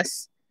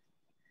ridiculous.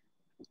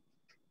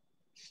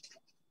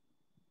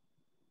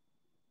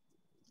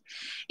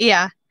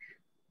 Yeah.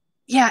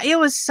 Yeah, it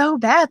was so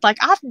bad. Like,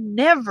 I've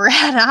never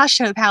had an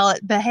eyeshadow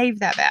palette behave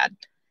that bad.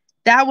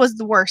 That was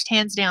the worst,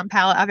 hands down,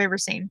 palette I've ever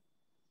seen.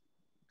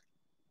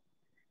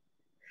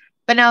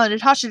 But now the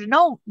Natasha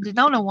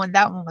Denona one,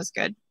 that one was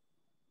good.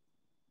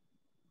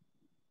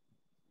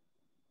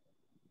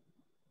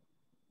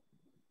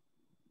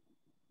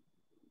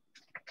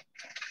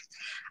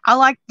 I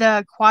like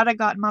the quad I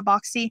got in my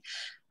Boxy.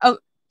 Oh,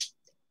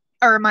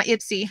 or my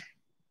Ipsy.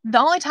 The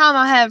only time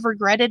I have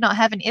regretted not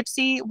having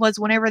Ipsy was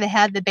whenever they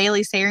had the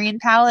Bailey Sarian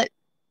palette.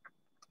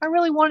 I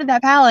really wanted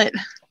that palette.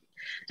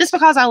 Just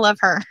because I love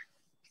her.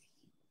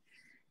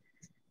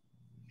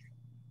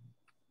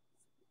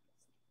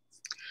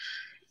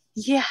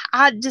 Yeah,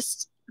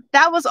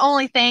 that was the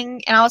only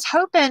thing, and I was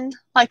hoping,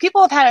 like,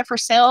 people have had it for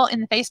sale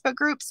in the Facebook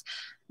groups,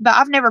 but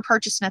I've never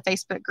purchased in a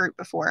Facebook group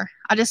before.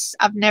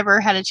 I've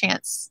never had a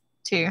chance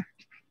to.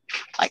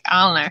 Like,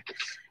 I don't know.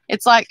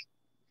 It's like,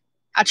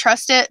 I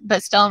trust it,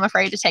 but still I'm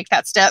afraid to take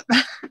that step.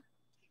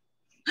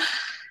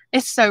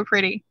 It's so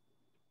pretty.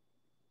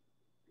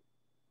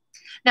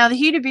 Now,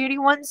 the Huda Beauty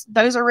ones,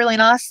 those are really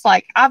nice.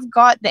 Like, I've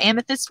got the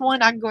amethyst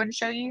one. I can go ahead and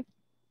show you.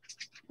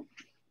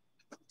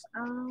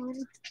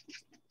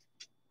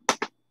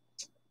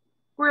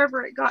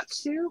 Wherever it got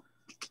to.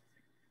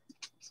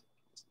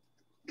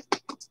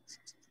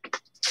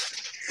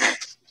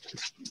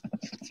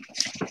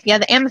 Yeah,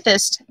 the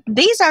amethyst.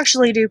 These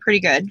actually do pretty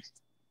good.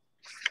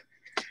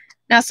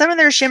 Now, some of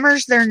their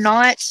shimmers, they're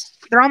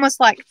almost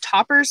like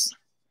toppers.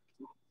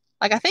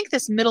 Like, I think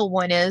this middle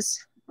one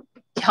is.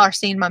 Y'all are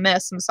seeing my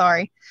mess, I'm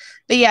sorry.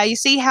 But yeah, you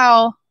see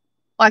how,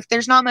 like,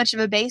 there's not much of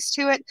a base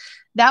to it.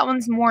 That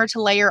one's more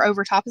to layer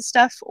over top of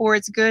stuff, or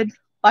it's good,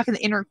 like, in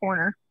the inner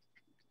corner.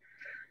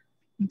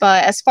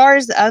 But as far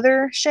as the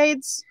other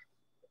shades,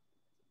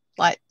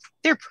 like,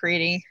 they're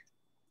pretty.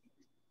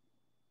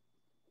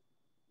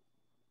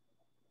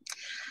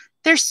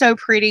 They're so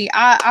pretty.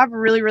 I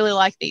really, really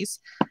like these.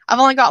 I've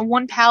only got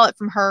one palette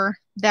from her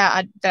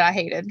that I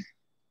hated.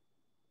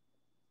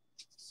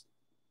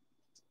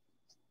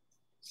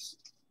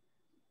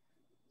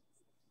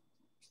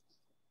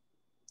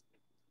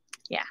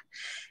 Yeah.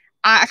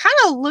 I kind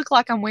of look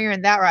like I'm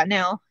wearing that right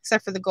now,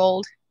 except for the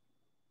gold.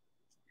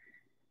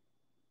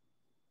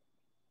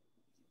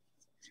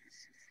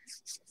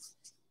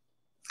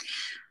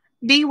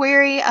 Be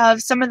wary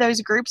of some of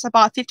those groups. I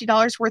bought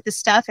 $50 worth of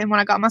stuff, and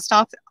when I got my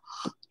stuff,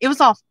 it was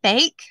all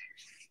fake.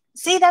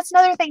 See, that's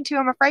another thing too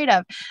I'm afraid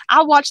of.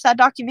 I watched that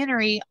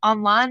documentary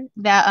online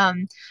that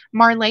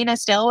Marlene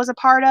Estelle was a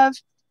part of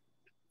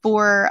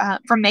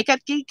from Makeup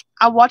Geek.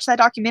 I watched that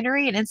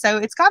documentary, and so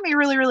it's got me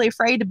really, really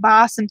afraid to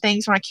buy some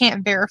things when I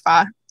can't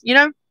verify. You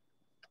know,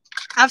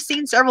 I've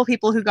seen several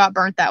people who got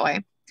burnt that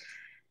way.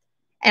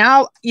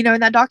 And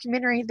in that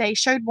documentary, they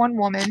showed one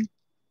woman.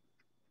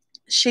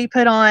 She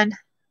put on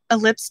a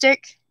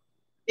lipstick.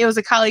 It was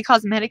a Kylie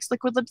Cosmetics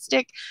liquid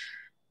lipstick,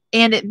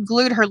 and it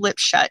glued her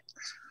lips shut.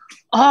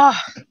 Oh,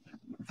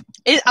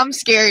 I'm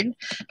scared.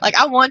 Like,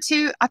 I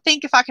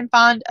think if I can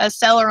find a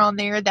seller on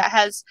there that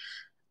has,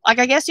 like,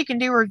 I guess you can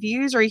do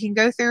reviews, or you can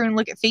go through and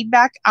look at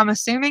feedback, I'm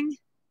assuming,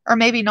 or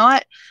maybe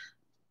not.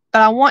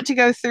 But I want to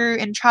go through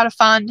and try to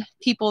find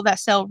people that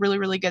sell really,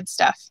 really good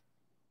stuff.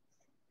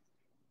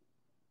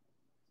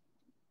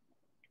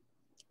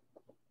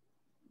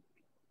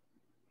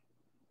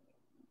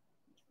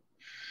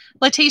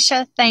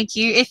 Letitia, thank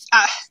you.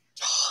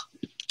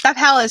 That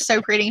palette is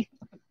so pretty.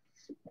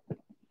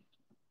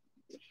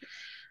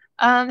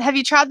 Have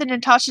you tried the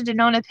Natasha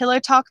Denona Pillow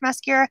Talk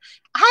mascara?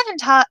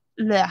 I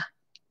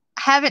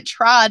haven't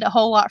tried a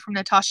whole lot from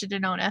Natasha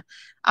Denona.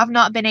 I've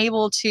not been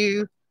able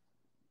to.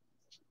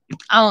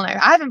 I don't know.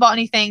 I haven't bought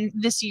anything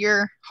this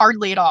year,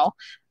 hardly at all.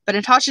 But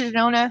Natasha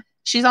Denona,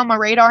 she's on my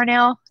radar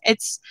now.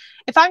 If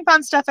I can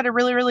find stuff at a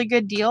really, really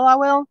good deal, I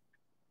will.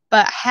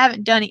 But I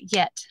haven't done it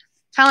yet.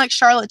 Kind of like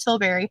Charlotte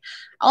Tilbury.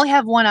 I only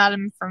have one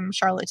item from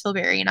Charlotte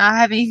Tilbury, and I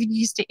haven't even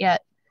used it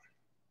yet.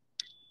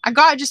 I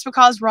got it just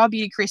because Raw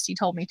Beauty Christie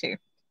told me to.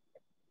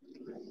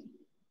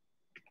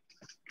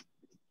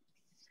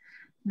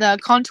 The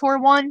contour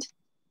wand,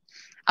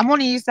 I'm going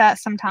to use that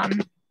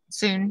sometime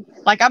soon.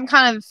 Like, I'm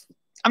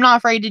not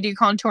afraid to do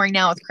contouring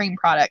now with cream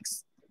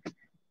products.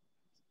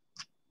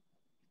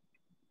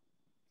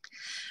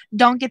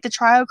 Don't get the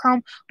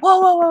Triochrome.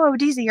 Whoa,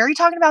 DZ, are you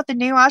talking about the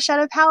new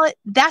eyeshadow palette?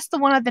 That's the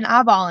one I've been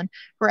eyeballing,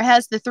 where it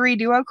has the 3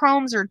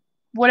 duochromes or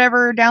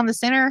whatever down the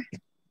center.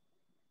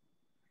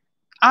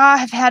 I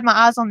have had my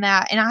eyes on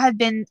that, and I have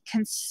been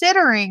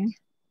considering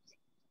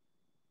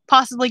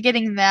possibly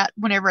getting that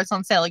whenever it's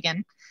on sale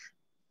again.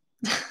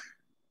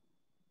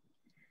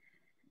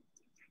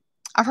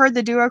 I've heard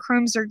the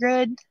duochromes are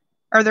good,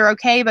 or they're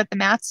okay, but the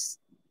mattes,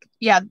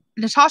 yeah,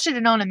 Natasha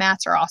Denona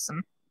mattes are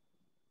awesome.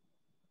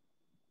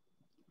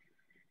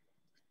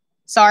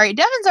 Sorry,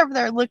 Devin's over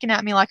there looking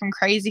at me like I'm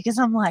crazy because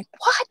I'm like,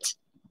 what?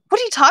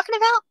 What are you talking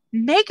about?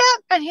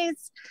 Makeup? And he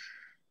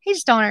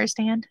just don't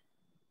understand.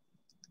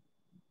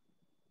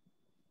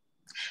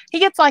 He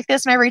gets like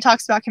this whenever he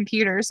talks about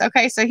computers.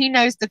 Okay, so he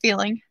knows the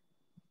feeling.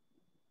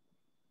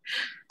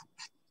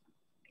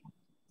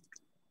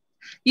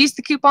 Use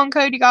the coupon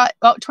code. You got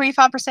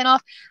 25%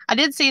 off. I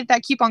did see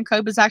that coupon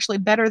code was actually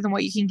better than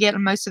what you can get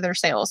on most of their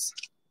sales.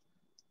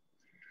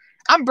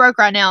 I'm broke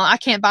right now. I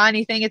can't buy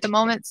anything at the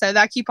moment, so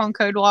that coupon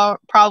code will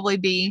probably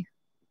be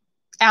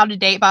out of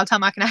date by the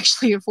time I can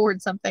actually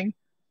afford something.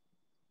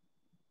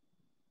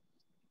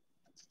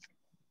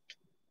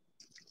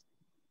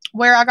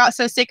 Where I got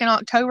so sick in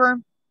October,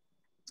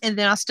 and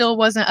then I still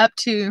wasn't up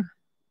to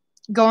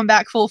going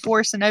back full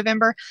force in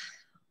November,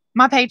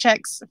 my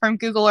paychecks from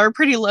Google are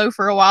pretty low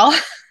for a while.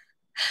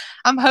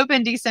 I'm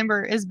hoping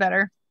December is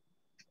better.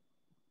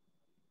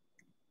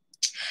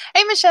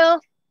 Hey,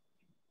 Michelle.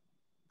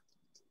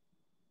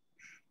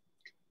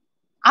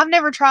 I've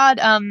never tried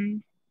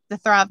the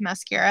Thrive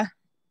mascara.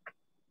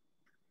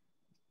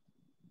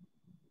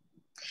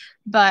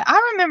 But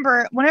I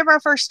remember whenever I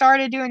first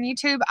started doing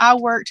YouTube, I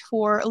worked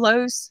for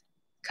Lowe's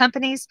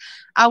companies.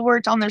 I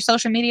worked on their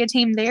social media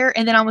team there,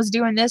 and then I was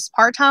doing this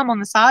part-time on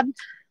the side.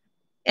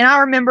 And I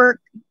remember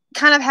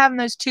kind of having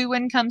those 2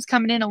 incomes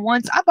coming in at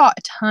once. I bought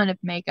a ton of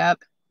makeup.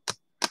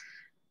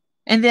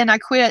 And then I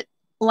quit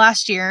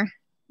last year,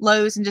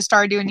 Lowe's, and just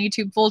started doing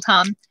YouTube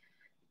full-time.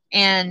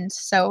 And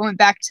so I went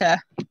back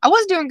to, I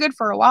was doing good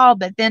for a while,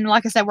 but then,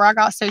 like I said, where I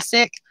got so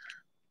sick,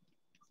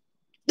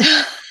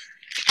 it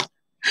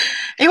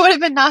would have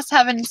been nice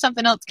having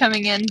something else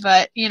coming in,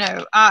 but you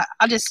know, I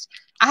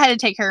had to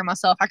take care of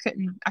myself. I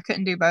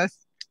couldn't do both.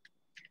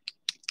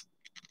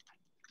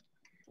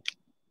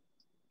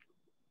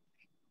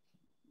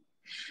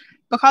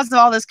 Because of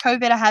all this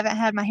COVID, I haven't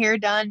had my hair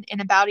done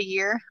in about a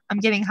year. I'm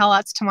getting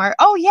highlights tomorrow.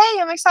 Oh,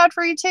 yay, I'm excited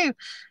for you too.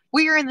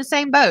 We are in the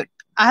same boat.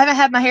 I haven't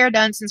had my hair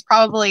done since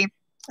probably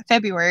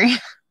February.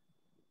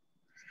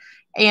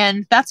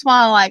 And that's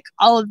why, like,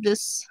 all of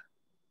this,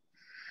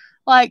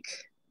 like,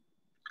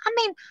 I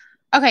mean,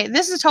 okay,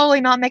 this is totally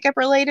not makeup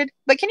related,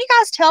 but can you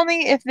guys tell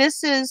me if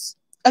this is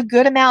a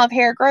good amount of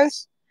hair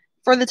growth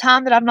for the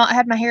time that I've not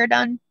had my hair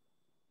done?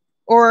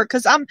 Or,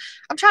 because I'm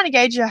trying to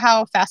gauge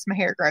how fast my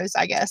hair grows,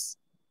 I guess.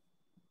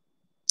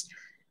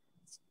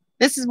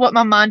 This is what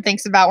my mind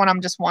thinks about when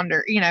I'm just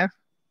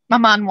my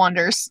mind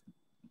wanders.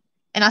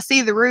 And I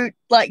see the root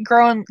like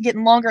growing,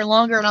 getting longer and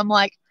longer, and I'm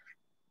like,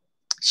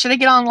 should I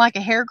get on like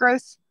a hair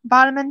growth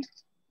vitamin?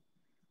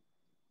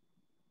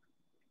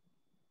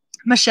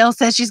 Michelle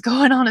says she's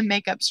going on a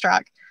makeup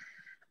strike.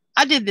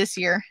 I did this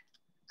year.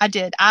 I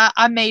did.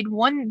 I made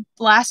one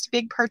last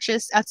big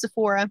purchase at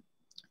Sephora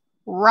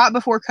right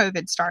before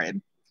COVID started.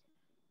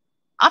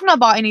 I've not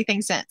bought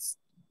anything since,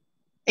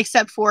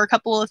 except for a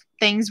couple of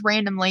things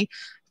randomly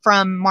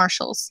from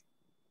Marshall's.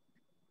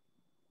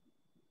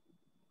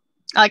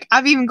 Like,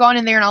 I've even gone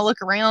in there and I'll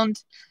look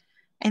around,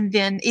 and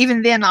then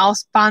even then I'll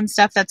find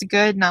stuff that's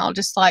good, and I'll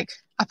just I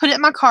put it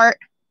in my cart.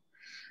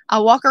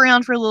 I'll walk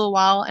around for a little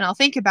while and I'll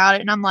think about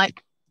it, and I'm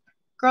like,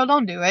 girl,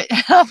 don't do it.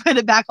 I'll put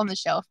it back on the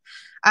shelf.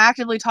 I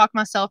actively talk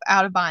myself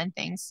out of buying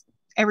things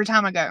every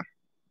time I go.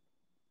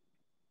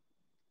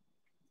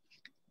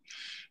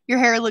 Your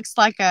hair looks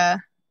like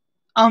a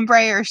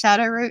ombre or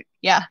shadow root.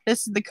 Yeah,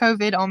 this is the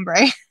COVID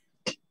ombre.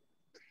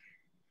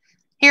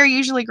 Hair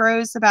usually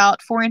grows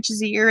about 4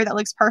 inches a year. That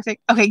looks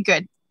perfect. Okay,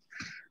 good.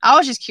 I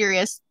was just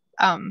curious.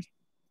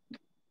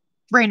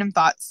 Random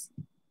thoughts.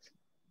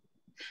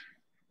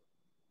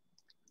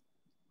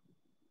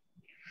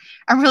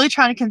 I'm really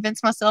trying to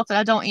convince myself that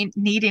I don't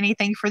need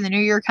anything for the new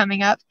year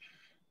coming up.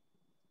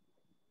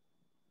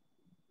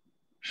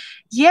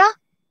 Yeah,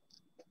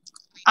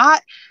 I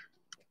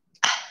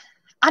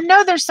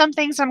know there's some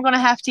things I'm going to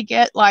have to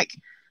get, like,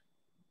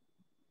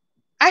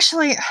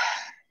 actually,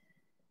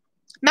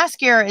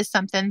 mascara is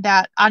something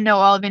that I know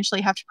I'll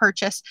eventually have to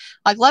purchase.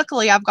 Like,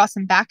 luckily, I've got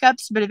some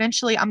backups, but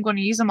eventually I'm going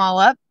to use them all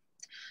up.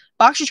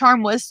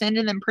 Boxycharm was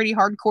sending them pretty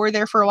hardcore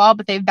there for a while,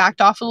 but they've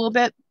backed off a little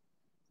bit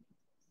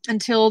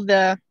until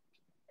that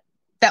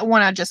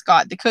one I just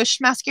got, the Kush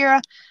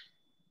mascara.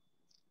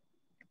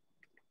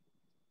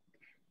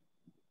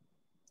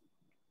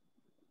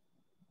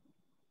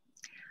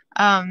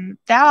 That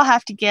I'll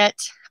have to get.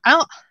 I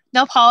don't,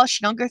 nail polish,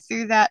 don't go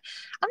through that.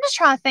 I'm just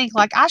trying to think,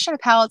 like, eyeshadow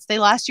palettes, they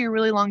last you a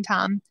really long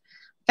time.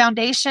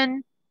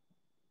 Foundation.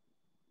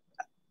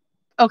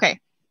 Okay.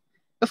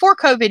 Before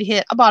COVID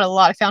hit, I bought a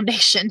lot of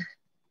foundation.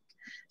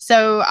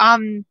 So,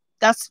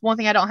 that's one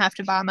thing I don't have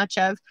to buy much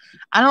of.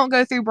 I don't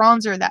go through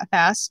bronzer that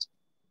fast.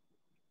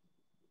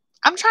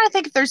 I'm trying to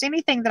think if there's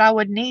anything that I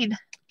would need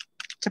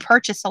to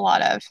purchase a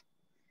lot of.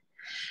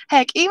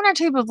 Heck, even a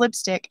tube of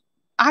lipstick.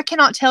 I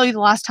cannot tell you the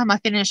last time I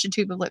finished a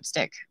tube of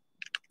lipstick.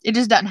 It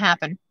just doesn't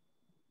happen.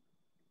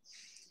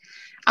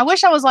 I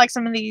wish I was like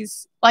some of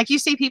these, like you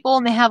see people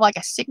and they have like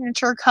a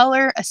signature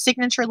color, a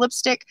signature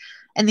lipstick,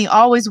 and they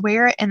always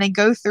wear it and they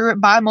go through it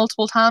by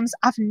multiple times.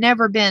 I've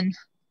never been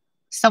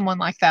someone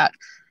like that.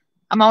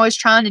 I'm always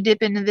trying to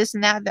dip into this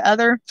and that, the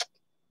other.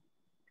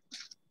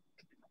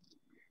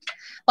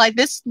 Like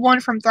this one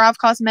from Thrive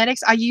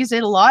Cosmetics, I use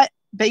it a lot,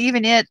 but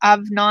even it,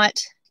 I've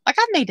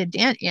made a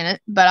dent in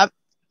it, but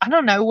I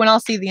don't know when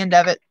I'll see the end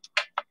of it.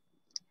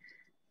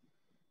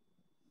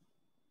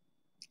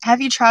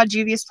 Have you tried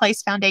Juvia's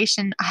Place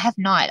foundation? I have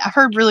not. I've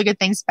heard really good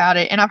things about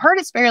it, and I've heard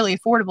it's fairly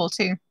affordable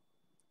too.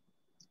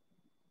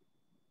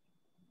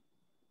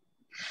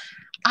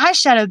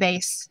 Eyeshadow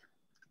base.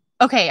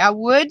 Okay, I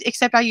would,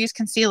 except I use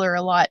concealer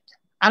a lot.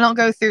 I don't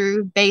go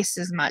through base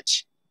as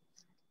much.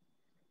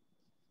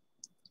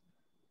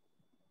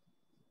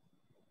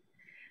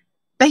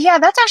 But yeah,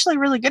 that's actually a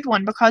really good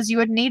one because you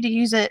would need to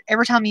use it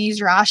every time you use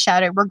your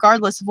eyeshadow,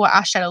 regardless of what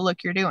eyeshadow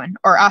look you're doing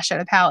or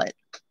eyeshadow palette.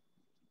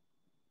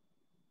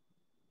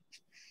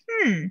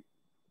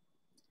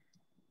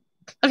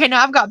 Okay, no,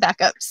 I've got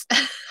backups.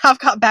 I've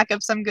got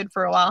backups. I'm good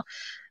for a while.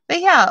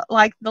 But yeah,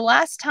 like the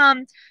last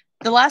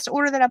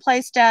order that I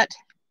placed at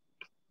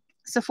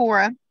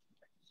Sephora,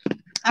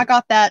 I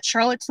got that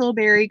Charlotte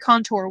Tilbury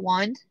contour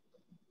wand.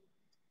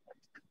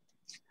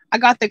 I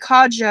got the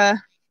Kaja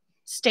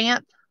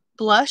stamp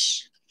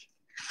blush.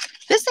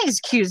 This thing is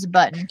cute as a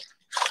button.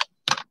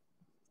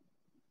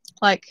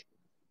 Like,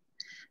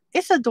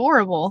 it's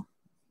adorable.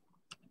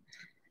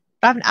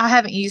 But I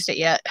haven't used it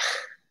yet.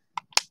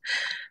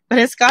 But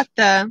it's got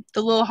the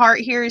little heart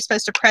here. You're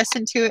supposed to press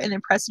into it and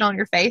then press it on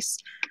your face.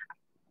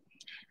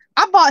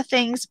 I bought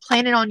things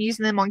planning on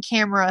using them on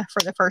camera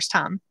for the first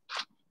time.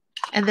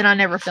 And then I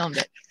never filmed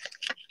it.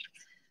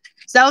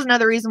 So that was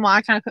another reason why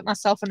I kind of put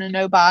myself in a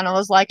no-buy. And I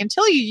was like,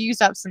 until you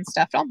use up some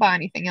stuff, don't buy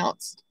anything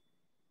else.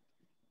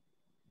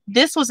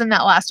 This was in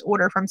that last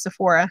order from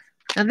Sephora.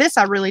 Now this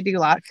I really do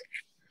like.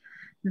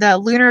 The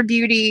Lunar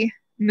Beauty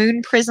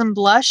Moon Prism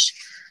Blush.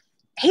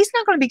 He's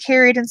not going to be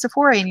carried in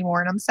Sephora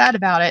anymore, and I'm sad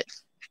about it.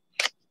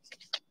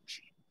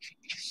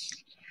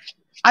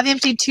 I've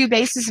emptied 2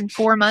 bases in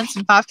 4 months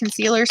and 5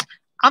 concealers.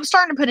 I'm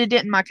starting to put a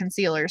dent in my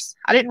concealers.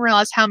 I didn't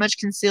realize how much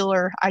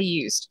concealer I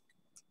used.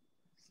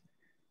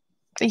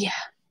 But yeah,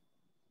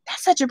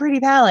 that's such a pretty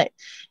palette.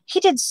 He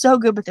did so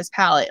good with this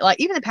palette. Like,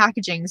 even the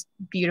packaging's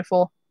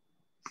beautiful.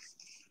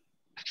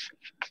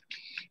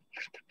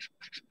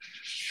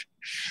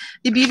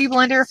 The Beauty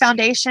Blender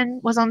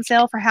foundation was on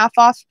sale for half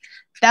off.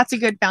 That's a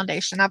good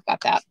foundation. I've got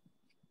that.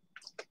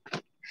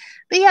 But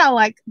yeah,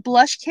 like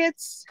blush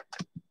kits.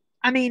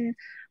 I mean,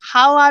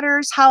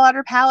 highlighters,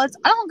 highlighter palettes.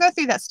 I don't go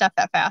through that stuff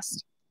that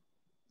fast.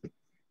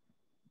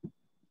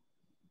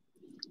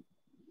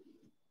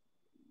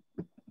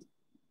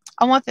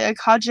 I want the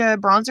Kaja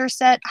bronzer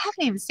set. I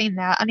haven't even seen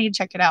that. I need to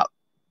check it out.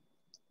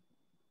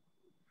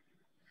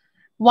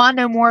 Why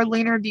no more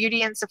Lunar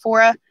Beauty in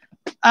Sephora?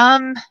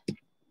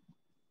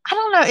 I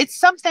don't know. It's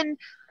something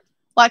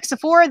like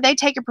Sephora, they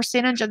take a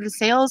percentage of the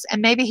sales,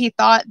 and maybe he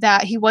thought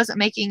that he wasn't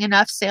making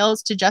enough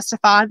sales to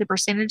justify the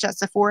percentage that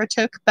Sephora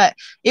took, but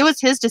it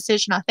was his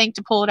decision, I think,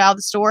 to pull it out of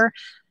the store.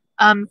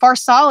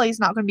 Farsali is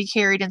not going to be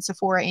carried in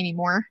Sephora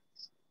anymore.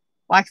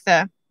 Like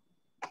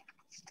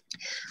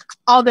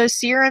all those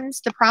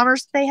serums, the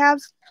primers they have,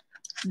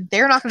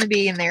 they're not going to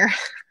be in there.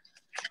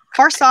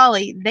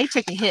 Farsali, they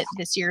took a hit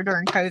this year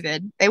during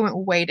COVID. They went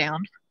way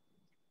down.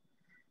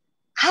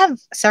 I have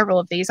several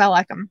of these. I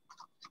like them.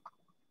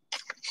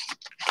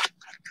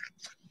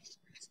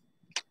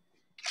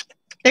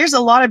 There's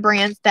a lot of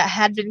brands that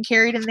had been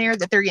carried in there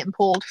that they're getting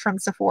pulled from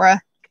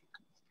Sephora.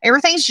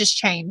 Everything's just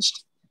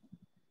changed.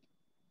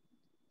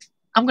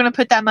 I'm going to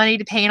put that money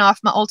to paying off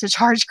my Ulta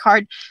Charge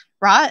card.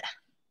 right?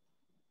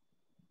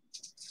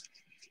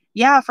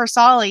 Yeah, for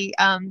Solly.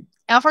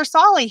 Now for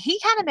Solly, he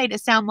kind of made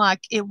it sound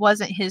like it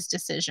wasn't his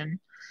decision.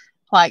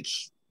 Like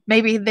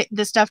maybe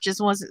the stuff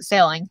just wasn't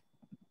selling.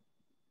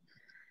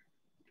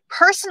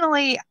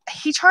 Personally,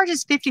 he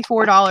charges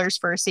 $54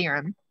 for a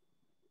serum.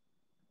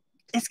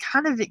 It's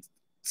kind of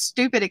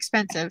stupid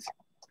expensive.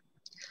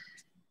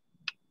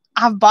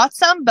 I've bought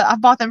some, but I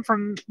bought them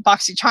from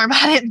Boxycharm.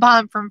 I didn't buy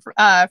them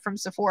from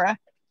Sephora.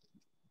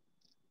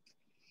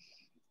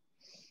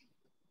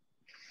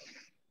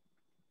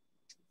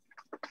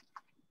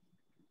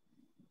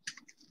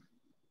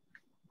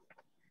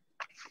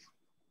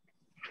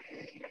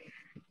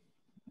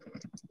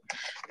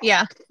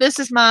 Yeah, this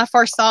is my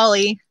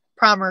Farsali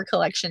primer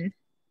collection.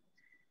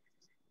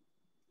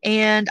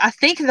 And I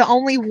think the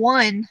only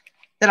one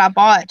that I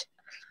bought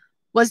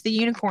was the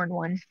unicorn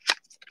one.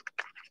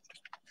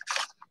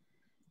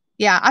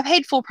 Yeah, I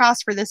paid full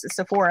price for this at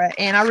Sephora,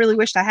 and I really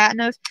wished I hadn't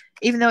have.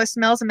 Even though it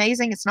smells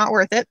amazing, it's not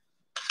worth it.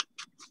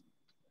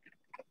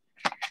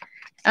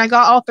 And I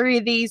got all 3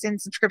 of these in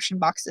subscription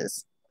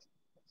boxes.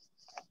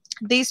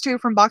 These 2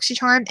 from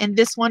Boxycharm, and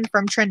this one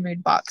from Trend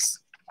Mood Box.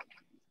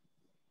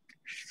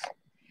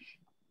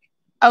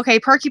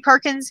 Okay, Perky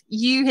Perkins,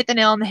 you hit the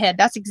nail on the head.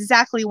 That's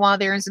exactly why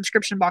they're in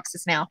subscription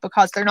boxes now,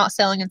 because they're not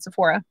selling in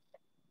Sephora.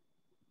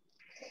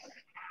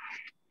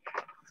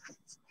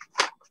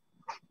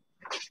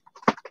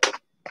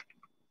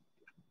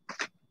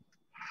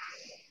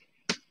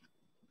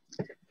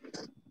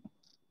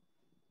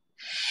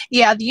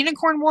 Yeah, the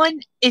unicorn one,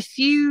 if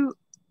you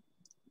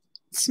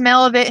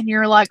smell of it and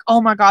you're like,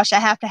 oh my gosh, I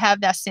have to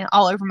have that scent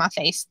all over my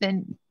face,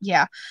 then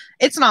yeah,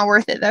 it's not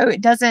worth it though.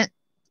 It doesn't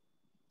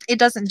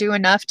do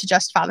enough to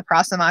justify the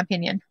price, in my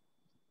opinion.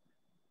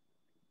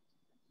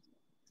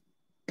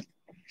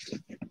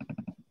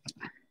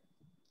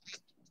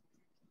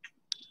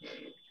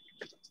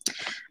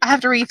 I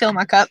have to refill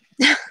my cup.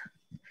 I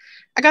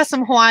got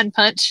some Hawaiian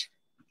punch.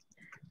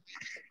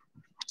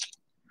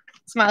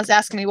 Somebody was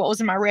asking me what was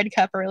in my red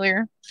cup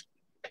earlier.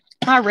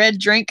 My red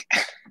drink.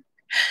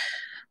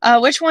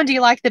 Which one do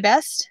you like the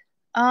best?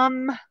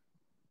 The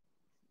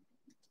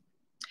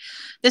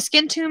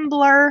Skin Tune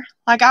Blur,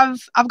 like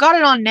I've got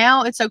it on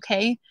now. It's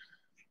okay.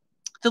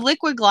 The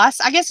liquid glass,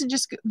 I guess it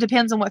just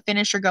depends on what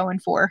finish you're going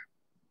for.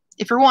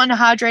 If you're wanting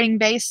a hydrating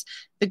base,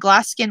 the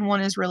glass skin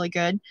one is really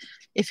good.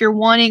 If you're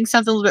wanting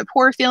something a little bit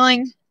pore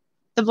feeling,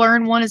 the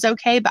blurring one is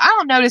okay, but I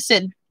don't notice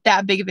it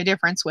that big of a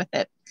difference with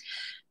it.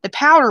 The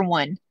powder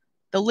one,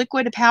 the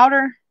liquid to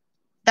powder,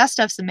 that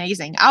stuff's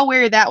amazing. I'll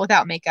wear that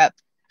without makeup.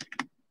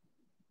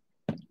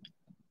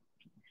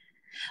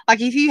 Like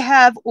if you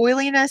have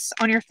oiliness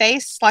on your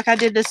face, like I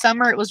did this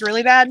summer, it was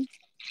really bad.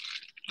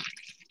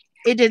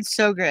 It did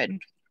so good.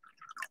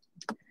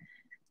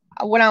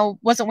 When I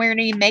wasn't wearing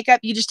any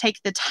makeup, you just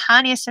take the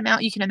tiniest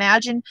amount you can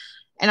imagine,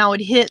 and I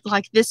would hit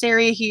like this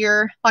area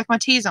here, like my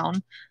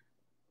T-zone.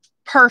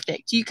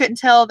 Perfect. You couldn't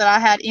tell that I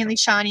had any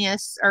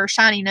shininess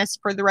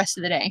for the rest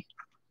of the day.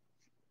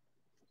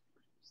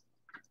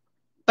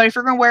 But if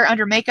you're going to wear it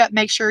under makeup,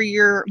 make sure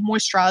you're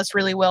moisturized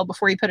really well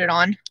before you put it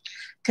on,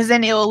 because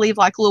then it will leave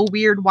like little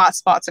weird white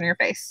spots on your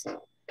face.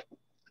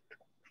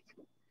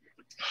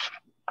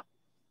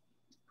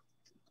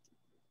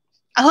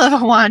 I love a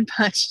Hawaiian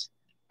punch.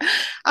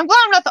 I'm glad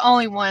I'm not the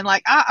only one.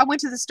 Like I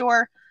went to the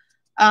store.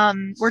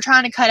 We're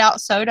trying to cut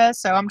out soda,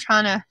 so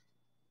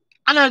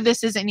I know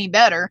this isn't any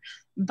better,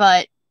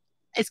 but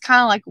it's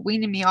kind of like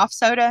weaning me off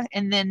soda.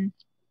 And then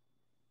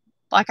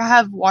like I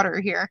have water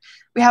here.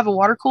 We have a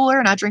water cooler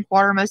and I drink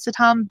water most of the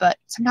time, but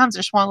sometimes I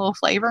just want a little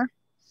flavor.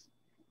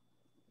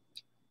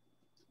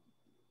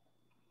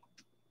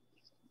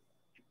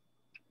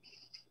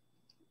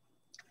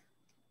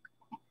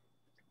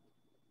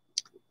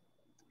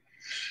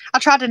 I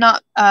tried to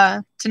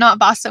not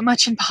buy so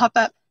much in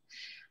pop-up.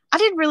 I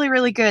did really,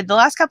 really good. The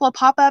last couple of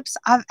pop-ups,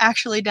 I've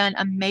actually done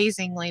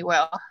amazingly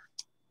well.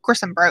 Of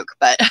course, I'm broke,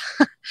 but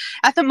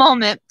at the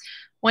moment,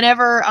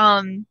 whenever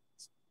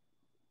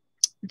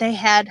they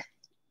had,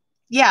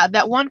 yeah,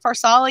 that one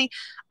Farsali,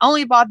 I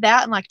only bought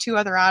that and like 2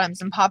 other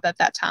items in pop-up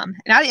that time.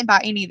 And I didn't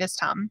buy any this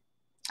time.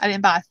 I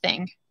didn't buy a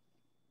thing.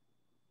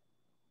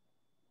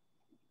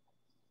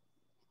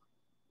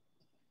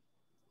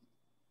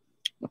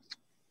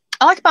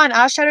 I like buying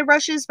eyeshadow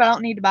brushes, but I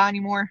don't need to buy any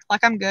more.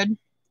 Like, I'm good.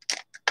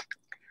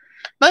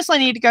 Mostly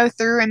need to go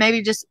through and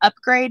maybe just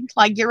upgrade,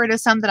 like get rid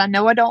of some that I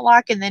know I don't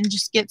like, and then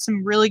just get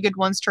some really good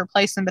ones to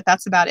replace them, but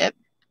that's about it.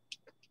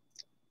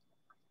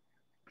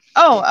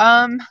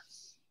 Oh,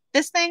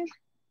 this thing,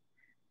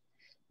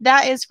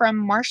 that is from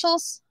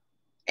Marshall's.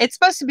 It's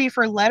supposed to be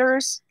for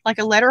letters, like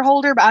a letter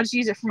holder, but I just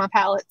use it for my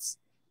palettes.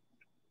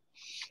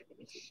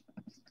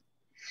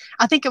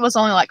 I think it was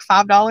only like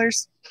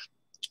 $5.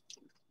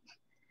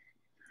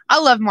 I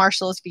love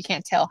Marshall's, if you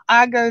can't tell.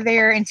 I go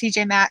there in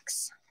TJ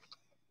Maxx.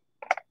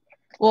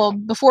 Well,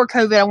 before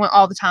COVID, I went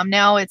all the time.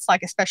 Now it's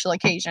like a special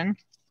occasion.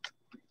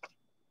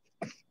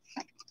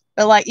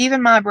 But like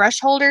even my brush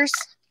holders,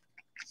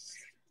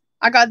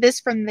 I got this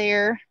from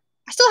there.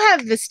 I still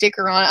have the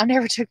sticker on it. I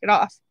never took it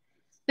off.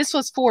 This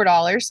was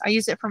 $4. I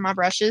use it for my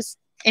brushes.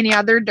 And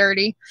yeah, they're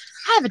dirty.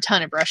 I have a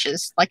ton of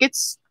brushes. Like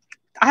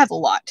I have a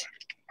lot.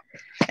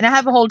 And I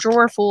have a whole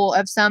drawer full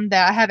of some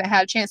that I haven't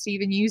had a chance to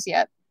even use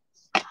yet.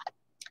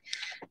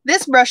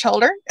 This brush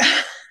holder,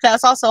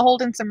 that's also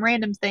holding some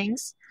random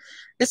things.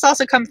 This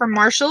also comes from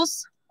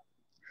Marshall's.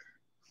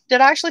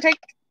 Did I actually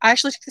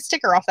took the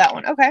sticker off that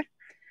one. Okay.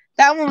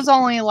 That one was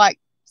only like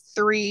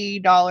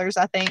 $3,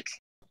 I think.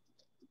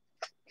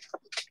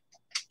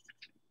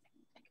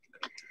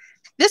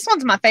 This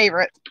one's my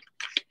favorite.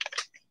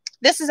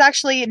 This is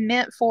actually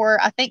meant for,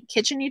 I think,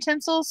 kitchen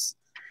utensils.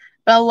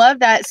 But I love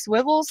that it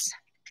swivels.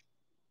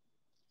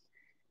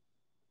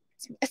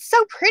 It's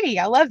so pretty.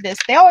 I love this.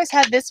 They always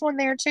have this one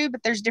there too,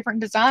 but there's different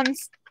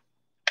designs.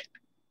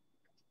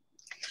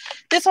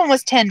 This one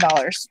was $10.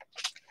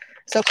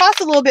 So it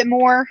costs a little bit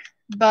more,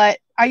 but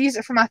I use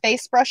it for my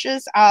face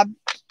brushes. I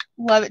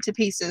love it to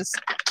pieces.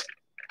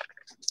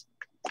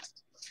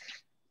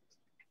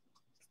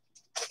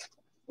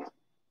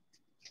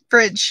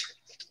 Fridge.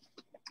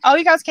 Oh,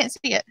 you guys can't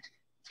see it.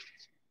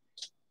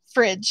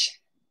 Fridge.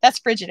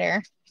 That's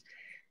Frigidaire.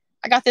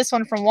 I got this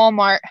one from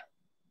Walmart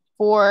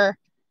for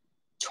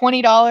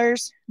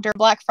 $20 during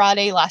Black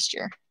Friday last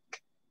year.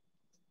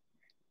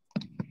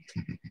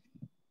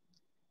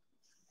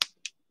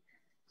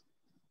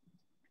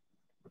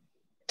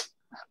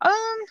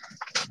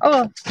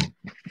 Oh.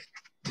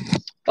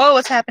 Whoa,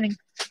 what's happening?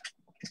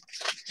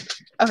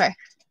 Okay.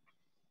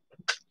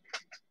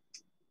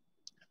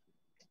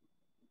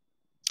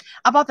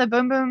 I bought the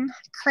Boom Boom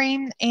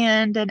cream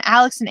and an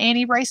Alex and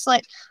Annie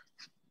bracelet.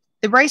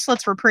 The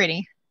bracelets were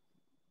pretty.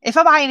 If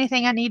I buy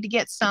anything, I need to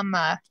get some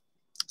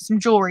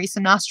jewelry,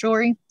 some nice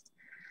jewelry.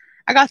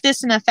 I got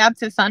this in a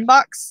FabFitFun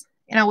box,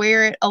 and I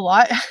wear it a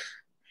lot.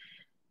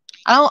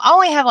 I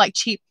only have like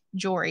cheap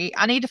jewelry.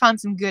 I need to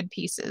find some good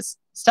pieces,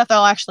 stuff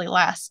that'll actually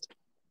last.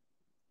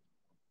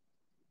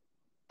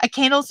 A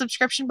candle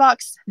subscription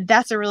box,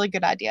 that's a really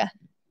good idea.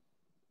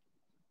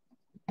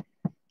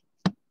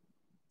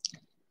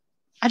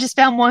 I just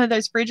found one of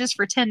those fridges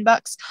for $10.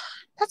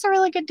 That's a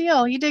really good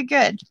deal. You did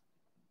good.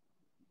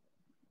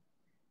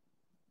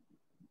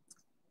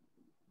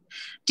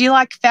 Do you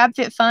like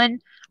FabFitFun?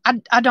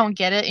 I don't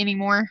get it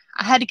anymore.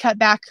 I had to cut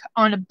back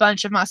on a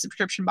bunch of my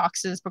subscription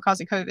boxes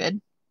because of COVID.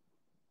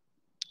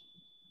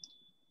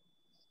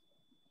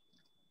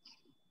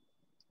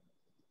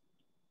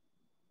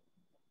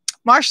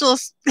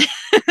 Marshall's.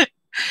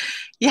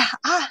 Yeah.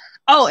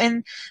 Oh,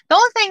 and the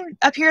only thing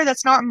up here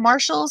that's not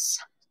Marshall's,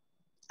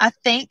 I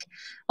think,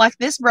 like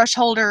this brush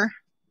holder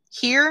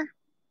here,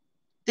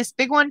 this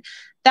big one,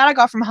 that I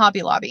got from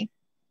Hobby Lobby.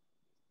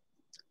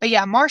 But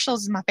yeah,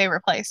 Marshall's is my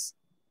favorite place.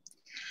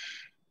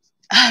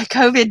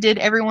 COVID did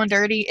everyone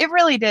dirty. It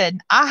really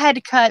did. I had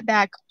to cut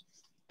back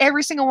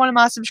every single one of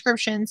my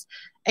subscriptions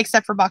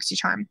except for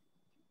Boxycharm.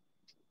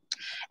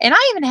 And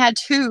I even had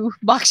 2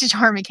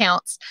 Boxycharm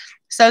accounts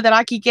so that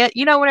I could get,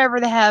 whenever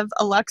they have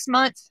a Lux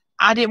month,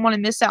 I didn't want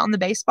to miss out on the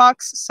base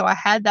box. So I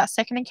had that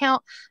second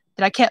account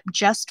that I kept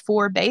just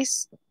for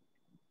base.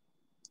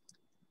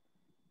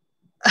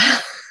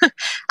 I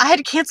had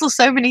to cancel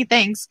so many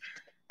things.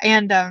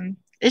 And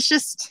it's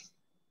just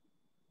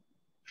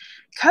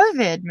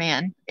COVID,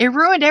 man. It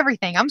ruined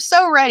everything. I'm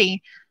so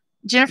ready.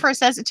 Jennifer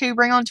says it too.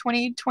 Bring on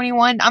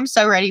 2021. I'm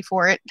so ready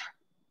for it.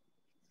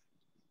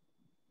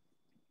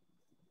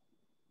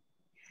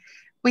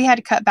 We had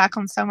to cut back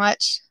on so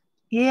much.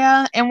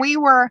 Yeah. And we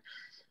were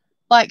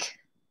like,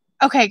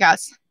 okay,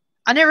 guys,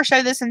 I never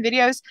show this in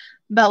videos,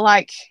 but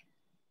like,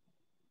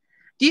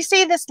 do you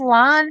see this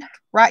line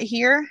right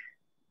here?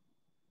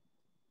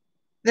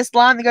 This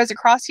line that goes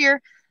across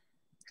here?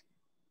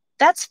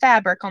 That's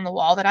fabric on the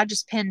wall that I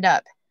just pinned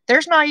up.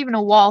 There's not even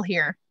a wall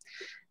here.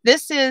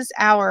 This is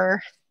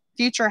our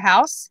future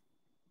house.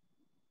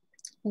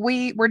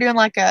 We're doing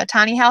like a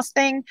tiny house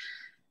thing.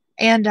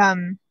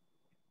 And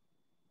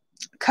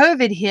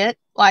COVID hit.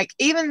 Like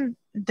even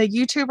the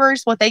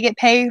YouTubers, what they get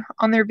paid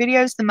on their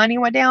videos, the money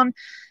went down.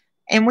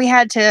 And we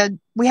had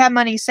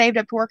money saved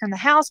up to work on the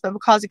house, but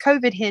because of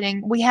COVID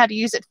hitting, we had to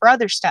use it for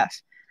other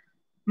stuff.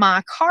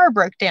 My car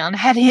broke down. I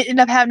had to end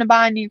up having to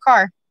buy a new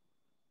car.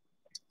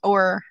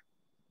 Or,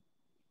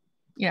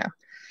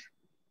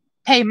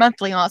 pay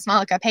monthly on it. It's not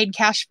like I paid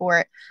cash for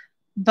it.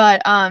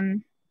 But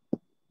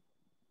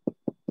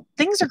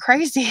things are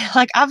crazy.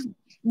 Like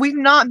we've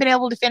not been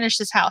able to finish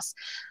this house.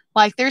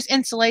 Like there's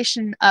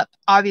insulation up,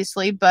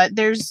 obviously, but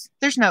there's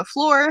no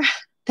floor,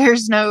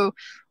 there's no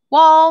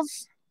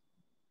walls.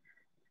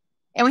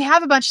 And we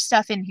have a bunch of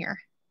stuff in here.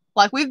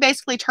 Like we've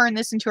basically turned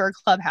this into our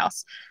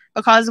clubhouse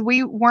because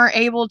we weren't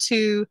able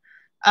to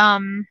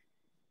buy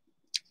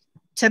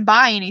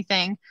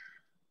anything.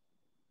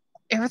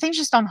 Everything's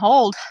just on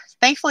hold.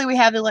 Thankfully, we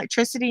have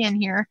electricity in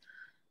here,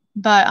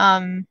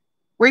 but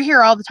we're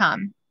here all the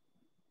time.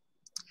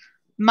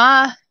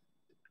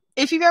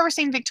 If you've ever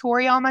seen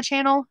Victoria on my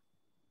channel,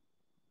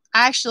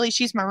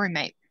 she's my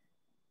roommate.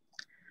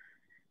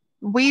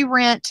 We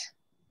rent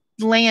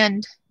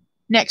land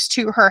next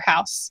to her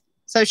house.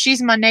 So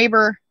she's my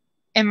neighbor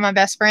and my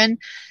best friend.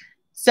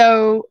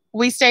 So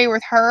we stay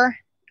with her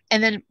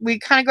and then we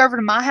kind of go over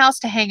to my house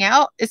to hang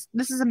out.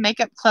 This is a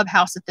makeup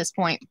clubhouse at this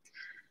point.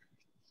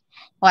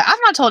 Like, I've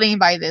not told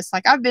anybody this.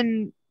 Like, I've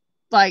been,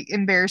 like,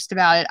 embarrassed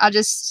about it.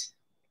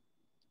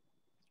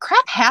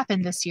 Crap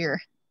happened this year.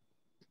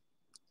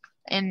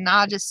 And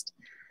I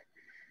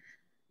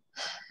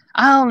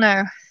don't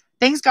know.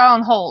 Things got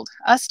on hold.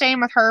 Us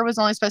staying with her was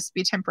only supposed to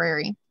be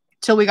temporary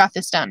till we got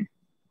this done.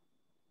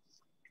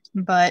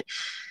 But,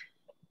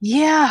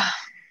 yeah.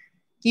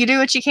 You do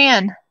what you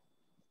can.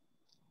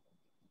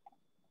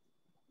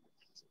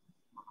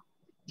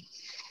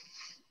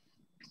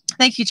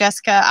 Thank you,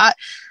 Jessica.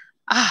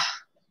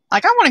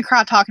 Like, I want to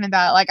cry talking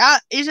about it. Like,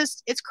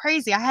 it's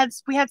crazy.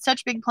 We had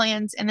such big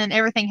plans, and then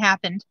everything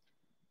happened.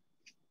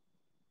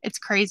 It's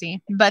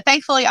crazy. But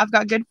thankfully, I've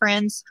got good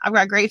friends. I've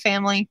got a great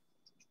family.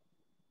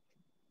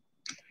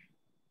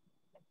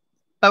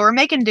 But we're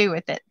making do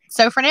with it.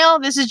 So for now,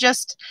 this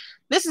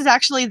is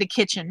actually the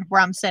kitchen where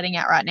I'm sitting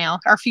at right now,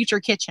 our future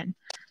kitchen.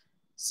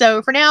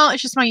 So for now,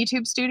 it's just my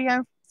YouTube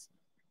studio.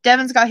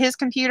 Devin's got his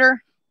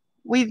computer.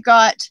 We've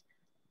got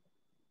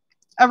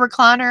a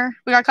recliner.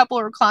 We got a couple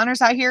of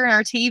recliners out here in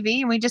our TV,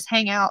 and we just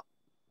hang out.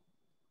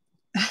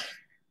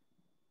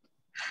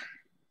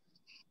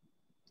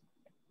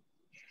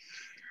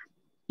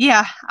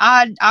 Yeah,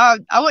 I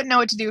wouldn't know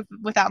what to do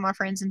without my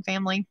friends and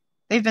family.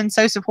 They've been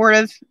so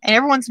supportive, and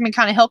everyone's been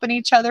kind of helping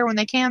each other when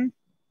they can.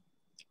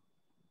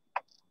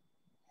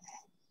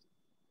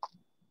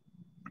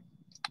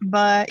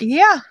 But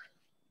yeah,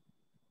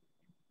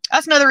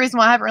 that's another reason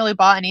why I haven't really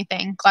bought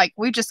anything. Like,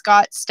 we just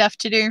got stuff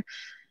to do.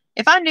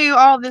 If I knew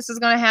all of this was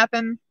going to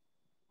happen,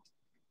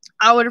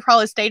 I would have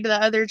probably stayed to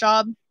the other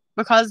job,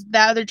 because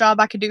that other job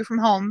I could do from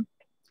home.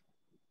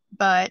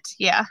 But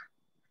yeah.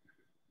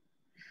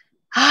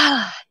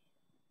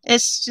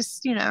 It's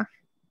just, you know.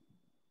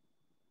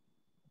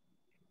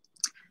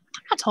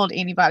 I've not told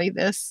anybody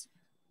this.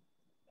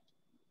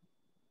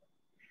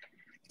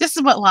 This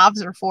is what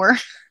lives are for.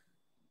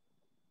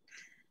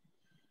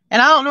 And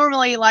I don't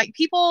normally, like,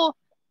 people...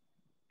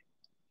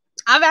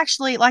 I've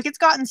actually, like, it's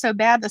gotten so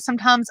bad that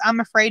sometimes I'm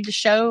afraid to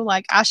show,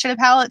 like, eyeshadow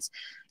palettes.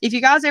 If you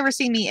guys ever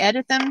see me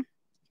edit them,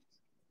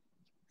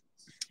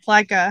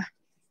 like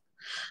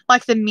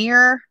the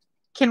mirror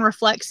can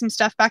reflect some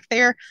stuff back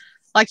there.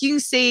 Like, you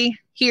can see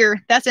here,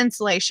 that's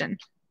insulation.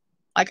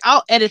 Like,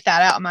 I'll edit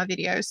that out in my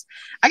videos.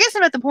 I guess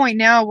I'm at the point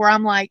now where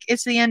I'm like,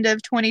 it's the end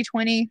of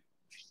 2020.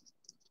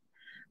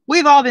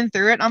 We've all been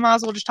through it. I might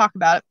as well just talk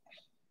about it.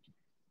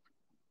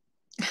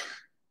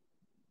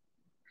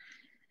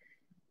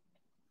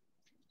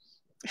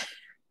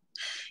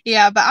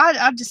 Yeah, but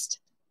I just...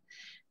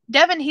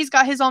 Devin, he's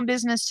got his own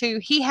business too.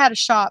 He had a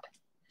shop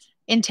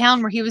in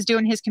town where he was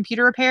doing his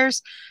computer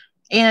repairs.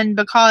 And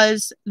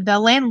because the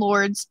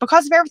landlords,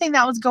 because of everything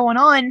that was going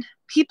on,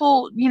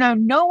 people, you know,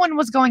 no one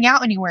was going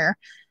out anywhere.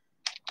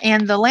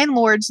 And the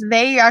landlords,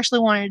 they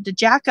actually wanted to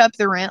jack up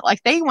the rent.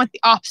 Like, they went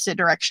the opposite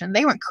direction.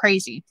 They went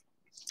crazy.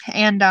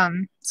 And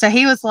so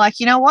he was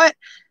like, you know what?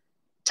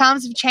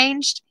 Times have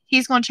changed.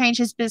 He's going to change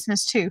his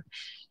business too.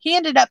 He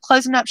ended up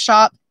closing up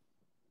shop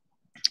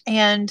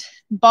and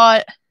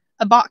bought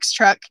a box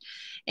truck,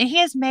 and he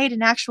has made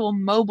an actual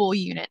mobile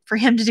unit for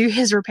him to do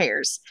his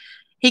repairs.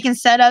 He can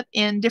set up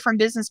in different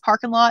business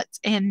parking lots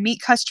and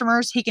meet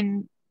customers. He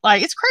can,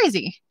 like, it's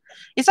crazy.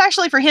 It's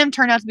actually, for him,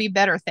 turned out to be a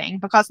better thing,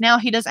 because now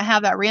he doesn't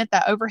have that rent,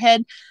 that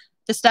overhead,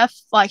 the stuff.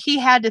 Like, he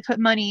had to put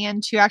money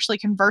in to actually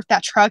convert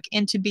that truck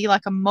into be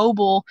like a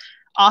mobile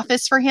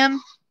office for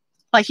him.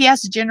 Like, he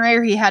has a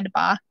generator he had to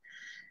buy.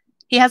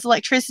 He has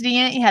electricity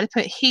in it. He had to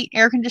put heat,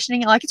 air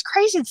conditioning. Like, it's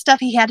crazy the stuff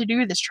he had to do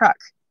with this truck.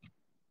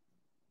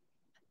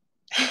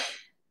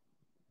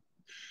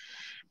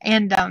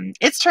 And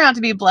it's turned out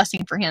to be a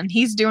blessing for him.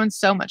 He's doing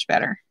so much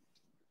better.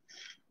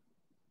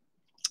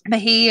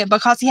 But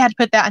because he had to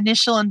put that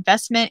initial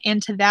investment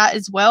into that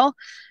as well,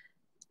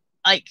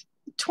 like,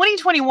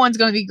 2021 is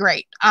going to be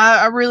great.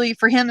 I really,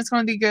 for him, it's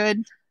going to be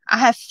good. I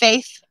have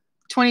faith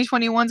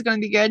 2021 is going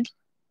to be good.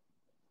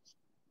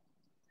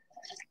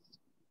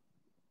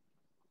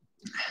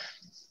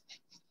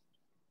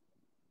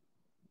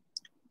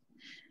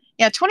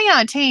 Yeah,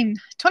 2019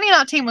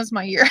 was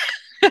my year.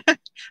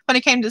 When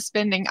it came to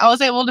spending, I was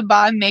able to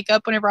buy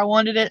makeup whenever I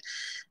wanted it.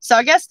 So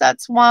I guess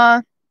that's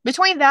why,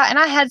 between that, and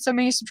I had so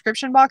many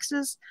subscription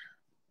boxes,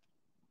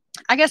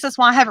 I guess that's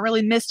why I haven't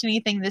really missed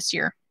anything this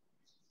year.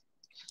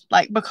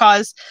 Like,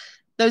 because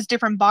those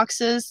different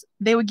boxes,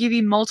 they would give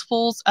you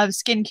multiples of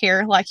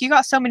skincare. Like, you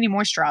got so many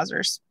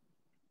moisturizers.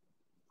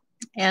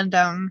 And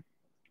I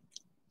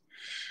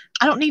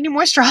don't need any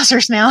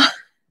moisturizers now.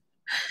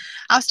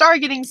 I've started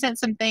getting sent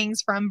some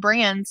things from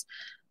brands,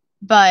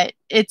 but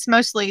it's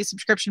mostly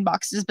subscription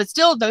boxes. But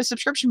still, those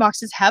subscription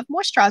boxes have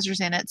moisturizers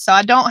in it. So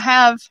I don't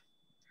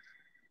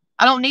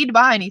need to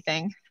buy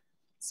anything.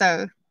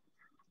 So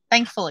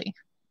thankfully,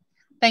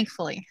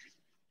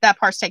 that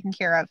part's taken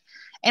care of.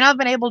 And I've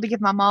been able to give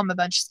my mom a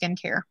bunch of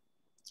skincare.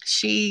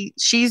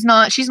 She's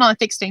not a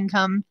fixed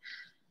income,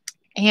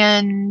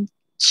 and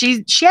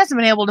she hasn't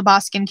been able to buy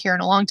skincare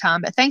in a long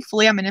time. But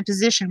thankfully, I'm in a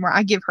position where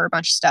I give her a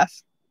bunch of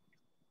stuff.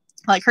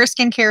 Like, her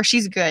skincare,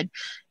 she's good.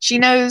 She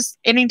knows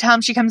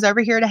anytime she comes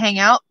over here to hang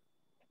out,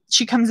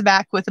 she comes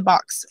back with a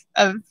box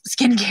of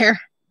skincare.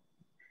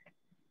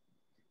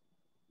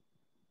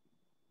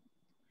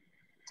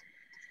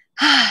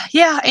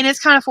 Yeah, and it's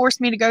kind of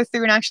forced me to go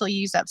through and actually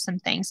use up some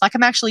things. Like,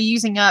 I'm actually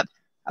using up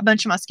a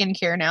bunch of my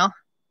skincare now.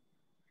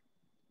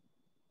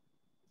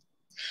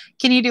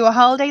 Can you do a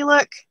holiday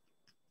look?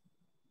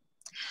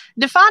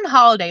 Define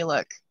holiday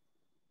look.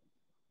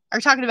 Are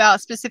you talking about a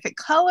specific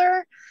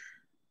color?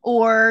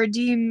 Or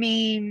do you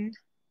mean...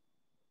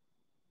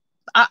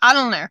 I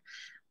don't know.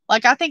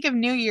 Like, I think of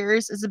New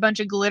Year's as a bunch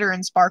of glitter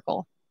and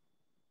sparkle.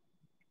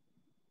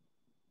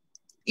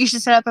 You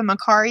should set up a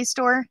Macari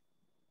store.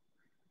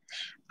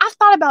 I've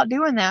thought about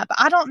doing that, but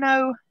I don't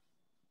know.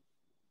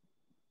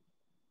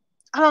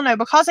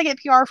 Because I get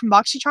PR from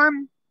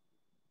Boxycharm,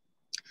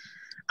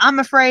 I'm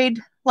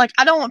afraid, like,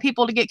 I don't want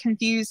people to get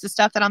confused. The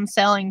stuff that I'm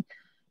selling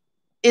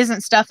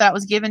isn't stuff that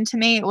was given to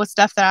me. It was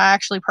stuff that I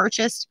actually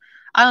purchased.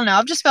 I don't know.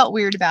 I've just felt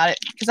weird about it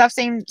because I've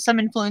seen some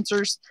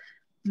influencers,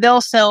 they'll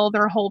sell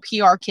their whole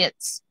PR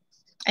kits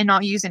and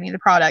not use any of the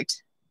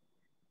product.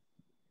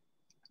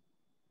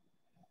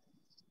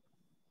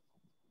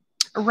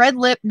 A red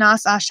lip,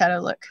 nice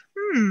eyeshadow look.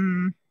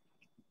 I'm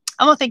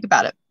gonna think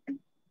about it.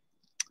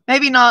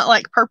 Maybe not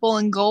like purple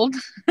and gold,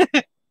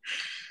 but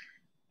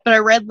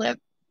a red lip.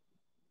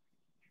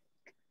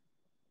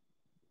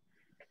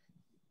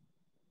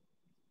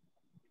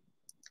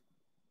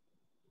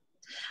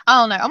 I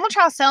don't know. I'm gonna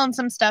try selling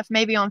some stuff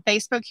maybe on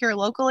Facebook here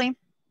locally.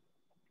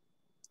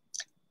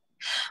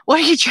 What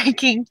are you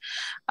drinking?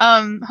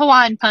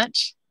 Hawaiian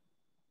Punch.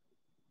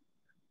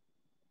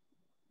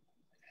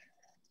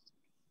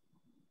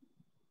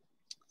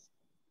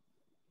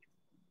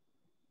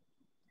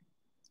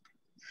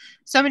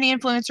 So many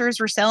influencers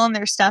were selling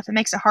their stuff. It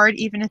makes it hard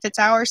even if it's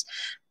ours.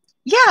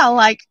 Yeah,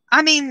 like,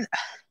 I mean,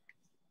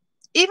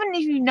 even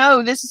if you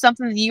know this is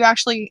something that you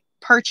actually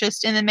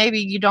purchased and then maybe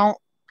you don't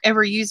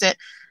ever use it,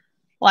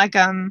 like,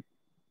 I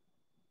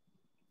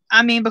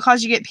mean,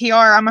 because you get PR,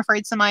 I'm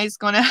afraid somebody's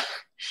gonna...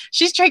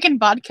 She's drinking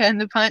vodka in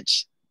the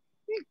punch.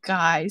 You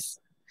guys.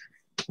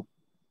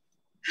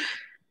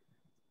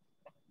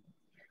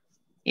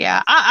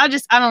 Yeah, I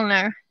don't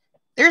know.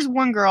 There's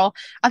one girl,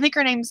 I think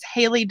her name's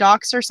Haley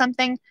Docs or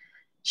something.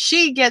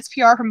 She gets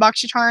PR from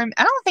Boxycharm.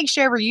 I don't think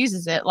she ever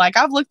uses it. Like,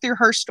 I've looked through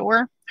her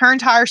store. Her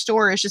entire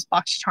store is just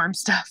Boxycharm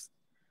stuff.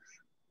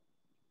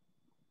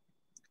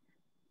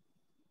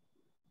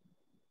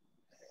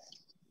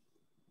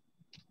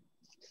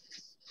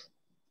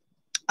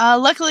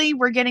 Luckily,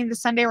 we're getting the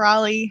Sunday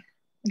Raleigh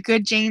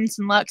Good Jeans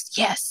and Luxe.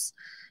 Yes.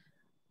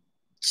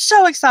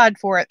 So excited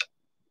for it.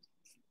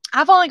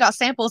 I've only got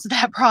samples of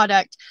that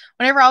product.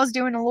 Whenever I was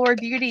doing Allure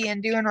Beauty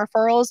and doing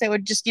referrals, they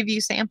would just give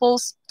you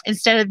samples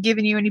instead of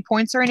giving you any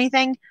points or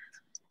anything.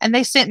 And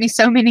they sent me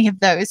so many of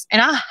those.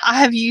 And I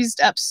have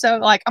used up so,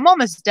 like, I'm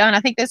almost done. I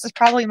think this is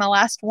probably my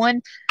last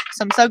one.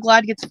 So I'm so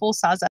glad to get the full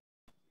size up.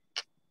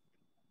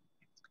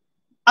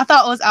 I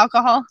thought it was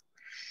alcohol.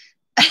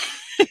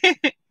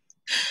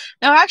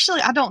 No, actually,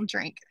 I don't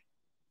drink.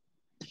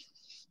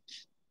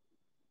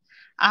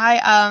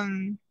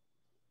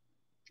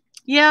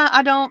 Yeah,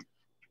 I don't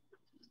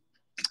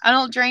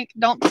drink,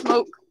 don't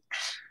smoke.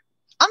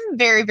 I'm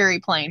very, very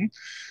plain.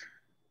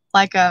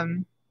 Like, I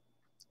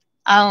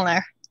don't know.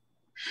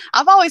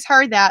 I've always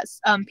heard that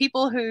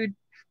people who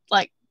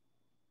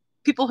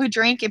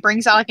drink, it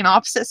brings out like an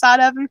opposite side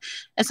of them.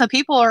 And so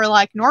people are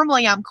like,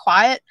 normally I'm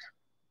quiet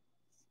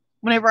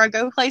whenever I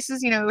go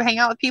places, hang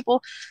out with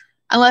people.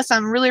 Unless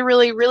I'm really,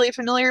 really, really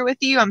familiar with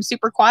you, I'm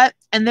super quiet.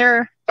 And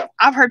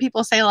I've heard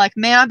people say like,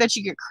 man, I bet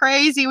you get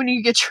crazy when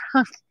you get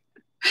drunk.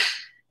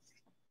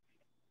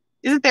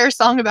 Isn't there a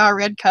song about a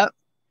red cup?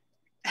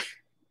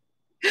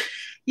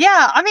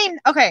 Yeah, I mean,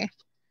 okay.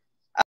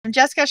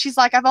 Jessica, she's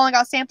like, I've only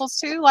got samples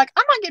too. Like,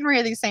 I'm not getting rid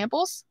of these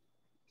samples.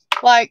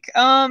 Like,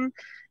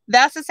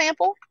 that's a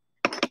sample.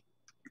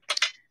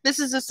 This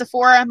is a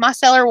Sephora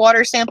micellar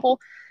water sample.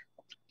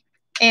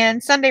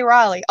 And Sunday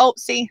Riley. Oh,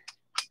 see.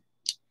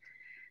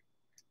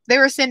 They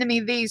were sending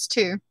me these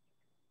too.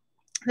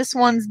 This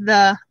one's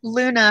the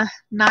Luna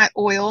Night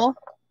Oil.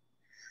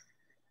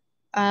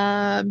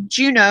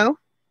 Juno.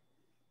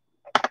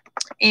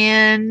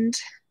 And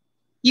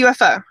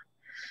UFO.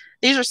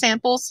 These are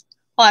samples.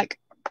 Like,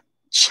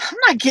 I'm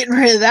not getting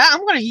rid of that.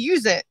 I'm going to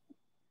use it.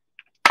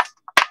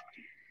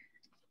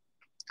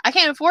 I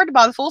can't afford to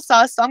buy the full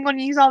size, so I'm going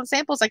to use all the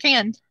samples I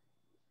can.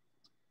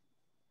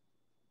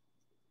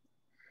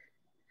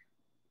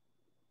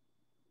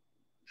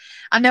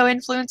 I know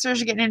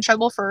influencers are getting in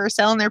trouble for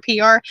selling their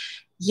PR.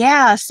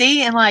 Yeah,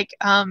 see? And like,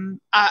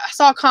 I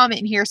saw a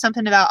comment in here,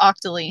 something about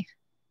Octoly.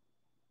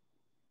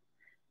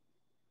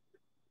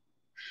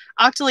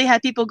 Octoly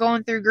had people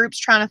going through groups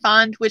trying to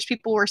find which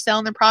people were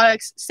selling their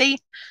products. See,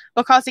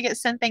 because they get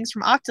sent things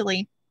from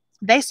Octoly,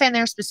 they say in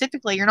there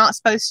specifically you're not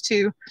supposed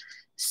to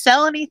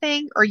sell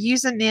anything or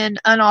use them in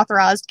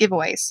unauthorized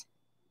giveaways.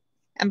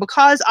 And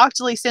because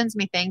Octoly sends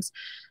me things,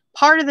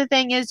 part of the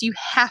thing is you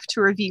have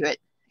to review it.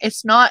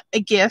 It's not a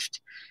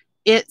gift.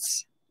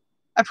 It's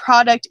a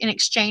product in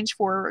exchange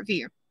for a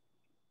review.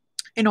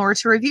 In order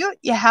to review it,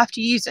 you have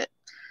to use it.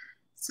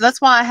 So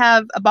that's why I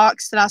have a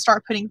box that I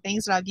start putting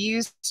things that I've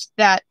used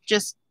that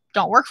just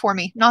don't work for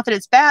me. Not that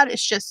it's bad,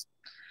 it's just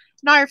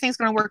not everything's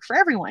going to work for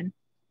everyone.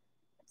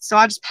 So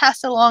I just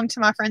pass it along to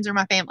my friends or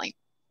my family.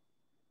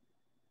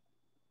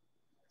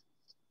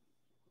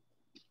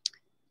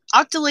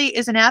 Octoly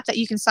is an app that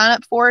you can sign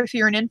up for if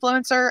you're an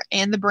influencer,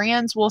 and the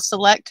brands will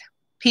select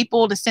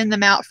people to send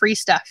them out free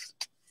stuff.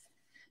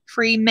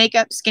 Free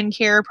makeup,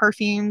 skincare,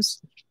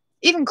 perfumes,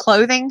 even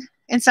clothing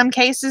in some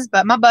cases,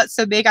 but my butt's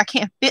so big I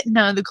can't fit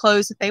none of the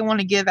clothes that they want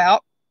to give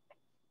out.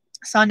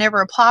 So I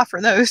never apply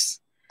for those.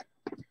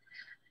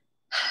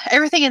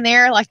 Everything in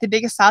there, like the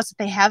biggest size that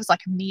they have is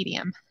like a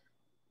medium.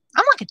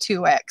 I'm like a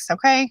 2X,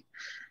 okay?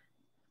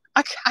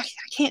 I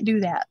can't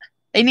do that.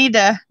 They need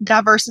to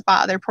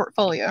diversify their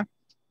portfolio.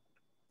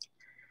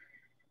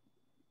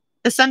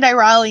 The Sunday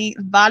Riley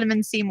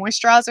Vitamin C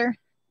Moisturizer.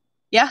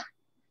 Yeah,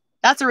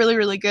 that's a really,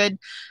 really good.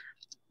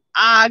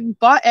 I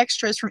bought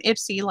extras from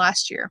Ipsy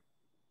last year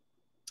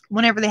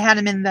whenever they had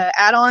them in the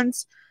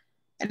add-ons,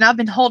 and I've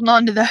been holding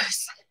on to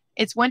those.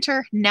 It's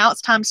winter. Now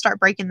it's time to start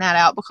breaking that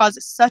out because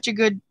it's such a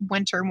good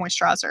winter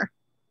moisturizer.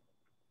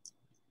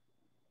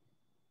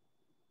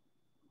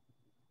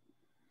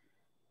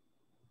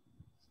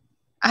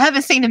 I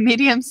haven't seen a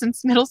medium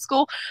since middle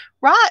school.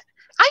 Right?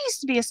 I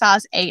used to be a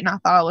size 8 and I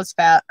thought I was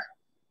fat.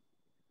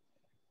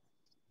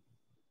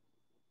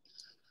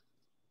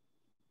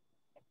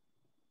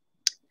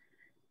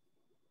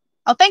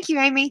 Oh, thank you,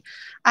 Amy.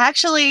 I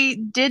actually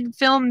did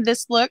film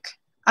this look.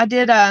 I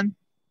did a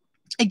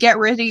get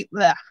ready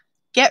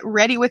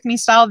with me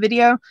style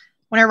video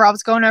whenever I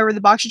was going over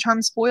the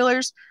Boxycharm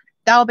spoilers.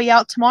 That'll be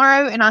out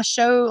tomorrow, and I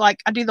show, like,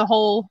 I do the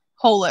whole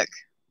look.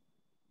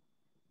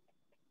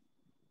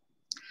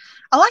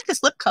 I like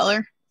this lip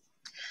color.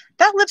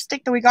 That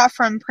lipstick that we got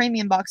from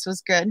Premium Box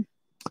was good.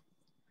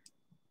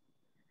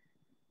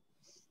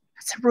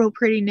 That's a real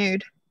pretty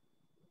nude.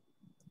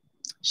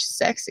 She's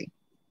sexy.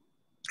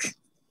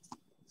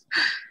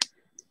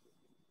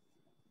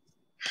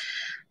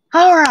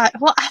 All right.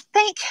 Well, I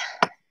think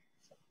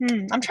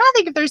I'm trying to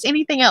think if there's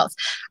anything else.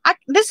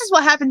 This is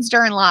what happens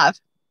during live.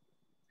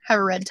 I have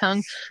a red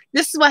tongue.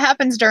 This is what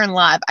happens during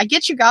live. I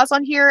get you guys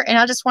on here, and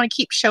I just want to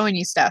keep showing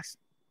you stuff.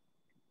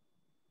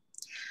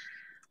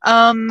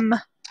 I've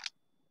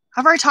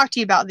already talked to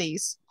you about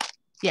these.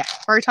 Yeah,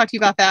 I've already talked to you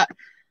about that.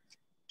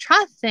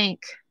 Trying to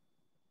think.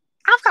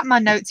 I've got my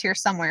notes here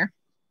somewhere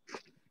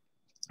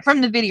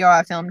from the video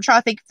I filmed. I'm trying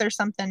to think if there's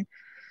something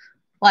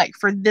like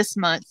for this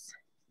month.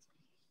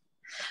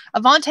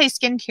 Avante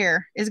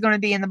Skincare is going to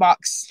be in the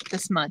box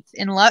this month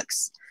in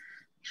Luxe.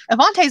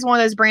 Avante is one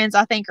of those brands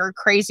I think are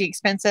crazy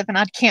expensive, and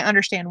I can't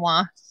understand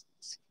why.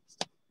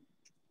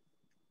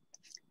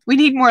 We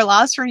need more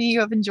lives from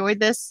you. I've enjoyed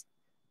this.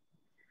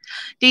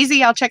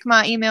 DZ, I'll check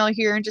my email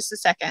here in just a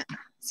second, as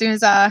soon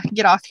as I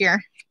get off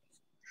here.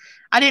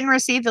 I didn't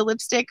receive the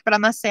lipstick, but I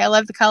must say I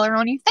love the color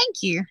on you.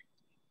 Thank you.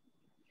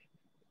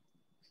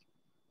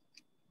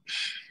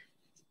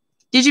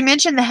 Did you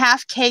mention the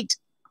half-caked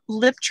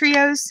lip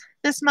trios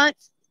this month?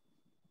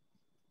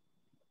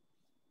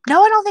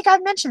 No, I don't think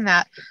I've mentioned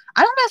that.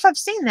 I don't know if I've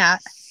seen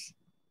that.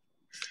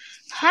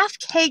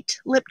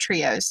 Half-caked lip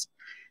trios.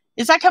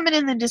 Is that coming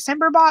in the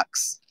December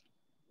box?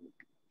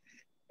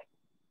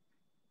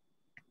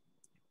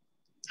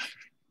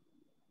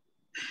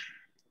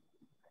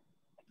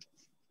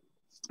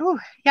 Oh,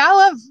 yeah, I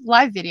love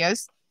live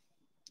videos.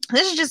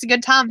 This is just a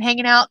good time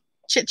hanging out,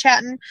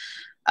 chit-chatting.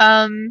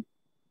 I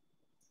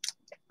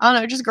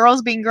don't know, just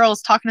girls being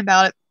girls talking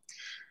about it.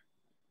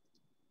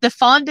 The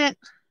fondant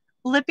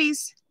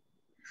lippies.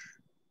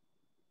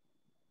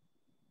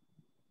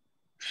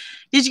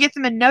 Did you get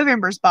them in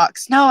November's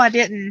box? No, I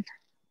didn't.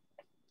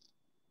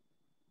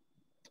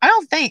 I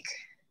don't think.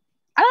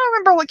 I don't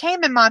remember what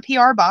came in my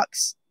PR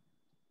box.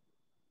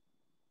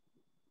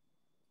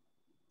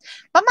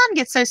 My mind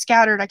gets so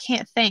scattered I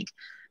can't think.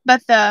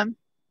 But the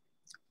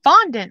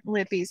fondant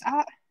lippies,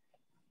 I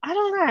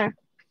don't know.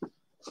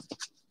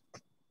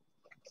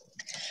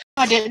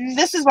 I didn't.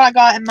 This is what I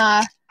got in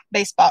my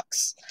base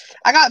box.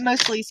 I got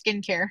mostly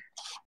skincare.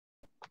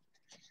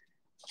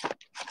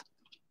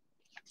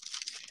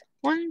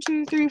 1,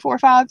 2, 3, 4,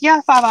 5. Yeah,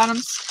 5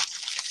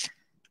 items.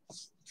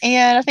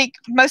 And I think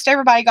most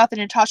everybody got the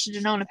Natasha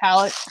Denona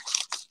palette.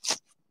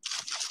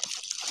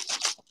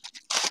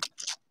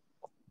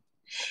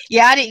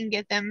 Yeah, I didn't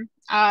get them.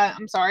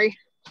 I'm sorry.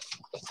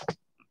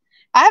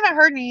 I haven't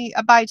heard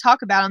anybody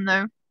talk about them,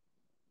 though.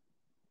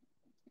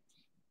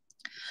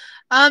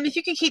 If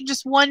you could keep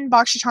just one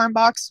Boxycharm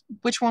box,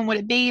 which one would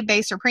it be,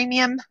 base or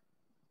premium?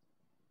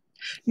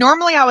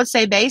 Normally, I would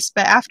say base,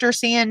 but after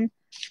seeing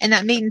in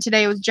that meeting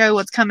today with Joe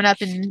what's coming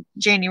up in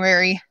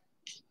January,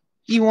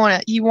 you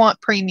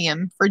want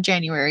premium for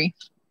January.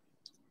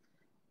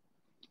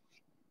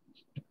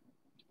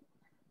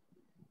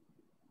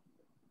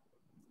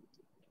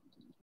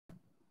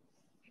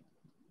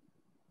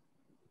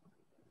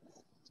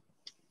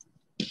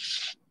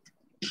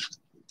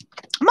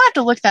 I might have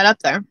to look that up,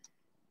 though.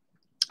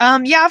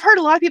 Yeah, I've heard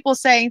a lot of people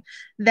say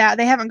that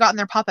they haven't gotten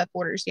their pop-up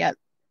orders yet.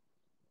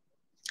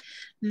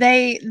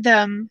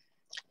 The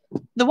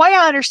way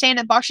I understand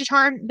it,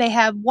 Boxycharm, they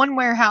have one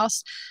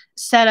warehouse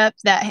set up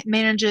that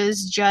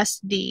manages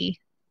just the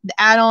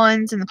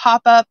add-ons and the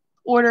pop-up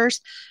orders.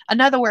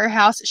 Another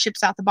warehouse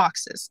ships out the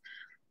boxes.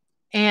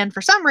 And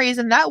for some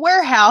reason, that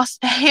warehouse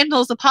that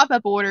handles the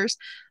pop-up orders,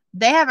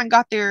 they haven't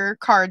got their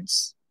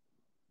cards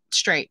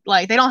straight.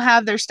 Like, they don't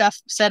have their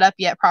stuff set up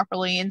yet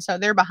properly, and so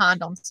they're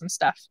behind on some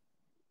stuff.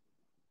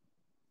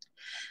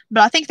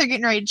 But I think they're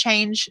getting ready to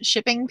change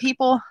shipping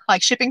people,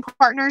 like shipping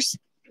partners.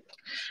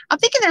 I'm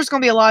thinking there's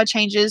going to be a lot of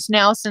changes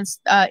now since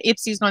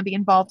Ipsy is going to be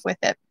involved with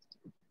it.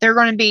 They're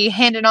going to be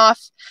handing off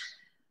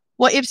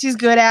what Ipsy's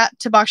good at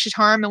to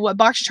Boxycharm and what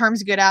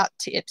Boxycharm's good at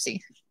to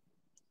Ipsy.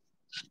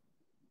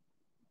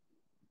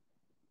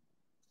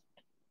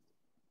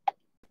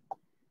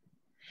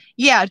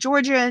 Yeah,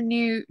 Georgia and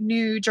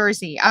New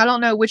Jersey. I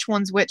don't know which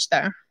one's which,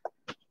 though.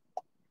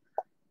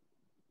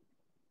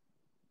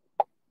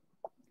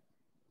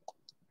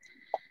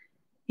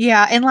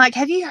 Yeah, and like,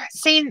 have you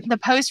seen the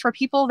post where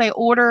people, they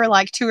order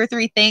like 2 or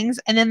 3 things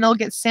and then they'll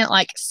get sent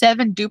like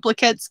 7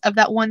 duplicates of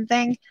that one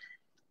thing?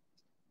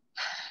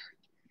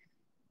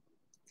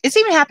 It's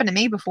even happened to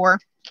me before.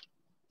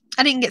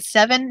 I didn't get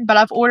 7, but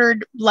I've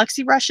ordered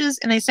Luxie brushes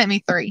and they sent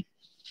me 3.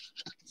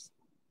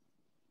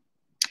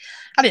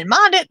 I didn't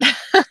mind it.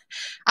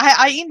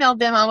 I emailed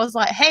them. I was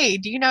like, hey,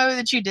 do you know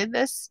that you did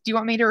this? Do you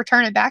want me to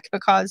return it back?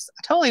 Because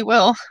I totally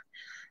will.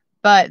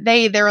 But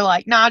they were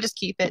like, nah, just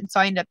keep it. And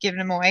so I ended up giving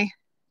them away.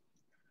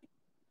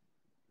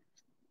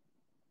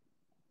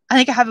 I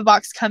think I have a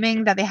box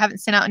coming that they haven't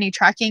sent out any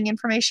tracking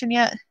information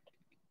yet.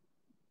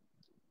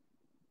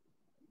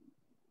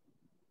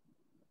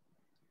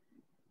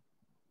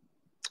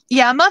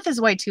 Yeah, a month is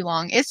way too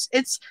long.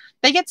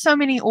 They get so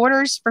many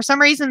orders. For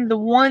some reason, the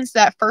ones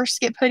that first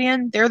get put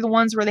in, they're the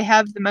ones where they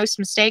have the most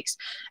mistakes.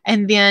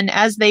 And then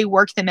as they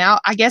work them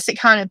out, I guess it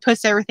kind of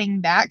puts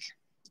everything back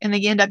and they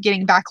end up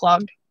getting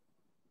backlogged.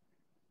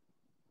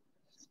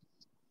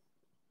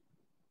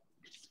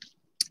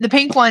 The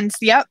pink ones,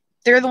 yep,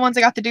 they're the ones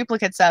I got the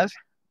duplicates of.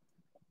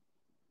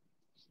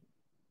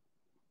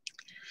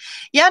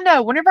 Yeah,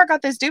 no, whenever I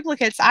got those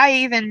duplicates,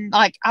 I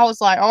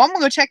was like, oh, I'm going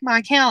to go check my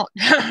account.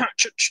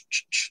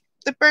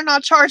 They better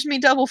not charge me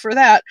double for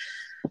that.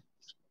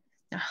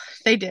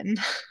 They didn't.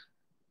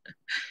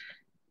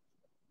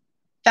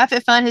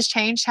 FabFitFun has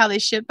changed how they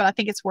ship, but I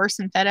think it's worse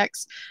than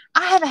FedEx.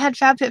 I haven't had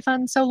FabFitFun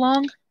in so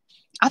long.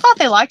 I thought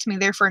they liked me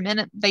there for a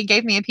minute. They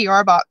gave me a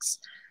PR box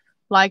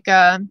like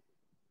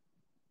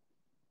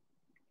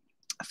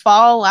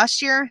fall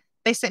last year.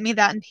 They sent me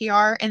that in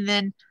PR, and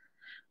then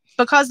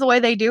because the way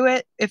they do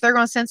it, if they're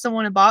going to send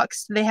someone a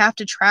box, they have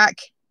to track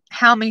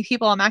how many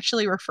people I'm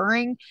actually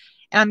referring.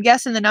 And I'm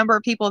guessing the number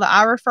of people that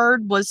I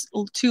referred was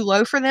too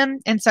low for them,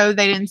 and so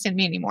they didn't send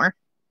me anymore.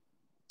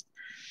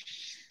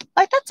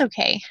 Like, that's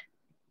okay.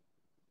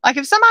 Like,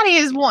 if somebody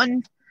is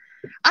wanting,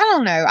 I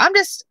don't know,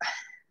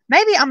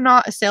 maybe I'm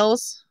not a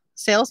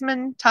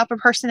salesman type of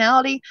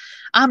personality.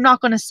 I'm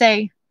not going to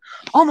say,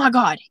 oh my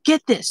God,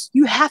 get this.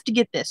 You have to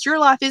get this. Your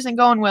life isn't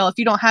going well if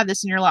you don't have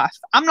this in your life.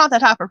 I'm not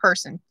that type of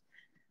person.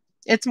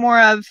 It's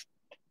more of,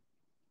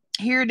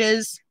 here it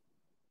is.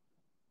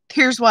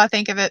 Here's what I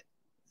think of it.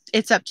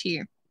 It's up to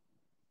you.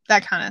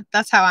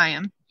 That's how I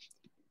am.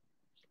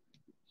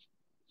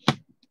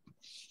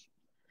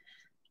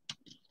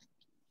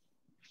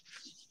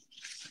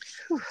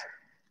 Whew.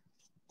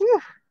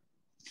 Whew.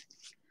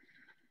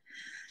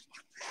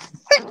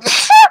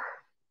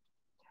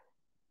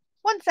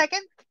 One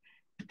second.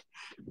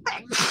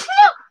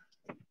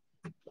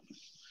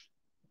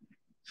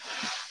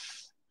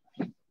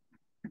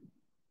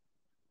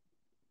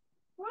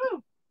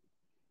 Woo.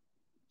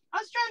 I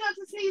was trying not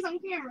to sneeze on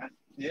camera.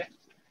 Yeah.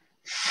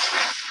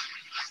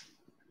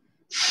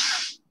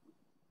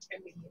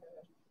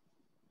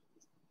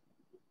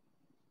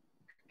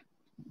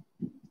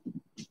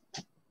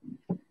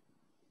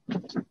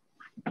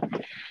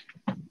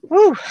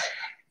 Woo.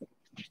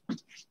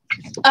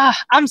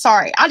 I'm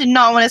sorry. I did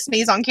not want to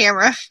sneeze on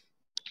camera.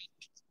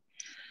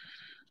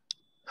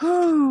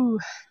 Whew.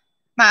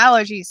 My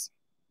allergies.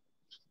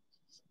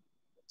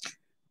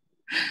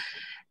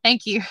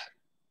 Thank you.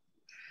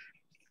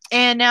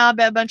 And now I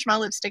bet a bunch of my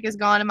lipstick is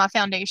gone and my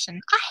foundation.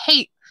 I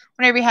hate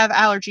whenever you have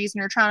allergies and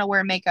you're trying to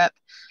wear makeup.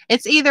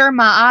 It's either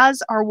my eyes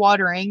are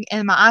watering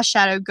and my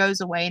eyeshadow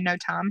goes away in no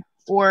time,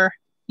 or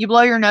you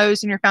blow your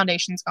nose and your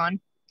foundation's gone.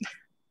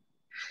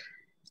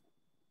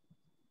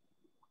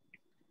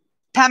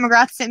 Pat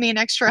McGrath sent me an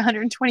extra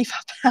 125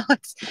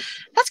 palettes.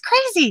 That's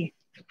crazy.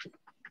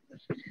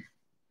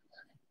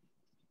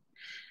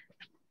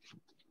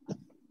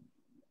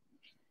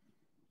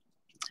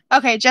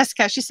 Okay,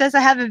 Jessica, she says,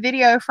 I have a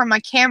video from my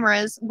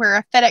cameras where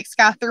a FedEx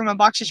guy threw my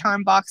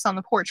Boxycharm box on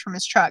the porch from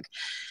his truck.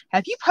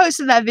 Have you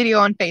posted that video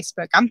on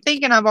Facebook? I'm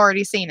thinking I've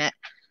already seen it.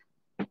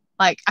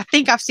 Like, I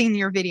think I've seen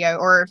your video,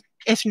 or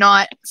if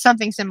not,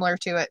 something similar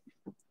to it.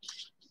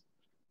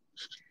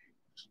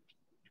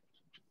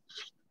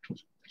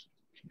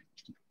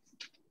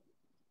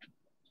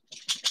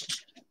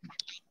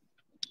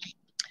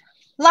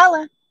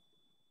 Lila.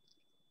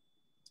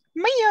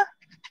 Mia.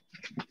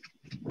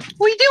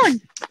 What are you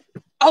doing?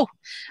 Oh,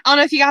 I don't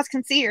know if you guys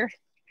can see her.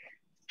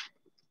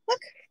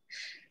 Look.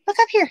 Look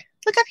up here.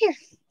 Look up here.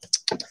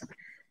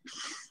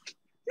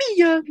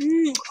 Mia.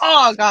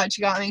 Oh, God,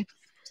 she got me.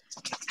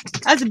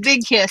 That's a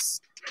big kiss.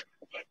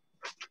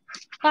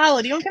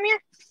 Lila, do you want to come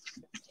here?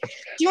 Do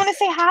you want to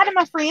say hi to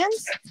my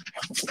friends?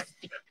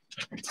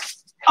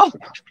 Oh.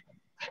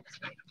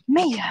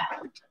 Mia.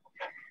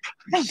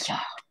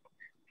 Mia.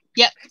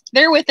 Yep,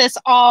 they're with us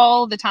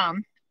all the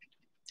time.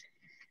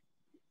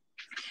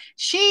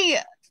 She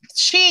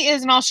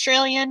is an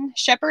Australian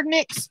Shepherd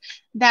mix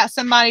that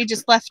somebody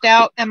just left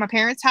out at my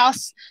parents'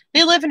 house.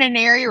 They live in an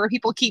area where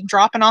people keep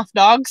dropping off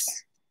dogs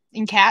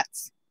and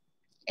cats,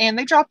 and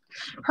they dropped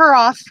her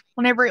off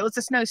whenever it was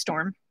a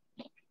snowstorm.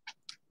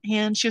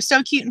 And she was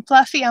so cute and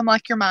fluffy. I'm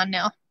like, you're mine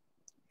now.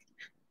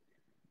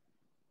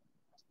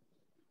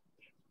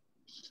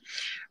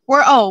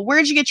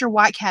 Where'd you get your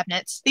white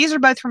cabinets? These are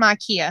both from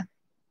IKEA.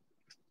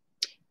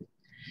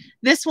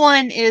 This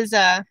one is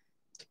I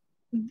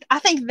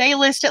think they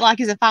list it like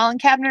as a filing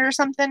cabinet or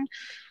something,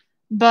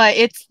 but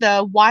it's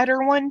the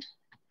wider one.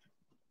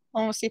 I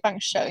want to see if I can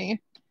show you.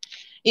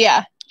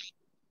 Yeah.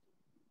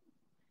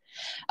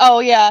 Oh,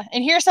 yeah.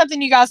 And here's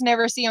something you guys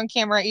never see on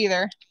camera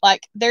either.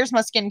 Like, there's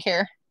my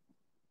skincare.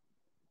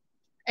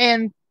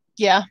 And,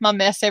 yeah, my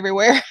mess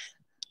everywhere.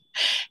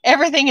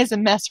 Everything is a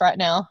mess right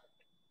now.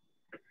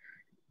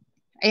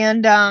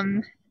 And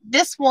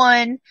this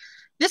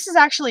is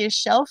actually a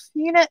shelf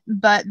unit,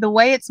 but the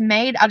way it's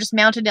made, I just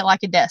mounted it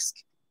like a desk.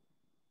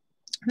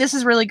 This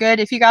is really good.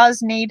 If you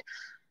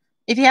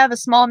have a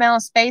small amount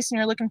of space and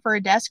you're looking for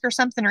a desk or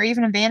something, or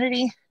even a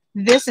vanity,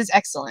 this is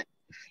excellent.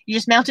 You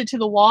just mount it to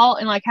the wall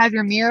and like have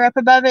your mirror up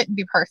above it and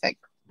be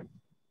perfect.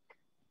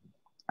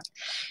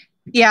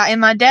 Yeah, in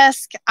my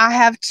desk, I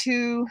have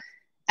two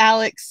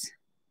Alex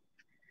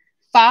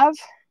 5.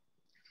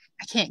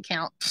 I can't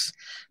count.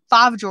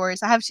 5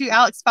 drawers. I have two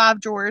Alex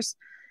 5 drawers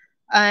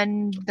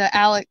and the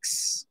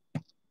Alex.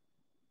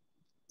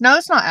 No,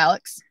 it's not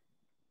Alex.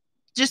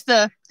 Just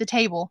the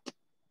table.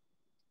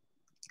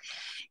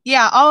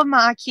 Yeah, all of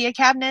my IKEA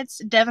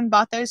cabinets, Devin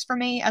bought those for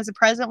me as a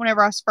present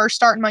whenever I was first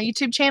starting my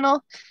YouTube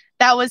channel.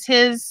 That was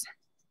his,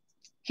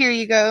 here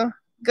you go.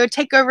 Go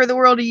take over the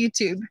world of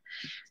YouTube.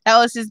 That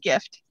was his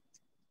gift.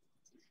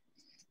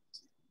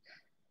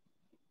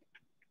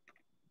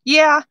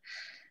 Yeah.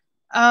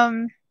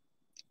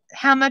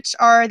 How much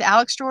are the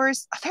Alex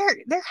drawers?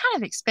 They're kind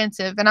of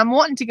expensive, and I'm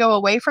wanting to go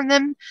away from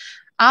them.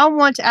 I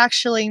want to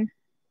actually,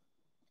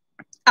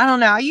 I don't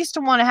know. I used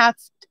to want to have,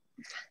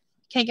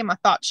 can't get my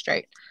thoughts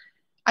straight.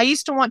 I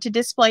used to want to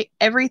display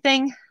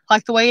everything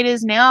like the way it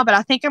is now, but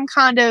I think I'm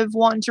kind of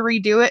wanting to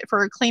redo it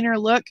for a cleaner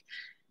look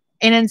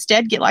and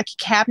instead get like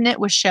a cabinet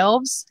with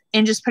shelves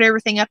and just put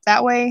everything up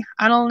that way.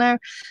 I don't know.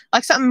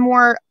 Like something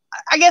more,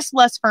 I guess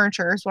less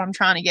furniture is what I'm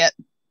trying to get.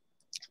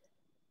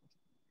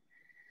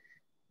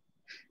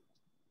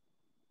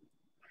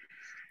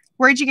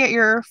 Where'd you get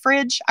your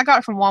fridge? I got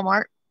it from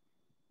Walmart.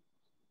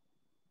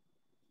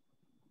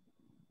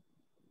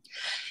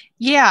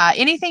 Yeah,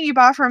 anything you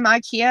buy from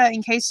IKEA,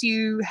 in case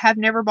you have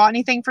never bought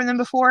anything from them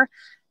before,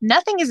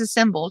 nothing is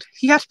assembled.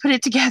 You have to put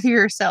it together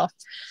yourself.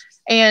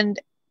 And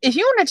if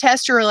you want to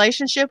test your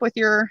relationship with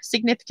your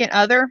significant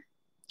other,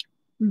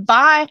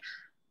 buy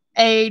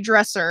a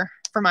dresser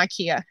from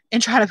IKEA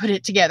and try to put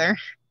it together.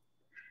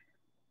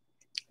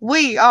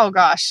 Oh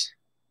gosh,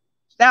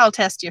 that'll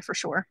test you for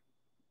sure.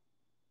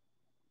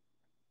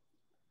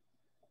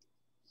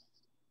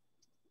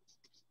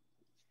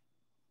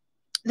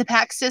 The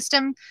pack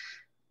system.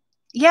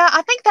 Yeah,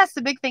 I think that's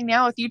the big thing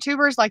now with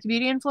YouTubers like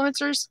beauty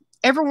influencers.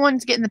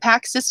 Everyone's getting the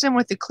pack system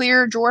with the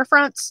clear drawer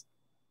fronts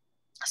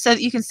so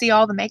that you can see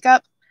all the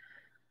makeup.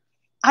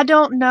 I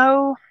don't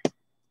know.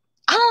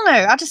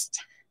 I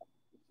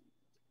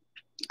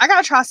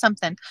gotta try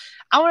something.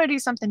 I want to do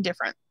something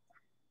different.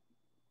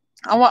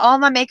 I want all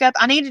my makeup.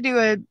 I need to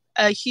do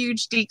a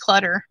huge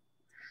declutter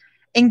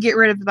and get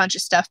rid of a bunch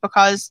of stuff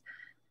because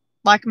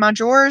like my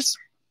drawers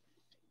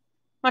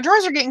are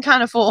getting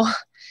kind of full,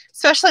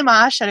 especially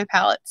my eyeshadow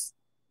palettes.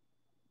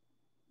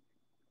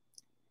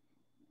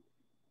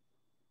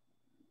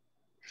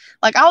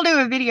 Like I'll do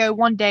a video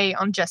one day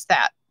on just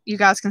that. You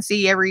guys can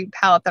see every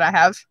palette that I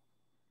have.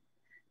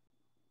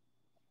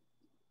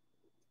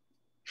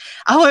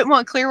 I wouldn't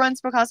want clear ones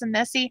because I'm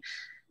messy.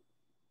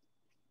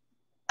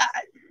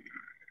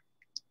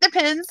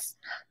 Depends.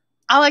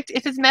 I like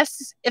if the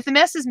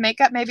mess is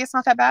makeup, maybe it's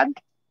not that bad.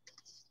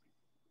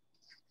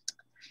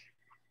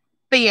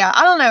 But yeah,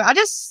 I don't know. I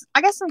guess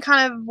I'm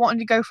kind of wanting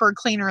to go for a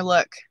cleaner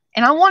look.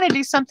 And I want to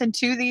do something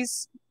to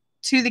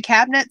the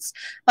cabinets,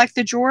 like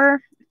the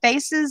drawer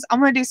faces. I'm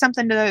going to do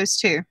something to those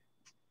too.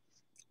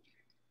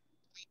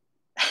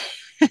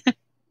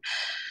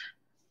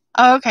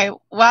 Okay,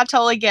 well, I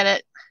totally get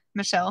it,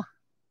 Michelle.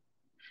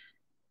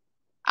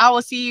 I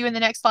will see you in the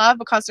next live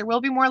because there will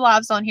be more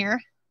lives on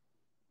here.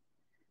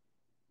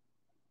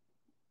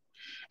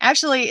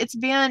 Actually, it's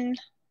been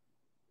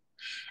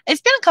a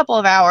couple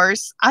of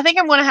hours. I think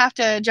I'm going to have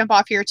to jump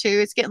off here too.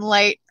 It's getting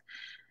late.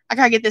 I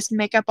gotta get this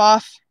makeup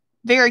off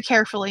very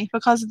carefully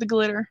because of the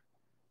glitter.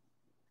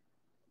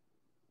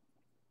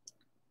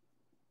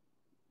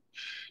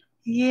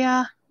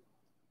 Yeah.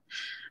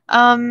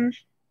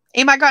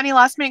 Anybody got any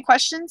last minute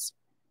questions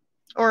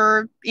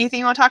or anything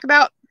you want to talk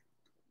about?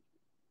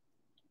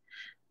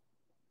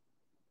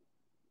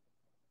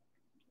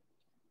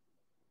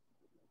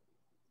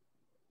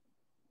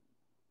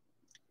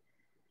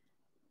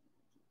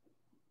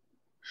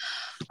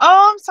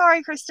 Oh, I'm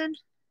sorry, Kristen.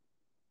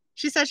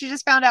 She said she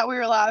just found out we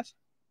were live.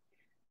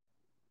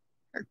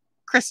 Or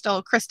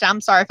Krista,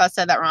 I'm sorry if I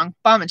said that wrong.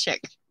 Bomb a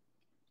chick.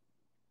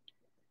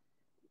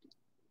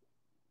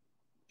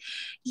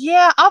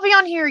 Yeah, I'll be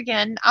on here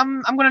again.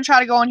 I'm gonna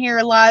try to go on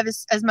here live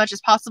as much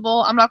as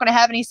possible. I'm not gonna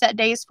have any set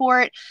days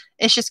for it.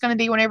 It's just gonna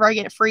be whenever I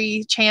get a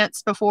free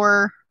chance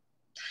before,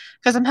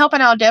 because I'm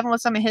helping out Devin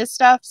with some of his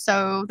stuff,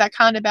 so that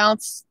kind of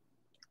balance.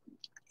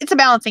 It's a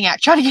balancing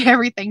act, trying to get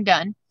everything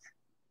done.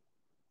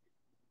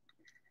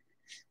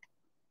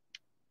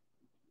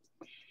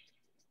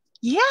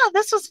 Yeah,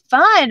 this was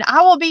fun.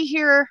 I will be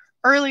here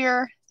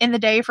earlier in the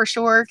day for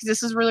sure because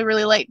this is really,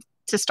 really late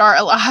to start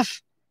a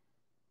live.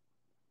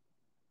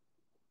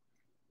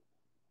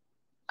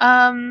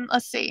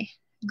 Let's see.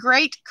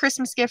 Great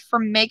Christmas gift for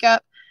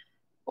makeup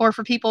or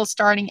for people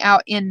starting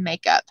out in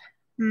makeup.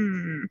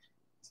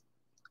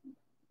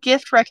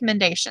 Gift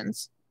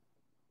recommendations.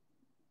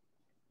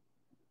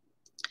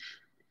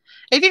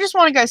 If you just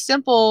want to go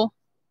simple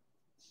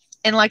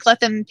and like let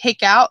them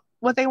pick out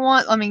what they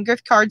want, I mean,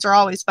 gift cards are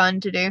always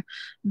fun to do.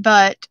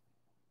 But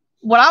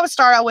what I would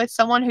start out with,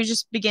 someone who's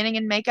just beginning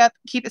in makeup,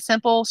 keep it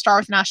simple,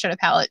 start with an eyeshadow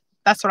palette.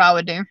 That's what I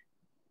would do.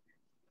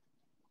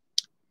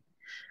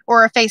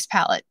 Or a face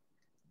palette.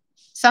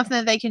 Something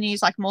that they can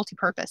use like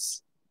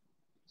multi-purpose.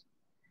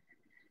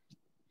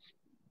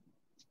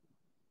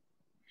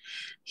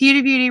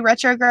 Huda Beauty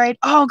Retrograde.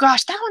 Oh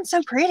gosh, that one's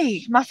so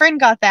pretty. My friend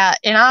got that,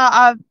 and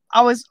I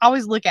always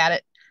look at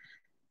it.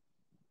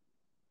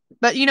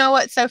 But you know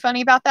what's so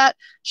funny about that?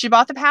 She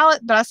bought the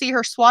palette, but I see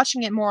her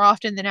swatching it more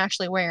often than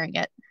actually wearing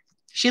it.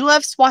 She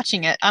loves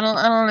swatching it. I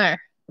don't know.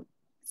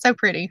 So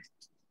pretty.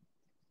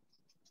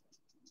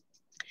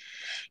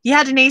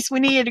 Yeah, Denise, we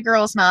needed a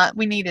girls' night.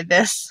 We needed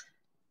this.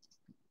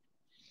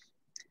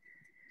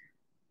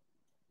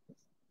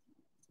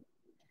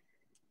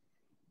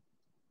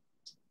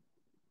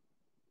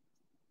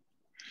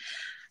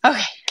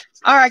 Okay.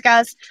 All right,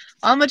 guys.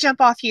 I'm going to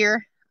jump off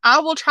here. I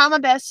will try my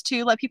best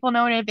to let people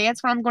know in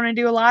advance when I'm going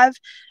to do a live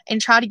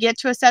and try to get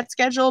to a set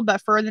schedule.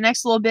 But for the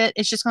next little bit,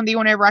 it's just going to be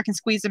whenever I can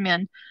squeeze them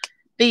in.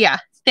 But yeah,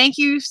 thank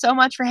you so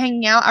much for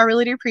hanging out. I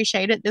really do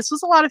appreciate it. This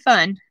was a lot of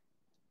fun.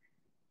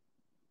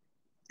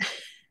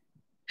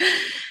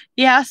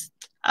 Yes.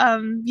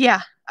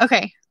 Yeah.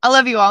 Okay. I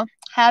love you all.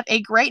 Have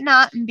a great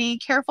night and be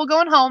careful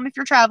going home if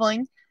you're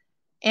traveling.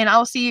 And I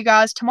will see you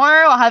guys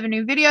tomorrow. I'll have a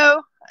new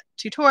video,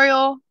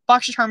 tutorial,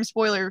 Boxycharm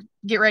spoiler.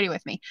 Get ready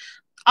with me.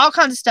 All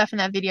kinds of stuff in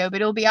that video, but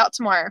it'll be out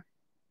tomorrow.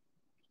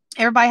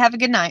 Everybody have a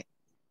good night.